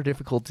at a harder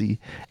difficulty.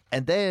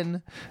 And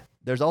then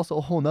there's also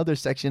a whole nother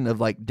section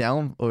of like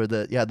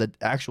the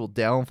actual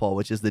Downfall,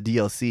 which is the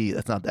DLC.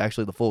 That's not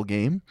actually the full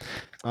game.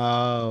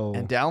 Oh.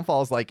 And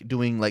Downfall is like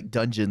doing like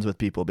dungeons with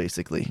people,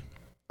 basically.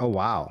 Oh,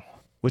 wow.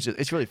 Which is,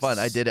 it's really fun.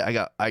 I did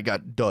it. I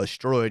got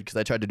destroyed because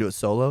I tried to do it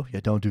solo.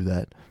 Yeah, don't do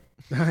that.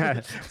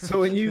 So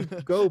when you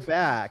go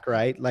back,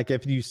 right? Like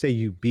if you say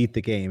you beat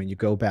the game and you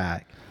go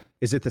back,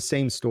 is it the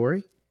same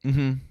story?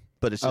 Mm-hmm.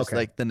 But it's just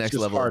like the next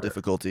level harder. Of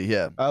difficulty.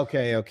 Yeah.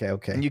 Okay.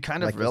 And you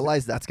kind of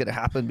realize that's going to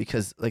happen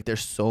because like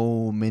there's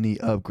so many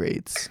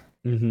upgrades.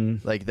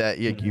 Mm-hmm. Like that.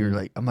 You're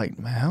like, I'm like,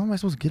 man, how am I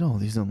supposed to get all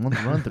these in one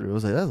run through? I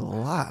was like, that's a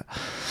lot.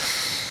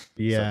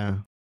 Yeah.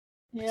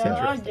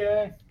 Yeah, I get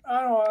it.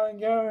 I don't want to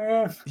go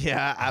here.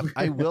 Yeah,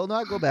 I will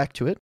not go back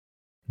to it.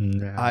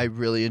 No. I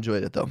really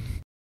enjoyed it though.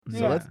 So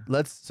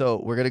Yeah.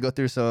 so we're gonna go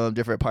through some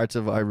different parts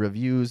of our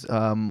reviews.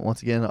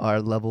 Once again,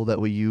 our level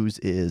that we use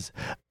is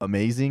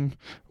amazing,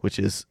 which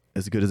is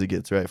as good as it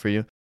gets, right, for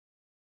you?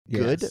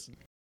 Good,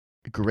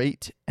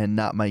 great, and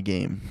not my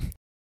game.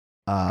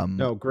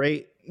 No,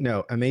 great.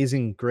 No,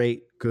 amazing,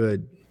 great,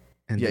 good,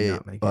 and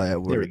not my game. Oh, I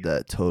worded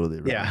that totally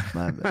wrong. Yeah.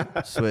 My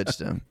bad. Switched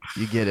them.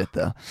 You get it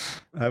though.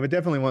 I would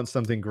definitely want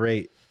something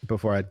great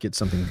before I'd get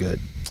something good.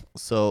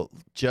 So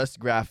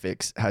just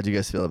graphics. How'd you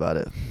guys feel about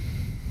it?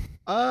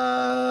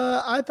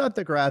 I thought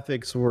the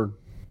graphics were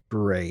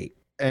great,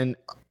 and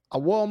I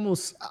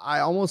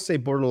almost say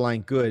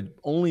borderline good,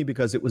 only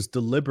because it was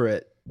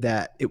deliberate.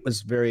 That it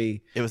was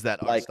that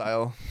art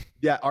style.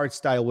 Yeah, art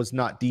style was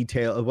not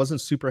detailed. It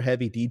wasn't super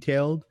heavy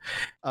detailed.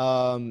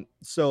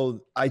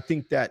 So I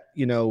think that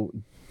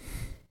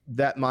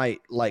that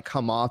might like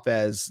come off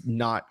as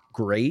not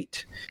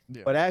great,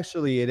 Yeah. but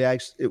actually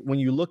when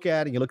you look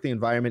at it, and you look at the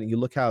environment and you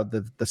look how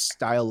the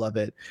style of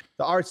it,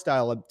 the art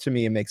style to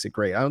me, it makes it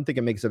great. I don't think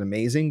it makes it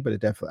amazing, but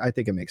I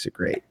think it makes it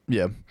great.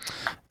 Yeah.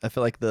 I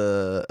feel like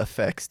the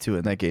effects too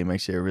in that game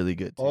actually are really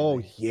good too.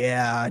 Oh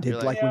yeah, I did.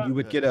 You're Like when you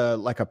would get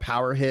a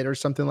power hit or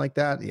something like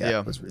that. Yeah,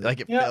 it was really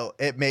like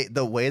it made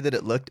the way that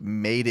it looked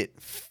made it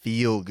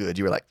feel good.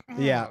 You were like,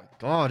 Yeah.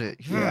 got it.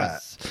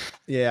 Yes.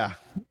 yeah.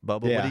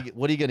 Bubba, Yeah.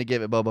 what are you gonna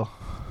give it, Bubba?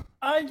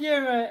 I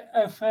give it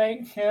a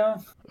fake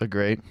kill. A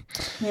great.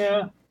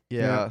 Yeah.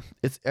 Yeah.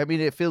 I mean,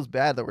 it feels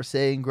bad that we're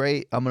saying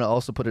great. I'm gonna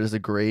also put it as a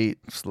great,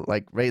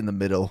 like right in the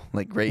middle,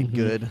 like great, Mhm.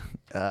 good.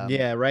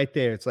 Yeah, right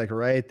there. It's like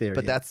right there.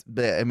 But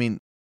yeah. I mean,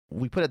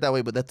 we put it that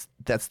way, but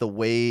that's the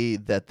way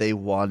that they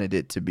wanted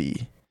it to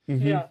be.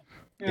 Mhm. Yeah.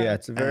 Yeah,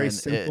 it's a very And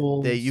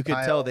simple. you could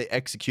tell they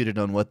executed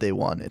on what they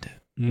wanted.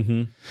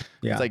 Mm-hmm.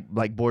 Yeah. It's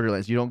like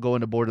Borderlands. You don't go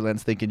into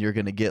Borderlands thinking you're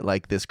gonna get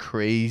like this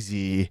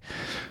crazy,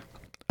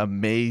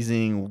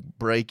 amazing,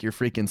 break your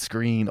freaking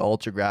screen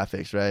ultra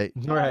graphics, right?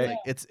 Right. Like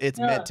it's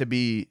meant to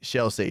be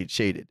shell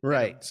shaded.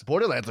 Right.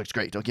 Borderlands looks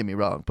great. Don't get me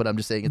wrong, but I'm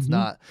just saying it's Mhm.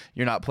 not.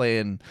 You're not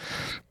playing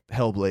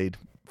Hellblade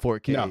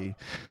 4K, No.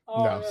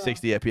 Oh, No. yeah.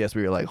 60 FPS.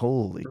 Where you're like,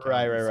 holy. cow,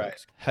 Right, this right,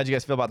 looks- How'd you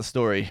guys feel about the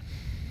story?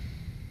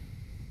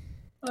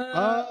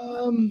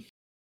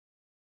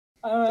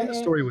 The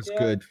story was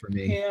good for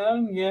me.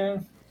 Yeah.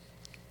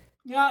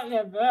 Not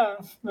the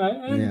best, but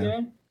it's Yeah.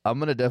 good. I'm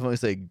gonna definitely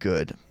say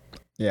good.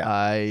 Yeah.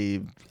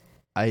 I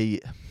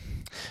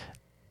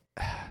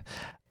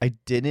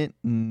didn't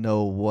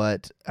know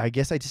what. I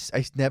guess I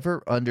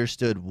never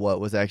understood what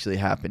was actually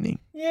happening.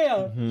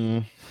 Yeah. Mm-hmm.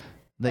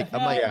 Like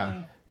I'm like,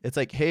 Yeah. it's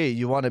like, hey,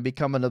 you want to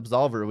become an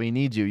absolver? We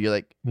need you. You're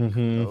like,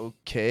 Mm-hmm.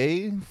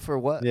 okay, for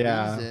what?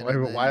 Yeah. reason? Why,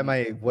 And why am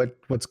then- I?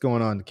 What's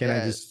going on? Can I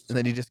yeah, just? And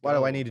then you just. Why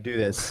do I go, need to do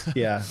this?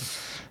 Yeah.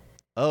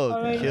 Oh,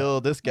 All right. kill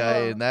this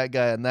guy Yeah. and that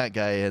guy and that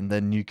guy, and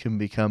then you can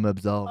become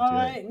absolved. All You're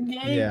like,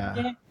 right.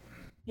 Yeah.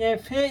 Yeah.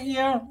 Fit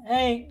you.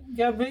 Hey,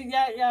 go beat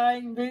that guy.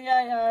 Beat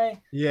that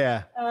guy.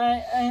 Yeah.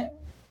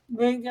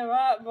 Beat the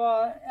rat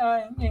ball.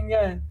 And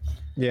go.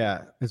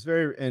 Yeah. It's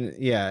very and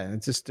yeah.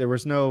 It's just there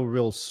was no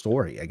real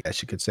story. I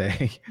guess you could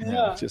say.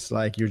 Yeah. Just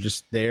like you're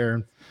just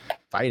there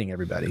fighting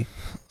everybody.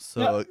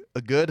 so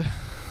a good.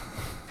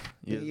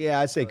 Yeah,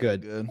 I'd say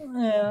good. Good.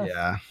 Yeah.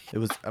 Yeah. It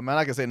was. I'm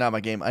not gonna say not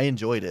my game. I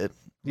enjoyed it.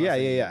 I'm not Yeah.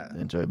 saying Yeah. I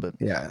enjoyed, but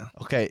Yeah.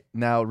 okay.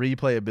 Now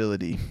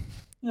replayability.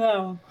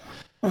 No.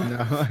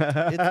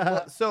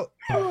 No. So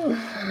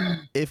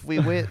if we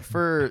went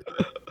for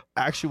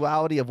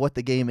actuality of what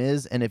the game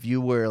is, and if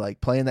you were like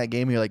playing that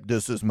game, you're like,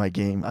 this is my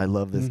game. I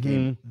love this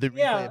game. The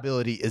Yeah.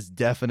 replayability is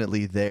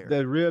definitely there.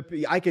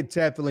 I could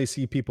definitely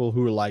see people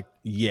who are like,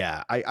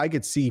 yeah, I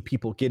could see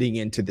people getting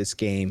into this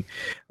game,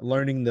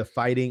 learning the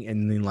fighting,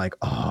 and then like,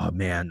 oh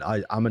man,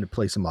 I'm gonna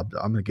play I'm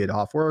gonna get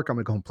off work, I'm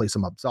gonna go and play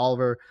some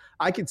Absolver.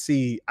 I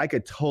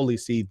could totally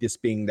see this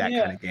being that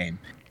kind of game.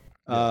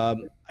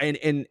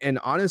 And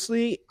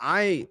honestly,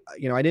 I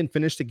didn't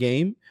finish the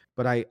game,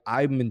 but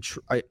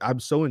I'm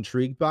so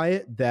intrigued by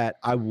it that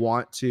I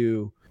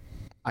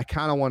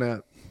kind of want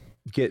to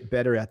get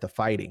better at the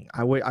fighting.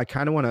 I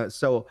kind of want to.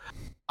 So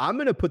I'm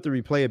going to put the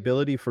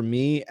replayability for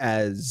me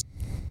as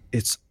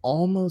it's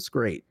almost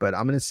great, but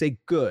I'm going to say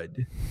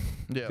good.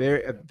 Yeah.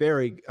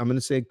 I'm going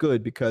to say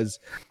good because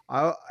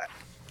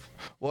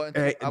Well,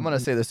 and I'm gonna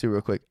say this too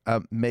real quick.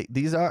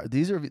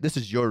 This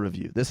is your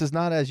review. This is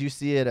not as you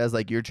see it as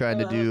like you're trying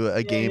to do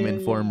a Game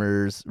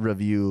Informer's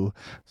review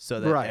so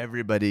that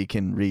everybody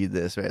can read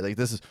this, right? Like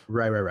this is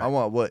right. I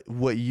want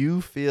what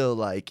you feel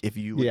like if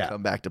you would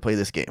come back to play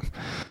this game.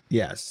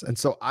 Yes, and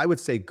so I would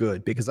say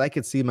good because I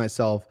could see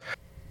myself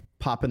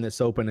popping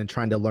this open and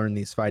trying to learn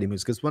these fighting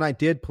moves. Because when I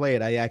did play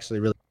it, I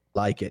actually really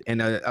like it, and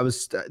there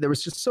was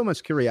just so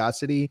much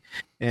curiosity,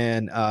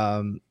 and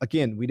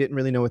again, we didn't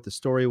really know what the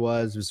story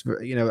was. It was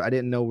I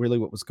didn't know really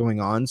what was going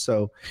on,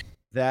 so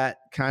that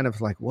kind of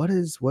like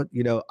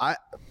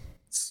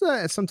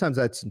sometimes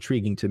that's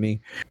intriguing to me,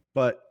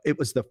 but it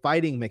was the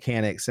fighting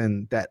mechanics,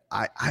 and that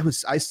I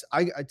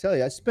tell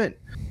you,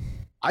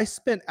 I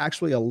spent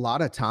actually a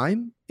lot of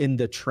time in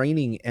the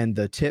training and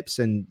the tips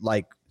and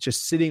like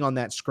just sitting on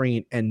that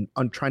screen and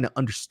trying to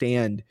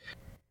understand.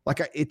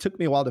 It took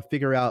me a while to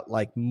figure out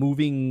like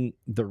moving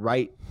the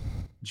right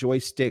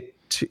joystick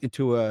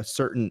to a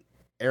certain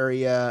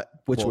area,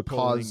 which would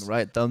cause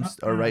right thumbs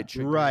or right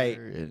trigger, right,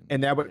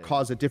 and that would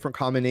cause a different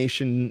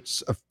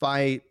combinations of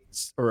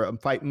fights or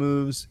fight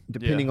moves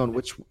depending on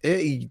which.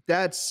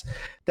 That's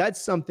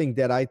something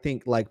that I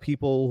think like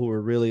people who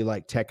are really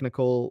like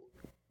technical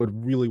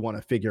would really want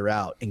to figure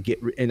out and get.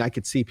 And I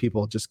could see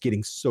people just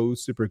getting so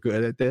super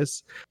good at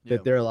this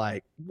that they're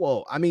like,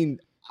 whoa. I mean,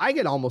 I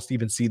could almost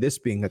even see this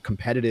being a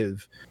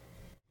competitive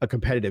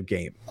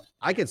game.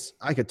 I could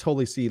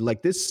totally see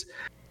like this,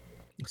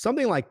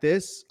 something like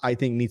this. I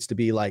think needs to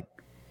be like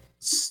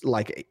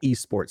an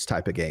esports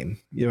type of game.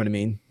 You know what I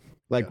mean?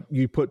 Like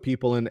you put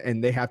people in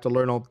and they have to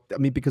learn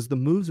because the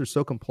moves are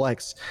so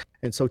complex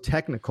and so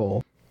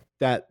technical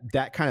that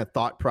kind of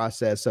thought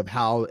process of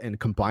how and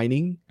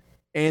combining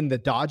and the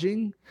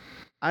dodging.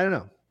 I don't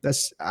know.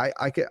 I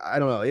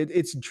don't know.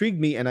 It's intrigued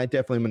me, and I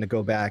definitely am going to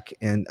go back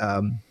and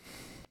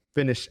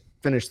finish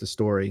the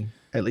story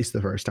at least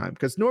the first time.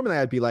 Because normally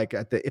I'd be like,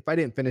 if I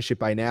didn't finish it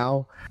by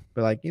now,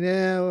 but like,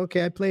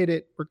 okay, I played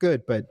it, we're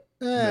good. But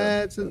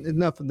it's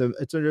enough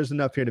there's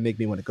enough here to make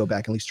me want to go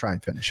back and at least try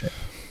and finish it.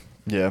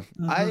 Yeah,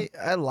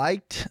 I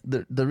liked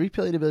the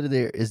replayability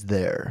there is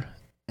there,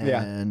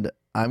 and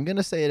I'm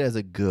gonna say it as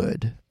a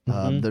good.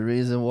 The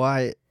reason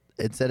why,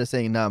 instead of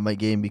saying not my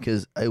game,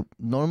 because I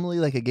normally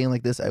like a game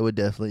like this, I would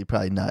definitely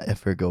probably not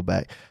ever go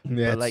back.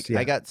 But like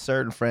I got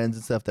certain friends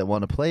and stuff that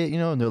want to play it,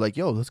 and they're like,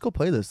 "Yo, let's go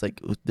play this."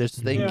 Like this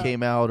thing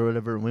came out or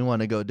whatever, and we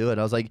want to go do it.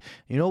 I was like,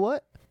 you know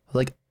what?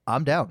 Like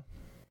I'm down.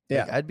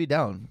 Yeah, like, I'd be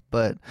down,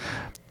 but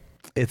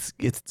it's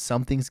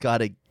something's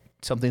gotta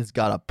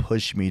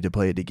push me to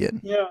play it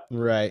again. Yeah.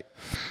 Right.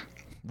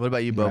 What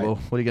about you, Bobo?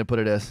 What are you gonna put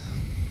it as?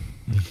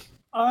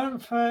 I'm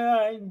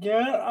pretty good.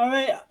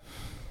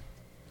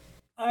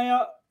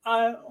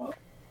 I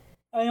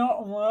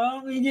don't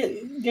love the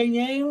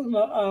game,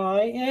 but I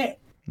like it.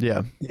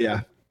 Yeah.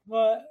 Yeah.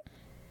 But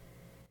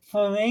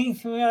for me,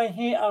 to really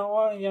hit, I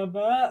want to go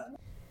back.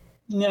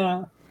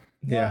 No.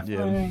 Yeah.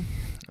 Yeah.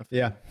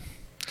 Yeah.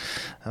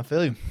 I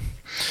feel you.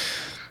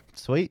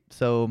 Sweet.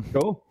 So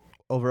Cool.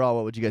 overall,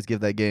 what would you guys give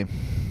that game?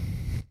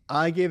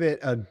 I give it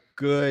a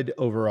good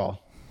overall.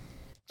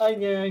 I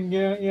get it,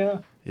 yeah.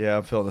 Yeah,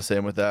 I'm feeling the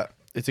same with that.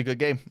 It's a good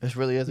game. It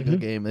really is a good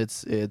game.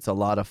 It's a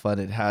lot of fun.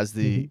 It has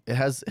it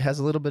has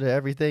a little bit of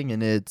everything,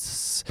 and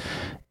it's,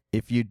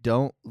 if you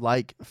don't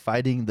like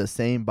fighting the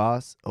same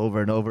boss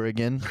over and over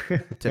again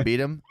to beat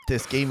him,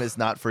 this game is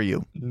not for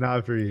you.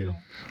 Not for you.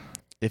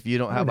 If you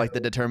don't have like the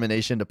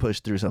determination to push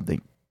through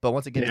something. But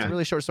once again, it's a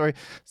really short story.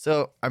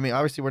 So, I mean,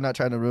 obviously we're not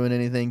trying to ruin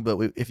anything, but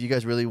if you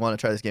guys really want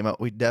to try this game out,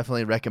 we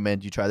definitely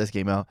recommend you try this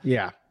game out.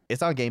 Yeah.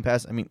 It's on Game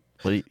Pass. I mean,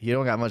 you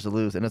don't got much to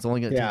lose, and it's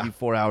only going to take you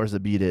 4 hours to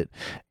beat it.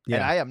 Yeah.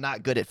 And I am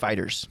not good at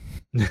fighters.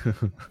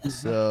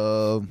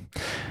 So,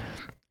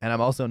 and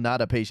I'm also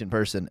not a patient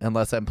person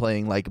unless I'm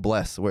playing like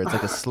Bless, where it's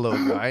like a slow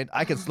grind.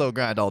 I can slow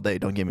grind all day,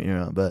 don't get me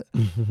wrong, but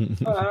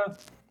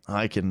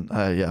I can,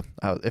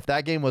 if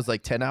that game was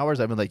like 10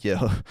 hours, I'd be like,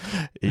 yo,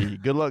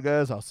 good luck,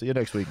 guys. I'll see you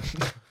next week.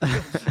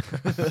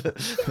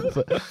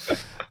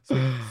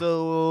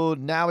 So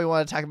now we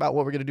want to talk about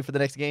what we're going to do for the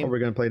next game. What we're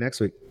going to play next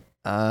week.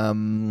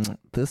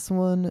 This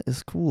one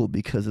is cool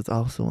because it's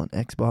also on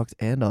Xbox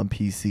and on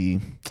PC.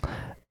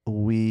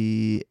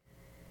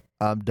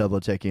 I'm double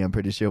checking. I'm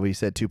pretty sure we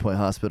said 2 Point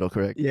Hospital,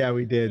 correct? Yeah,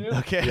 we did.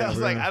 Okay, yeah, I was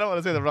like, I don't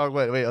want to say the wrong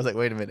way. Wait, I was like,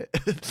 wait a minute.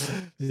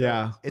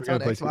 Yeah, it's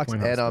on Xbox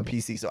and on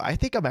PC. So I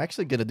think I'm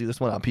actually gonna do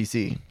this one on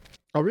PC.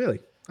 Oh,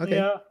 really? Okay.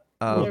 Yeah.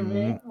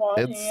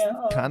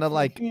 It's kind of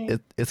like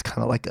it's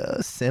kind of like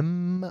a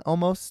sim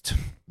almost,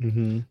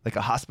 like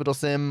a hospital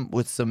sim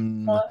with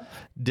some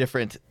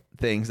different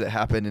things that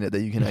happen in it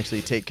that you can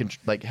actually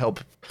help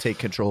take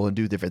control and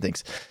do different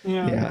things.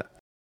 Yeah.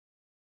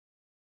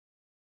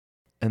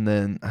 And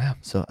then,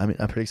 so I mean,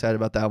 I'm pretty excited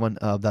about that one.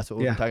 That's what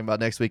we'll be talking about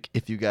next week.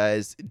 If you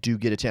guys do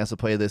get a chance to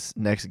play this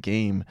next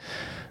game,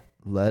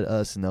 let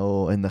us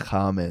know in the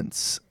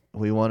comments.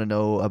 We want to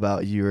know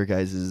about your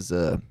guys's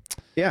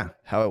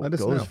how it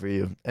goes for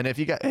you. And if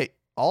you got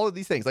all of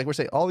these things, like we're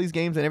saying, all these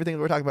games and everything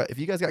that we're talking about, if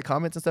you guys got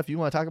comments and stuff you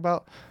want to talk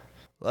about,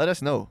 let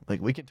us know.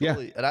 Like we can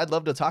totally, and I'd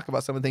love to talk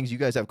about some of the things you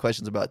guys have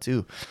questions about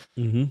too.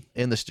 In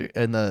the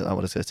I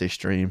want to say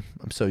stream.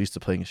 I'm so used to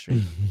playing a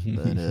stream,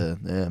 but in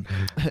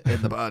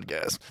the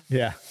podcast.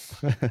 Yeah.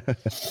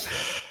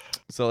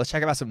 So let's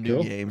check out some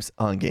new games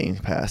on Game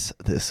Pass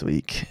this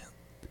week.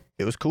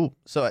 It was cool.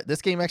 So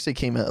this game actually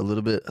came out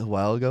a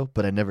while ago,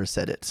 but I never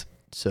said it.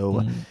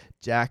 So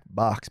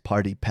Jackbox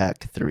Party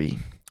Pack 3.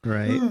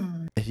 Right.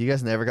 If you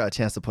guys never got a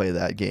chance to play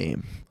that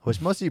game,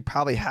 which most of you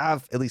probably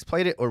have at least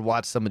played it or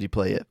watched somebody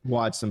play it.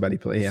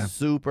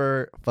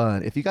 Super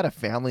fun. If you got a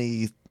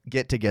family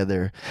get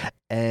together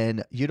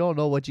and you don't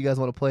know what you guys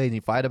want to play and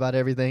you fight about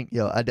everything,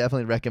 I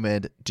definitely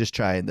recommend just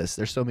trying this.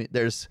 There's so many.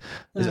 Is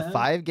it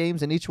 5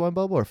 games in each one,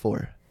 Bobo, or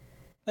 4?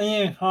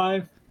 Yeah,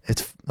 5.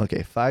 It's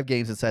 5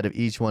 games inside of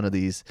each one of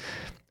these,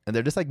 and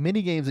they're just like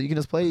mini games that you can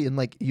just play, and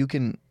like you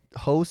can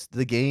host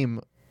the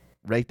game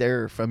right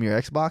there from your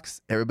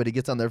Xbox. Everybody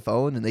gets on their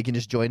phone and they can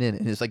just join in,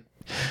 and it's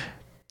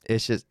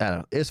just I don't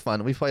know, it's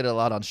fun. We played it a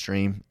lot on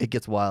stream. It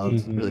gets wild.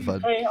 It's really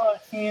fun.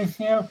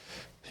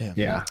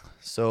 Yeah.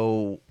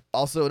 So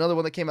also another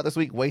one that came out this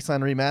week,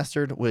 Wasteland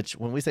Remastered, which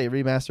when we say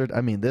remastered,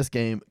 I mean this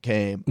game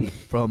came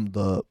from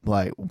the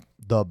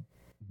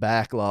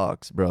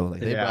backlogs, bro. Like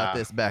they brought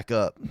this back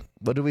up.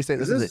 What did we say?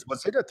 Was it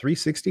a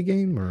 360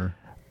 game or?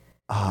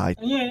 I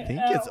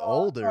think it's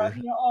older.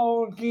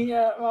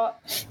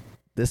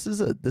 This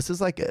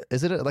is like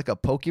is it like a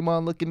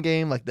Pokemon looking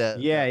game like that?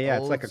 Yeah,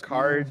 it's like a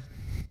card.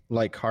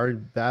 like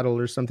Hard Battle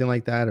or something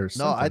like that, or No,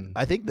 something.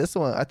 I think this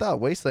one. I thought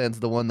Wasteland's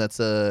the one that's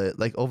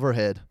like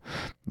overhead,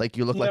 like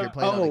you look like Yeah. you're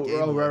playing on a Game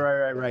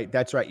Boy. Right.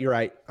 That's right. You're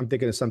right. I'm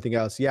thinking of something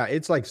else. Yeah,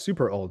 it's like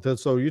super old.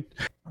 So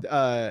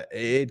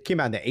it came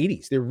out in the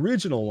 80s. The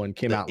original one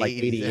came out like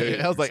 88.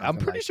 I was like, I'm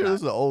pretty sure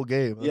this is an old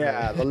game.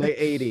 Yeah, the late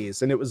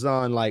 80s, and it was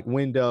on like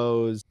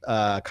Windows,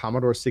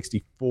 Commodore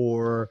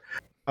 64.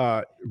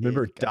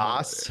 Remember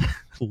DOS,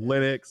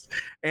 Linux,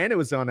 and it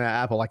was on an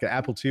Apple, like an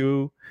Apple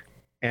II.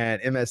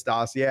 And MS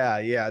DOS,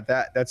 yeah,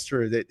 that's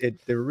true. The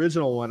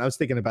original one, I was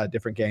thinking about a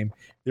different game.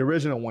 The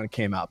original one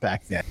came out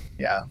back then.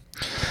 Yeah.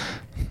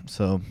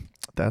 So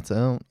that's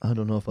out. I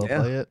don't know if I'll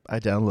play it. I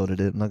downloaded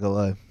it. I'm not gonna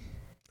lie.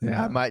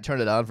 Yeah. I might turn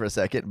it on for a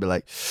second and be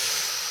like.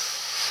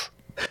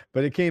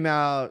 But it came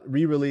out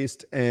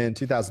re-released in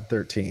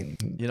 2013.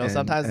 You know,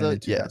 sometimes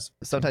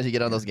sometimes you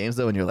get on those games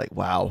though, and you're like,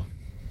 wow.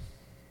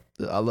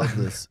 I love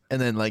this, and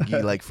then like you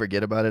like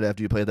forget about it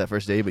after you play it that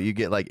first day, but you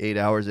get like 8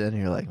 hours in, and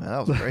you're like, man,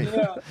 that was great.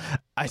 Yeah.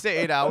 I say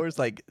 8 hours,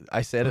 like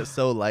I said it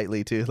so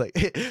lightly too. Like,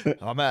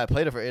 oh man, I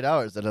played it for 8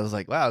 hours, and I was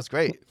like, wow, it's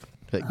great.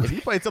 Like, if you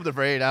played something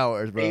for 8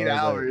 hours, bro, 8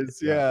 hours,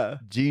 yeah.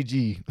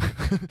 GG.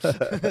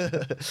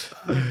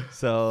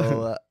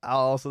 So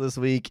also this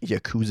week,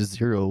 Yakuza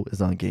 0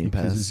 is on Game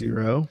Pass. Yakuza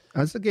 0.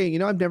 That's a game. You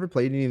know, I've never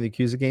played any of the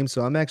Yakuza games,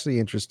 so I'm actually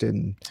interested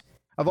in.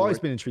 I've always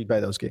been intrigued by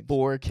those games.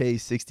 4K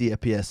 60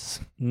 FPS.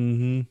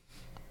 Mm-hmm.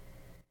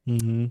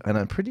 And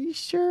I'm pretty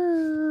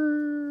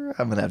sure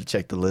I'm gonna have to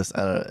check the list.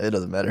 I don't know, it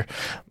doesn't matter,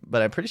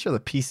 but I'm pretty sure the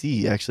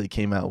PC actually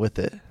came out with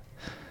it.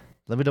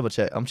 Let me double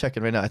check. I'm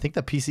checking right now. I think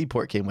the PC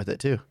port came with it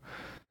too.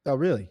 Oh,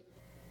 really?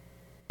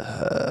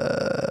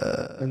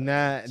 And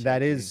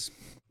that is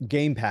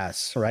Game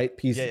Pass, right?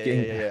 PC.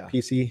 Yeah.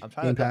 PC. I'm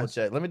trying Game to double Pass.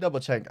 check. Let me double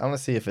check. I want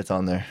to see if it's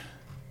on there.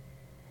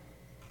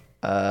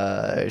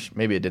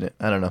 Maybe it didn't.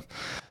 I don't know.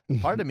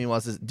 Part of me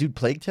wants this. Dude,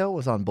 Plague Tale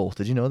was on both.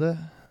 Did you know that?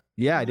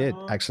 Yeah, I did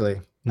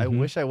actually. I Mhm.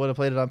 wish I would have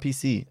played it on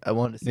PC. I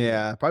wanted to see.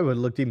 Yeah, probably would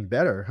have looked even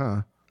better,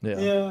 huh?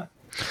 Yeah.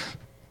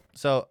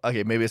 So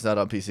okay, maybe it's not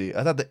on PC.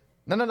 I thought that.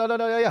 No.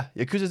 Yeah.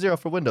 Yakuza 0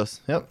 for Windows.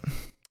 Yep.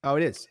 Oh,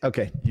 it is.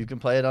 Okay, You can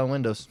play it on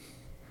Windows.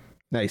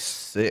 nice.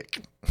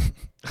 Sick.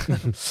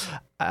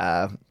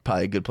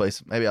 Probably a good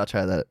place. Maybe I'll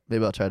try that.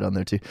 Maybe I'll try it on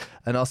there too.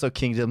 And also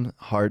Kingdom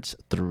Hearts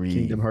 3.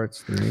 Kingdom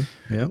Hearts 3.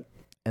 Yep.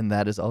 And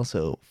that is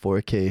also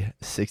 4K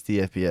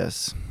 60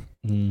 FPS.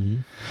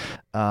 Mm-hmm.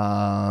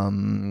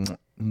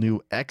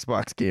 New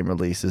Xbox game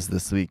releases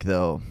this week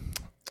though.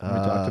 We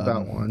talked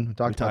about one.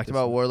 We talked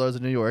about Warlords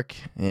of New York.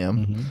 Yeah.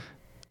 Mm-hmm.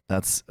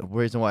 That's the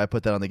reason why I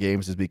put that on the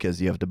games is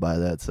because you have to buy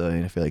that. So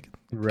I feel like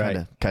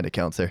Right. kind of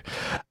counts there.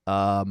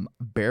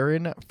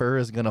 Baron Fur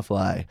is gonna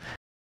fly.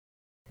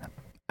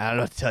 I don't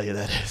know what to tell you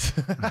that is.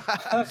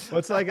 Well,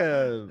 it's like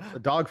a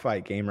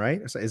dogfight game,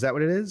 right? Is that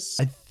what it is?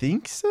 I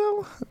think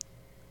so.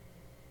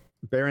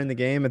 Baron the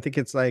game. I think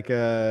it's like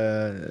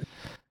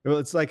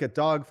it's like a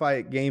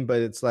dogfight game, but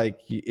it's like,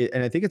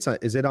 and I think it's on.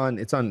 Is it on?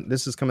 It's on.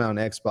 This is coming out on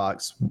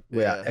Xbox.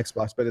 Yeah,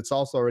 Xbox, but it's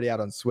also already out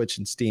on Switch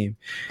and Steam.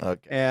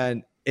 Okay.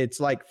 And it's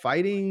like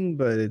fighting,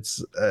 but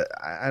it's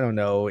I don't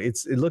know. It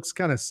looks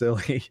kind of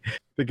silly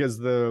because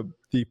the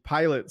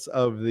pilots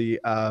of the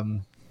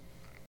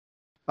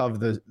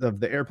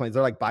airplanes,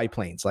 they're like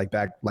biplanes, like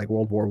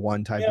World War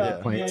I type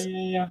airplanes.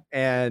 Yeah.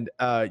 And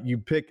you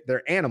pick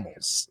their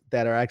animals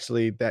that are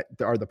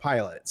the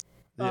pilots.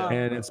 Yeah.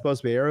 And it's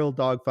supposed to be aerial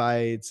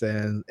dogfights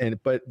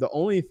but the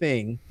only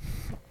thing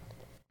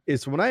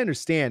is, from what I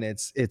understand,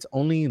 it's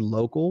only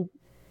local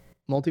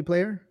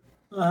multiplayer.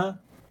 Uh-huh.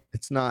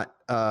 It's not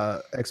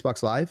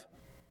Xbox Live.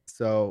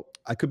 So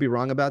I could be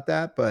wrong about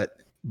that, but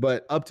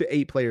up to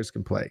 8 players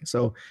can play.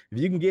 So if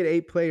you can get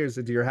 8 players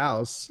into your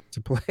house to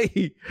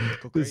play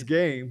this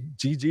game,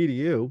 GG to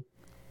you.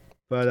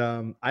 But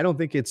I don't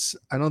think it's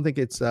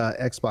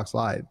Xbox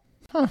Live.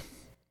 Huh.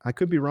 I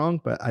could be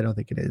wrong, but I don't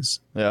think it is.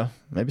 Yeah,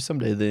 maybe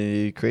someday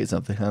they create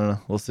something. I don't know.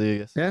 We'll see, I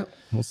guess. Yeah,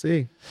 we'll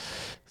see.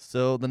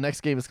 So the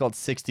next game is called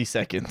 60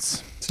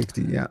 Seconds.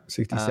 60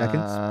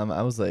 seconds.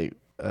 I was like,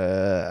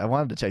 I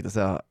wanted to check this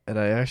out, and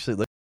I actually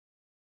looked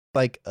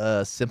like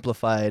a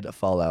simplified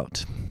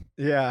Fallout.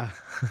 Yeah.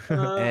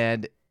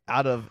 And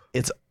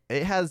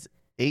it has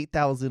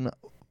 8,000,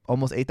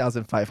 almost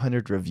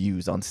 8,500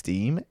 reviews on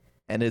Steam,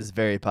 and it's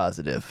very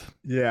positive.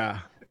 Yeah.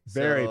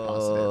 Very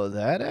positive.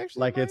 That actually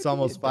Like, it's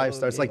almost 5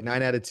 stars, like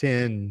 9 out of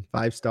 10,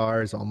 5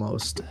 stars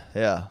almost.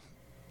 Yeah.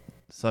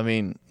 So I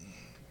mean,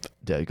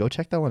 go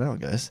check that one out,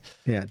 guys.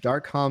 Yeah,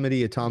 dark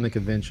comedy, atomic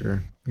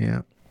adventure.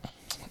 Yeah.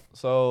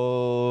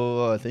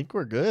 So I think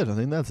we're good. I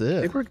think that's it.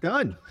 I think we're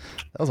done.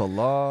 That was a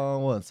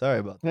long one. Sorry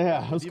about that.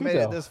 Yeah, If you made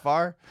it this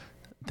far,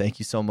 thank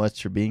you so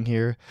much for being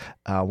here.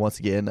 Once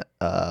again,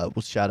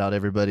 we'll shout out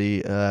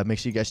everybody. Make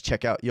sure you guys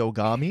check out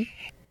Yogami,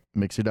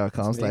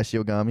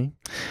 mixer.com/Yogami.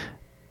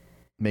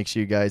 Make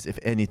sure you guys, if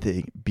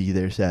anything, be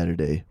there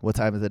Saturday. What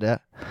time is it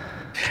at?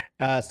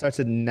 Starts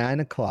at 9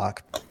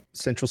 o'clock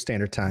Central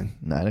Standard Time.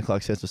 9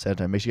 o'clock Central Standard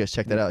Time. Make sure you guys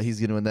check that out. He's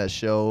doing that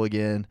show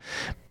again.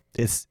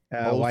 It's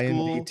old YNB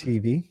school.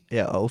 TV.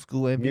 Yeah, old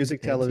school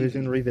Music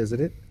television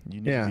revisited.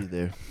 You need to be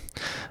there.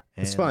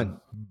 It's fun.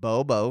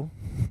 Bobo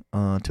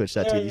on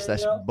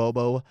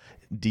twitch.tv/Bobo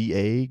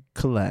DA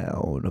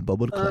Clown.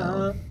 Bobo the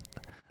Clown.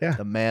 Yeah.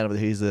 The man over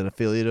there, he's an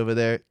affiliate over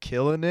there,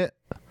 killing it.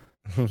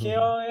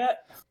 Killing it.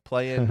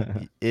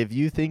 Playing. If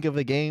you think of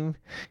a game,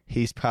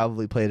 he's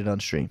probably played it on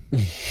stream.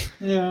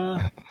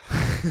 Yeah.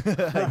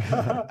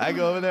 I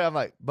go over there, I'm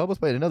like, Bobo's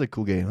playing another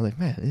cool game. I'm like,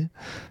 man.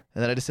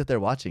 And then I just sit there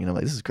watching, and I'm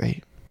like, this is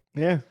great.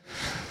 Yeah.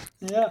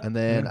 Yeah. And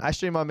then I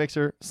stream on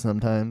Mixer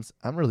sometimes.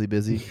 I'm really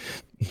busy.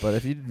 But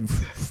if you,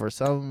 for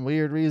some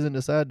weird reason,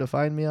 decide to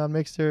find me on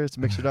Mixer, it's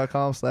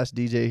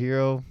mixer.com/DJ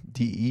Hero.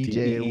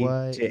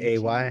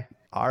 DEJAY.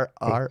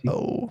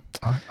 RRO.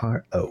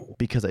 RRO.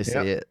 Because I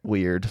say it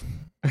weird.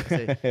 I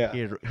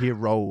say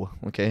hero.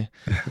 Okay.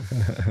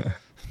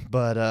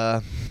 But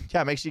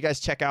yeah, make sure you guys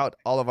check out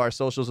all of our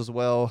socials as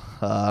well.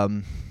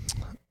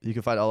 You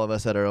can find all of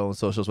us at our own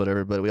socials,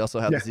 whatever. But we also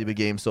have the Zeba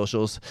Games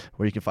socials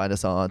where you can find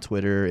us on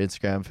Twitter,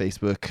 Instagram,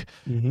 Facebook,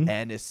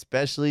 and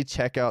especially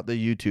check out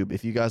the YouTube.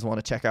 If you guys want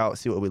to check out,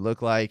 see what we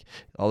look like,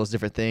 all those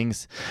different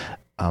things,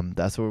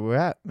 that's where we're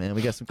at, man.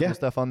 We got some cool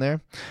stuff on there.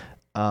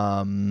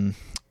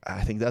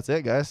 I think that's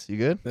it, guys. You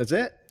good? That's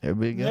it.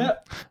 Everybody good? Yeah.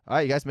 All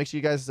right, you guys. Make sure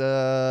you guys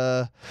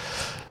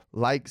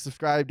like,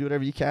 subscribe, do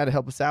whatever you can to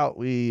help us out.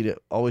 We'd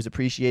always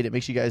appreciate it.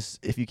 Make sure you guys,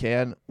 if you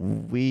can,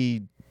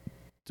 we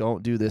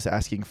don't do this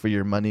asking for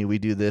your money. We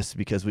do this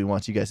because we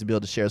want you guys to be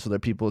able to share this with other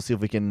people, see if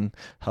we can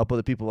help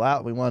other people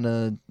out. We want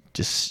to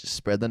just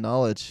spread the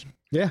knowledge.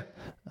 Yeah.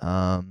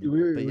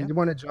 We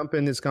want to jump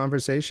in this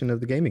conversation of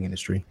the gaming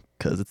industry.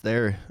 Because it's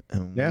there.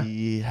 And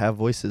we have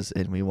voices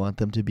and we want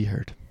them to be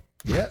heard.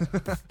 Yeah,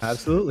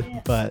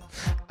 absolutely. But, all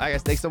right,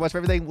 guys, thanks so much for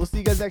everything. We'll see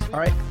you guys next week. All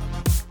right.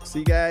 See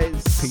you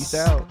guys. Peace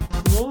out.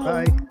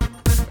 Bye.